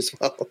up here as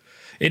well.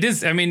 It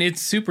is. I mean, it's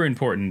super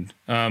important,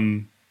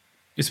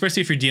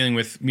 especially if you're dealing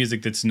with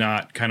music that's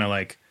not kind of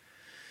like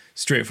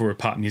straightforward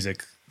pop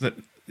music.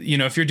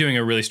 If you're doing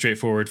a really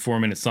straightforward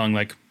 4-minute song,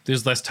 like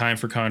there's less time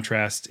for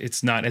contrast.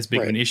 It's not as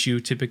big of an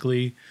issue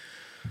typically.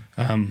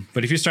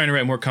 But if you're starting to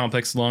write more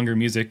complex, longer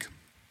music,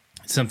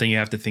 it's something you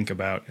have to think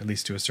about, at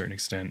least to a certain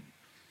extent.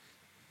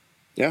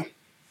 Yeah.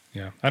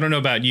 Yeah. I don't know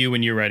about you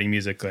when you're writing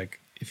music, like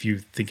if you're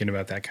thinking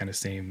about that kind of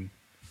same.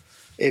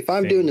 If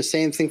I'm doing the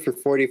same thing for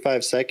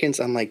 45 seconds,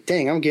 I'm like,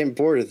 dang, I'm getting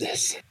bored of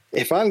this.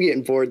 If I'm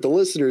getting bored, the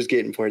listener's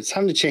getting bored. It's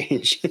time to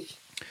change.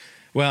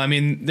 Well, I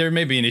mean, there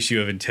may be an issue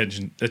of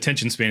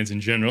attention spans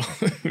in general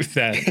with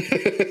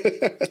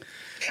that.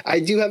 I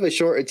do have a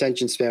short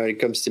attention span when it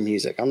comes to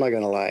music. I'm not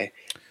going to lie.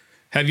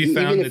 Have you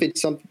found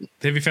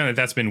that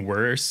that's been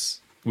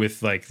worse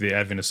with like the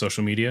advent of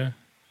social media?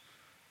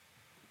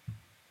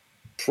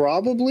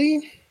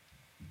 Probably.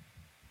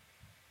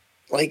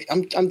 Like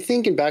I'm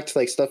thinking back to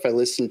like stuff I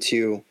listened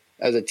to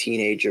as a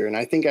teenager, and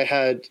I think I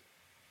had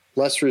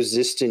less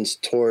resistance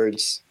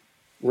towards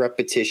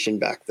repetition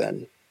back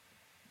then.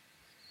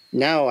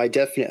 Now I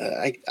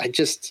definitely I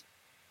just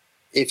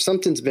if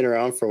something's been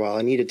around for a while,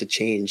 I need it to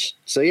change.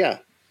 So yeah.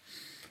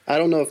 I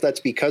don't know if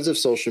that's because of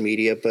social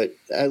media, but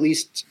at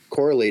least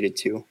correlated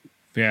to.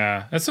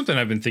 Yeah, that's something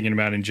I've been thinking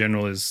about in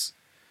general is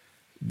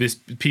this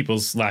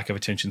people's lack of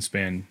attention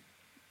span,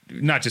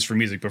 not just for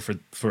music, but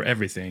for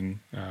everything.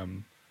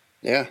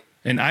 Yeah.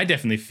 And I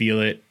definitely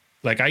feel it.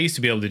 Like I used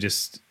to be able to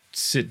just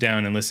sit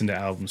down and listen to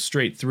albums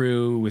straight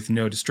through with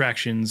no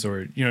distractions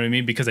or, you know what I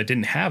mean? Because I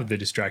didn't have the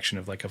distraction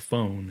of like a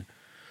phone.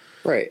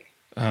 Right.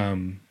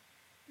 And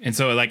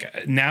so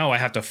like now I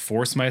have to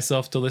force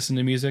myself to listen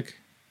to music.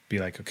 Be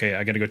like, okay,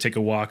 I got to go take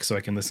a walk so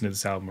I can listen to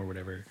this album or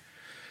whatever.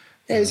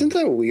 Yeah, isn't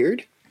that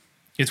weird?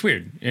 It's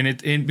weird,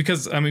 and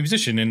because I'm a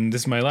musician and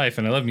this is my life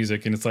and I love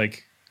music, and it's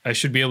like I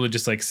should be able to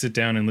just like sit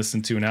down and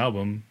listen to an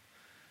album,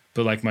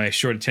 but like my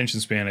short attention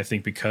span, I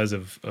think because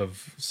of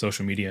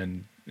social media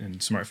and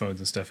smartphones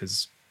and stuff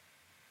has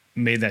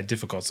made that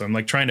difficult. So I'm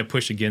like trying to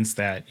push against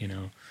that,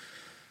 when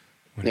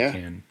I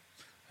can.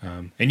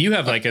 And you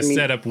have like a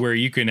setup where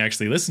you can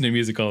actually listen to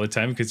music all the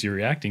time because you're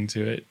reacting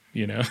to it,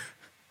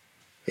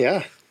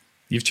 Yeah.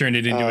 You've turned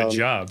it into a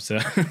job, so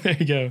there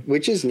you go.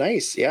 Which is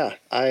nice, yeah.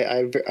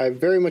 I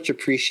very much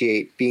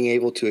appreciate being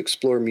able to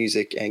explore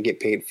music and get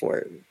paid for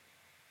it.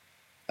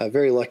 I'm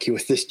very lucky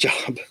with this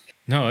job.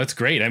 No, that's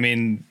great. I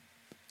mean,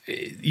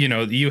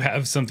 you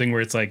have something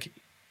where it's like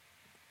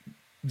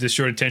the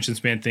short attention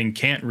span thing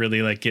can't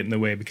really like get in the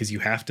way because you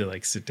have to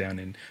like sit down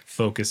and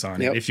focus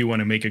on it if you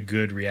want to make a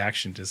good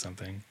reaction to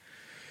something.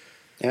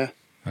 Yeah.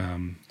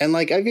 And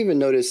like I've even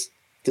noticed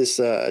this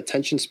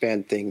attention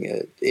span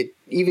thing, it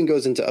even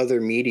goes into other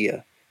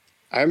media.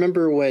 I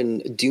remember when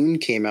Dune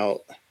came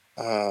out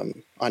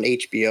on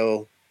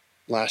HBO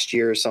last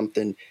year or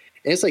something, and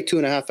it's like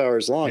 2.5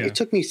 hours long. Yeah. It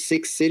took me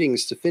 6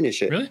 sittings to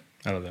finish it. Really?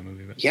 I love that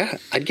movie. But. Yeah,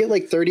 I'd get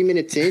like 30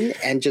 mintes in,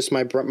 and just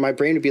my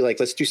brain would be like,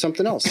 "Let's do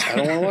something else. I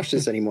don't want to watch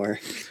this anymore."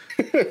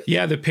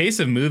 Yeah, the pace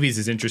of movies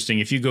is interesting.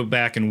 If you go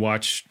back and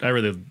watch,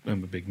 I'm a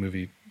big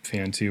movie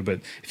fan too, but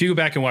if you go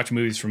back and watch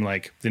movies from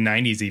like the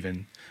 90s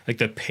even, like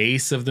the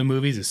pace of the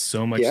movies is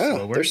so much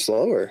slower. They're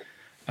slower.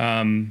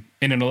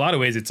 And in a lot of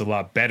ways, it's a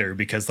lot better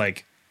because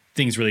like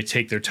things really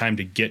take their time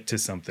to get to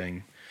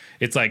something.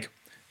 It's like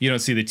you don't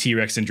see the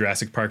T-Rex in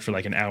Jurassic Park for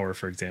like an hour,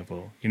 for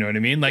example. You know what I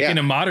mean? Like in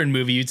a modern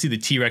movie, you'd see the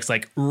T-Rex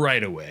like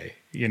right away.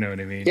 You know what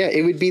I mean? Yeah,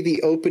 it would be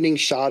the opening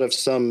shot of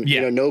some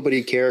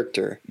nobody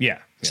character. Yeah.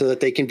 So that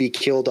they can be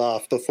killed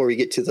off before we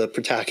get to the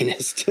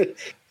protagonist.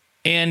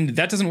 And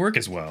that doesn't work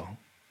as well,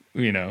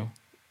 you know.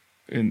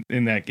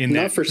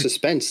 Not for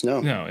suspense,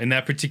 no. No, in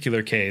that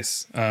particular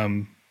case,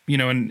 you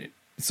know, and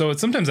so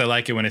sometimes I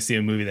like it when I see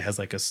a movie that has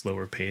like a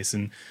slower pace,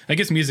 and I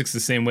guess music's the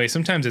same way.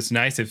 Sometimes it's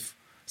nice if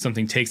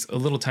something takes a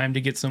little time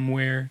to get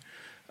somewhere.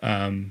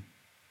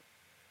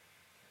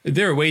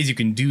 There are ways you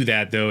can do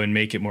that though and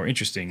make it more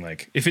interesting.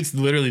 Like if it's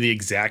literally the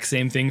exact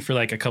same thing for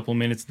like a couple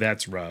minutes,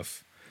 that's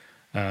rough.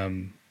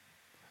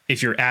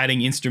 If you're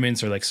adding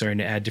instruments or like starting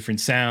to add different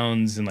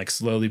sounds and like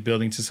slowly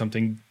building to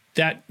something,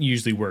 that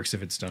usually works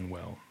if it's done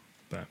well.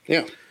 But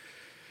yeah.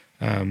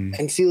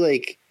 And see,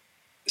 like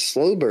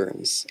slow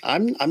burns.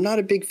 I'm not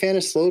a big fan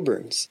of slow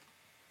burns.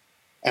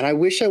 And I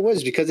wish I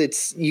was,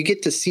 because you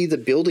get to see the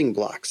building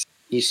blocks.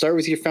 You start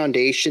with your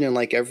foundation and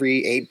like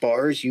every 8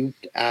 bars, you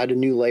add a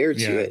new layer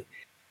to it.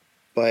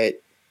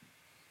 But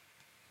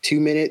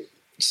 2-minute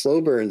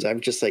slow burns, I'm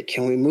just like,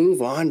 can we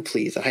move on,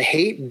 please? I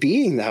hate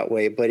being that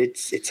way, but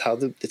it's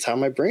how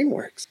my brain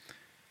works.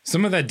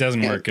 Some of that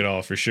doesn't work at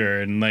all, for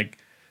sure. And like,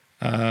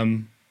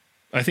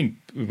 I think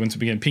once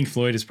again, Pink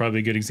Floyd is probably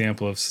a good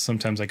example of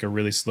sometimes like a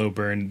really slow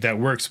burn that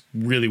works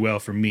really well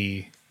for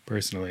me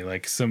personally.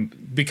 Like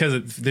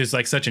because there's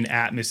like such an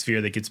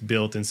atmosphere that gets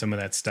built in some of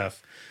that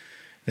stuff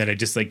that it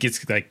just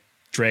like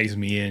drags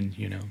me in,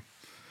 you know?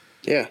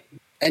 Yeah.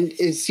 And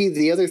see,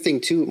 the other thing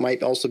too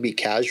might also be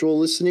casual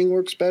listening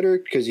works better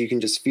because you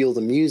can just feel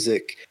the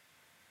music.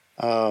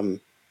 And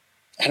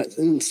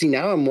see,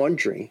 now I'm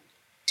wondering,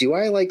 do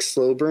I like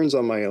slow burns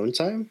on my own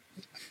time?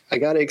 I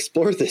got to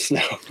explore this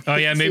now. Oh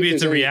yeah, maybe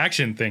it's a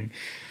reaction thing.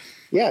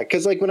 Yeah,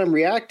 because like when I'm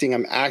reacting,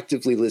 I'm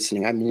actively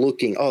listening. I'm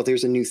looking, oh,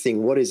 there's a new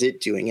thing. What is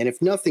it doing? And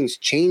if nothing's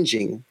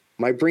changing,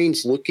 my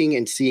brain's looking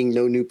and seeing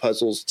no new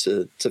puzzles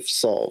to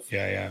solve.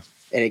 Yeah.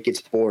 And it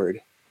gets bored.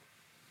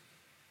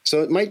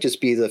 So it might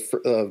just be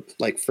the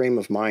like frame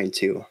of mind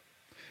too.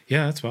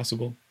 Yeah, that's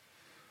possible.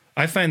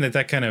 I find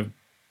that kind of,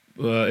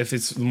 if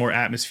it's more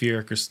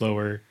atmospheric or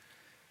slower,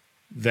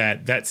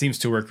 that seems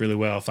to work really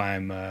well if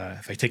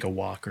I take a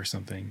walk or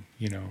something,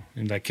 you know,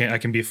 and I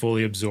can be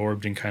fully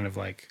absorbed in kind of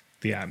like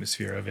the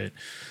atmosphere of it,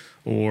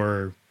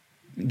 or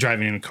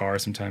driving in a car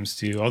sometimes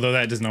too. Although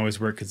that doesn't always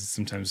work because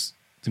sometimes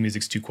the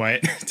music's too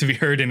quiet to be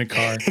heard in a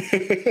car.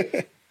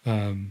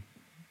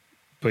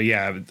 But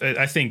yeah,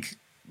 I think.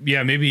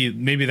 Yeah,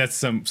 maybe that's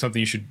something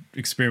you should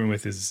experiment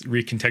with, is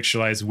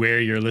recontextualize where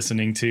you're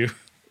listening to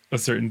a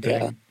certain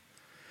thing.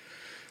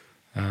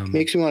 Yeah.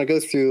 Makes me want to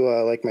go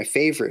through like my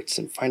favorites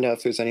and find out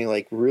if there's any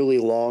like really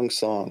long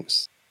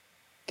songs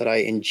that I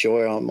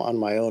enjoy on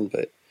my own,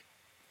 but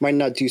might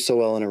not do so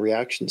well in a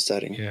reaction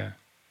setting. Yeah.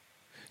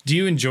 Do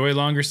you enjoy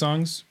longer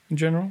songs in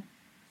general?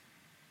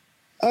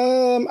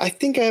 I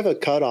think I have a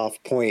cutoff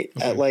point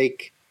at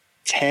like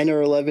 10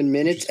 or 11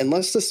 minutes,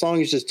 unless the song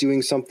is just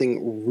doing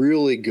something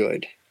really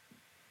good.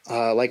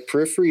 Like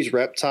Periphery's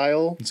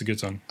Reptile. It's a good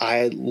song.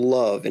 I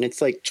love, and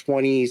it's like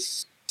 20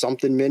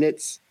 something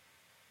minutes.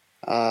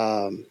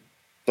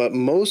 But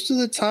most of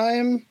the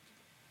time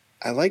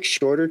I like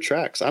shorter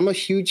tracks. I'm a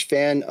huge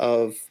fan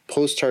of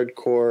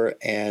post-hardcore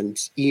and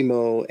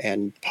emo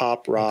and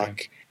pop rock.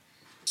 Okay.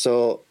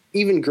 So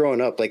even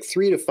growing up, like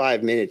 3 to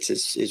 5 minutes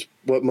is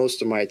what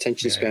most of my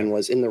attention span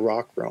was in the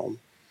rock realm.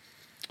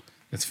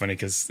 It's funny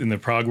because in the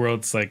prog world,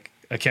 it's like,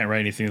 I can't write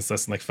anything that's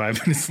less than like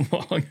 5 minutes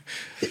long.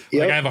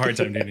 Like I have a hard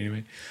time doing it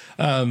anyway.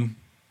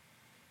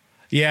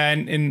 Yeah.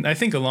 And I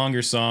think a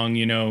longer song,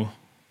 you know,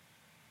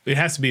 it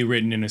has to be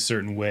written in a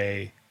certain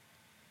way.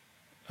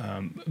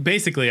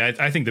 Basically,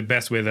 I think the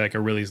best way that like a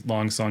really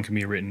long song can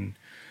be written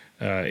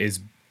is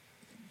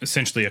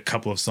essentially a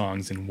couple of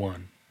songs in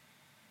one.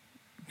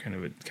 Kind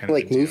of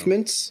like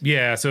movements.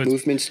 Yeah. So it's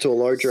movements to a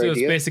larger idea. So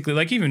it's basically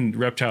like even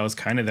Reptile is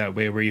kind of that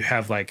way, where you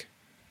have like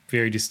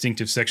very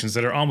distinctive sections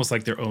that are almost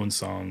like their own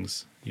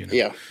songs, you know?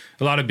 Yeah.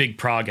 A lot of big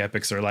prog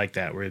epics are like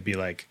that, where it'd be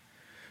like,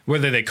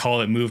 whether they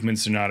call it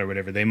movements or not or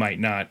whatever, they might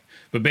not.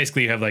 But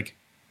basically you have like,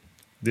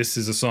 this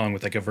is a song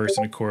with like a verse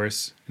and a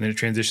chorus, and then it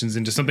transitions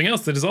into something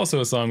else that is also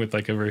a song with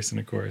like a verse and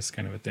a chorus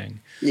kind of a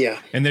thing. Yeah.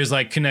 And there's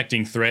like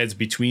connecting threads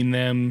between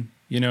them,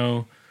 you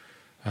know?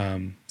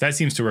 That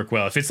seems to work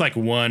well. If it's like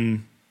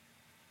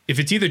if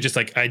it's either just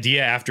like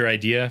idea after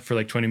idea for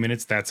like 20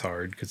 minutes, that's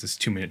hard because it's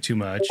 2 minutes too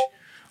much.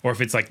 Or if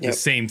it's like the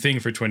same thing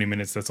for 20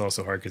 minutes, that's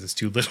also hard because it's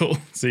too little.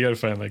 So you got to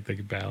find like a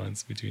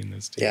balance between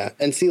those two. Yeah.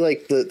 And see,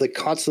 like the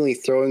constantly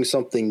throwing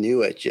something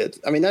new at you.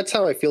 I mean, that's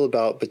how I feel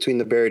about Between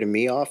the Buried and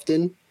Me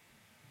often.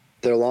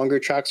 Their longer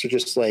tracks are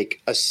just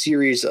like a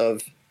series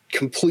of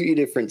completely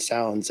different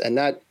sounds. And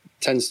that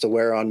tends to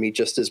wear on me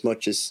just as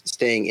much as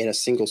staying in a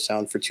single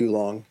sound for too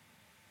long.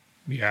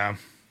 Yeah.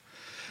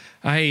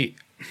 I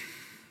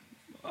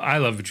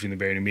love Between the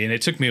Buried and Me. And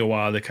it took me a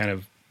while to kind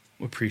of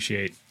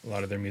appreciate a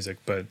lot of their music,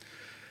 but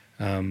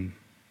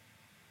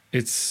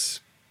as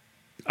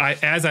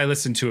I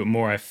listened to it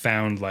more, I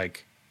found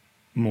like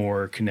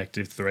more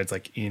connective threads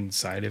like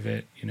inside of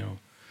it, you know.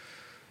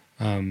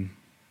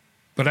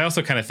 But I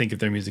also kind of think of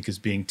their music as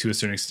being, to a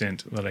certain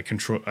extent, what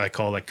I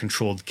call like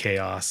controlled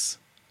chaos.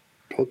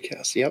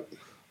 Podcast, yep.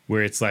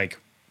 Where it's like,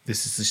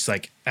 this is just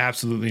like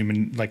absolutely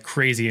like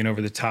crazy and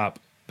over the top.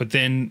 But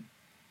then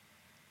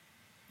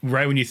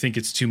right when you think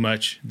it's too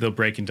much, they'll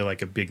break into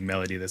like a big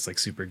melody that's like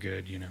super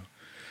good, you know.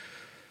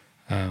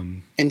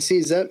 And see,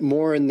 is that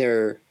more in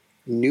their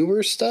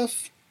newer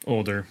stuff?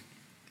 Older.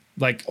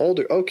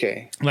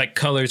 Okay. Like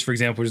Colors, for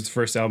example, which is the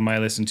first album I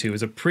listened to,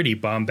 is a pretty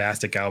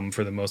bombastic album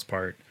for the most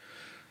part.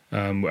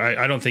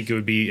 I don't think it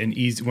would be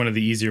one of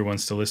the easier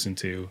ones to listen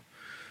to.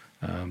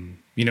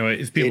 You know,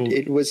 if people,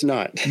 it was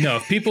not. No,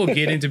 if people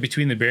get into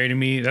Between the Buried and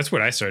Me, that's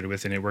what I started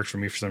with, and it worked for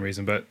me for some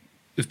reason. But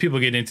if people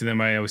get into them,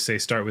 I always say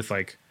start with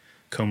like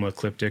Coma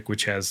Ecliptic,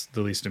 which has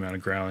the least amount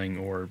of growling,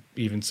 or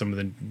even some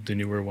of the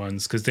newer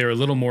ones, because they're a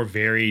little more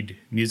varied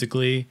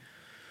musically.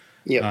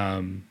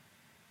 Yeah.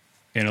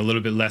 And a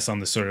little bit less on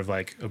the sort of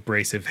like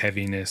abrasive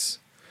heaviness.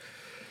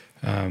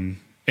 And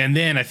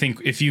then I think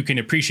if you can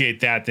appreciate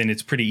that, then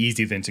it's pretty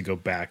easy then to go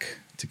back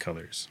to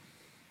Colors.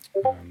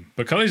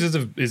 But Colors is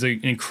an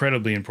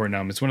incredibly important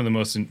album. It's one of the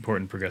most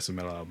important progressive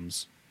metal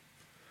albums.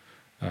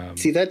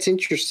 See, that's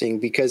interesting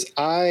because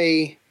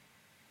I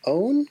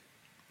don't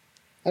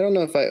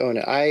know if I own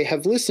it. I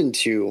have listened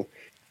to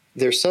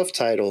their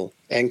self-title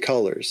and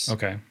Colors.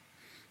 Okay.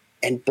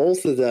 And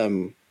both of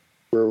them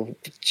were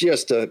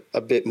just a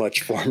bit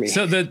much for me.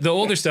 So the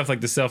older stuff,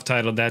 like the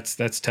self-titled,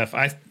 that's tough.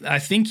 I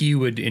think you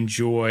would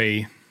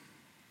enjoy,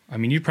 I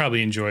mean, you'd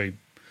probably enjoy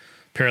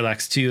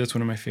Parallax 2, that's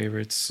one of my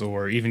favorites,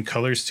 or even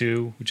Colors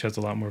 2, which has a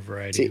lot more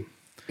variety. See,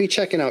 be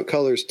checking out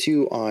Colors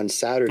 2 on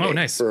Saturday. Oh,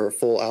 nice. For a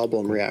full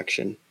album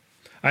reaction.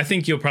 I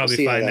think you'll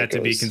probably find that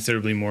to be goes.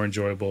 Considerably more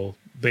enjoyable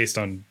based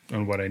on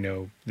what I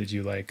know that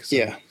you like. So,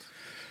 yeah.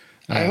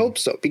 I hope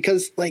so,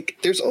 because like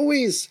there's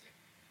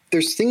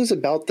things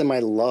about them I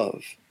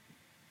love.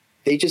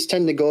 They just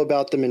tend to go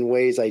about them in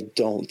ways I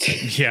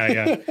don't.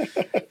 Yeah.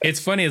 It's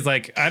funny. It's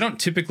like, I don't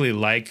typically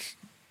like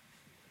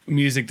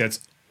music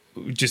that's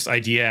just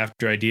idea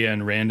after idea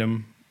and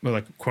random, well,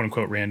 like quote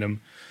unquote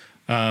random.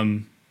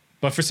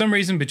 But for some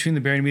reason, Between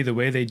the Buried and Me, the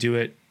way they do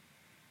it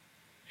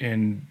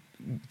and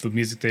the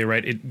music they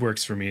write, it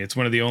works for me. It's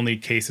one of the only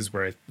cases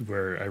where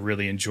I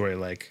really enjoy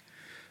like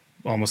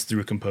almost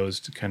through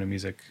composed kind of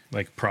music,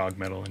 like prog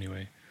metal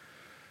anyway.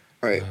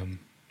 Right.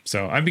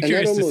 So I'd be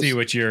curious to see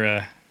what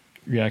your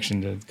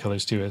reaction to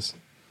Colors 2 is.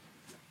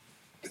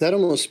 That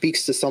almost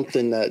speaks to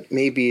something that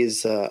maybe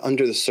is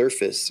under the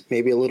surface,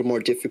 maybe a little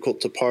more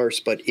difficult to parse,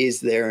 but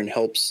is there and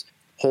helps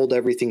hold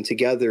everything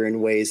together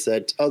in ways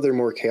that other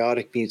more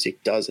chaotic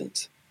music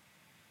doesn't,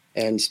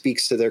 and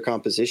speaks to their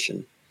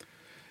composition.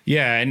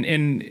 Yeah,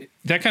 and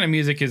that kind of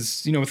music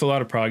is, you know, with a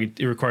lot of prog,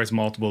 it requires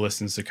multiple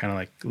listens to kind of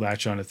like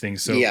latch onto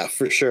things. So yeah,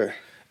 for sure.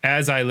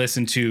 As I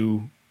listen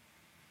to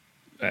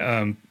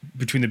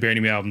Between the Buried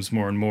and Me albums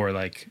more and more,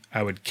 like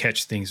I would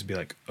catch things and be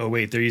like, oh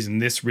wait, they're using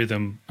this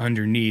rhythm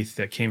underneath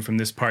that came from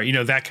this part, you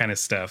know, that kind of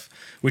stuff,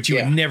 which you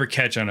would never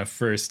catch on a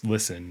first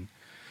listen.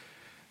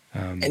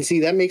 And see,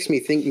 that makes me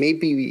think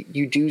maybe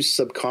you do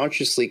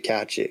subconsciously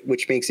catch it,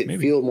 which makes it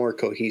feel more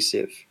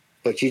cohesive,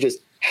 but you just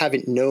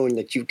haven't known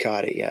that you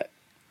caught it yet.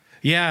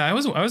 Yeah, I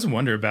was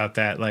wonder about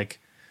that, like,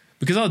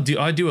 because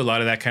I do a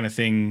lot of that kind of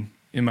thing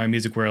in my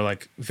music where I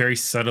like very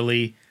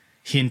subtly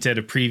hint at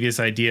a previous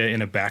idea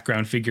in a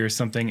background figure or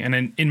something,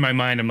 and in my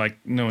mind I'm like,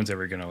 no one's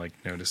ever gonna like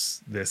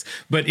notice this,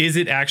 but is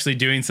it actually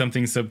doing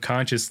something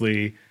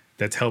subconsciously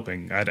that's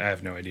helping? I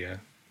have no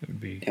idea. It would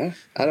be,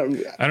 I don't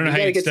know how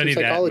you study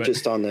that.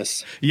 Psychologist on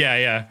this.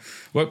 Yeah.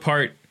 What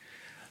part?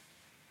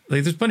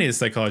 Like, there's plenty of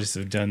psychologists that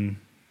have done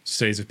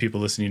studies with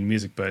people listening to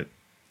music, but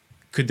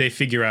could they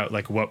figure out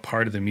like what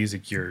part of the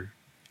music you're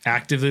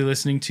actively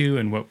listening to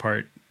and what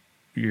part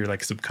you're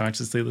like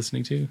subconsciously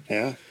listening to?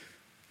 Yeah.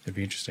 That'd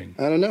be interesting.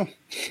 I don't know.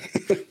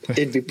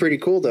 It'd be pretty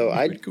cool though.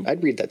 Cool.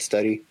 I'd read that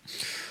study.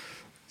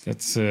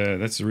 That's the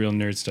real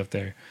nerd stuff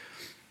there.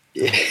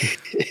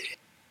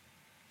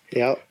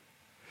 Yeah.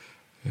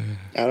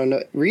 I don't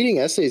know. Reading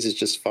essays is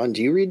just fun.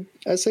 Do you read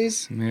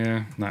essays?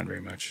 Yeah, not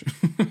very much.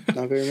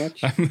 Not very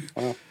much?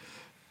 Wow.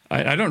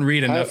 I don't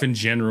read enough in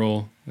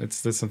general. That's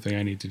something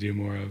I need to do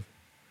more of.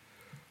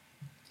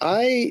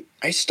 I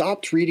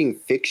stopped reading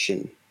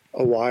fiction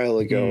a while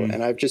ago,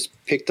 and I've just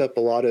picked up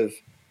a lot of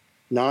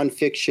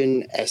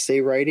nonfiction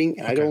essay writing,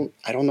 and I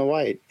don't know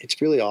why.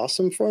 It's really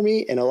awesome for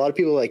me. And a lot of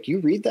people are like, you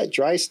read that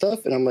dry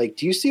stuff? And I'm like,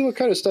 do you see what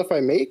kind of stuff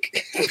I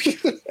make?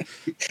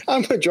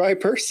 I'm a dry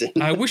person.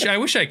 I wish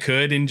I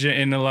could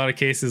in a lot of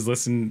cases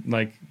listen,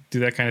 like do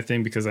that kind of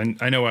thing, because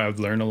I know I would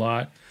learn a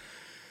lot.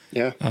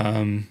 Yeah.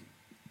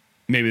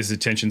 Maybe this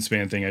attention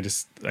span thing.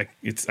 I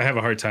have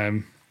a hard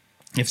time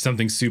if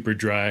something's super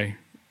dry,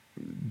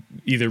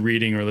 either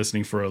reading or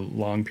listening for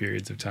long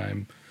periods of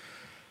time.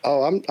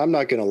 Oh, I'm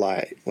not going to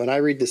lie. When I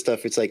read this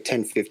stuff, it's like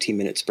 10,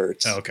 15-minute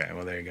spurts. Oh, okay.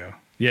 Well, there you go.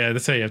 Yeah,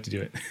 that's how you have to do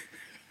it.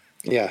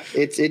 Yeah,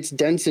 it's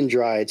dense and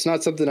dry. It's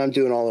not something I'm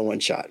doing all in one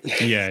shot.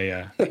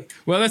 Yeah.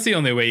 Well, that's the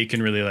only way you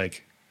can really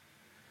like,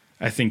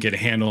 I think, get a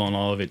handle on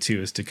all of it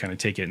too, is to kind of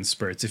take it in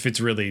spurts. If it's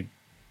really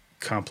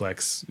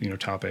complex,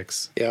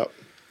 topics. Yep.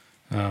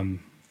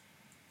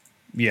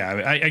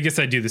 Yeah, I guess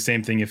I'd do the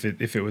same thing if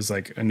it was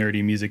like a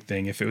nerdy music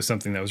thing. If it was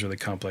something that was really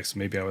complex,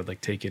 maybe I would like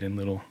take it in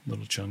little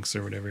chunks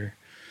or whatever.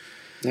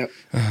 Yep.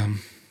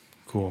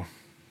 Cool.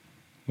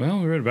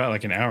 Well, we're at about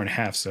like an hour and a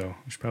half, so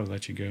we should probably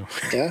let you go.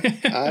 Yeah,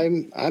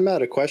 I'm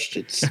out of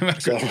questions.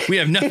 So. We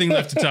have nothing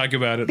left to talk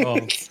about at all.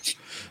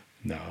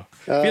 No,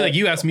 I feel like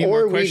you asked me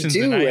more questions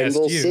than I asked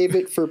you. Or we do, and we'll save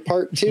it for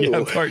part 2.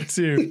 Yeah, part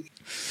 2.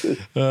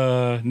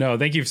 No,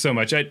 thank you so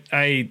much.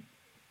 I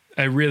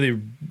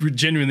really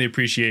genuinely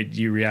appreciate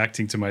you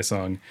reacting to my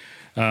song.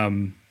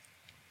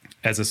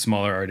 As a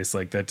smaller artist,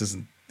 like that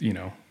doesn't,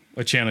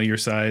 a channel your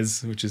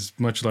size, which is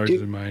much larger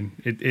than mine.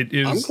 It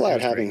is. I'm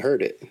glad having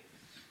heard it.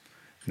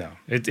 No,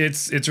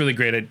 it's really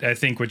great. I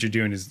think what you're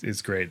doing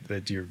is great,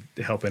 that you're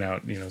helping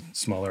out,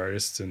 smaller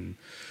artists and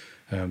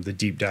the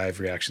deep dive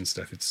reaction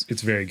stuff.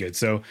 It's very good.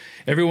 So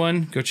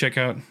everyone go check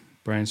out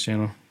Bryan's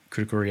channel,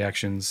 Critical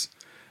Reactions.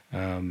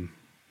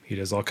 He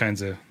does all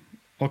kinds of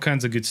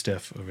good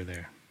stuff over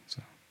there.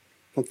 So,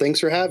 well,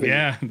 thanks for having me.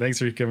 Yeah, thanks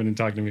for coming and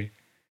talking to me.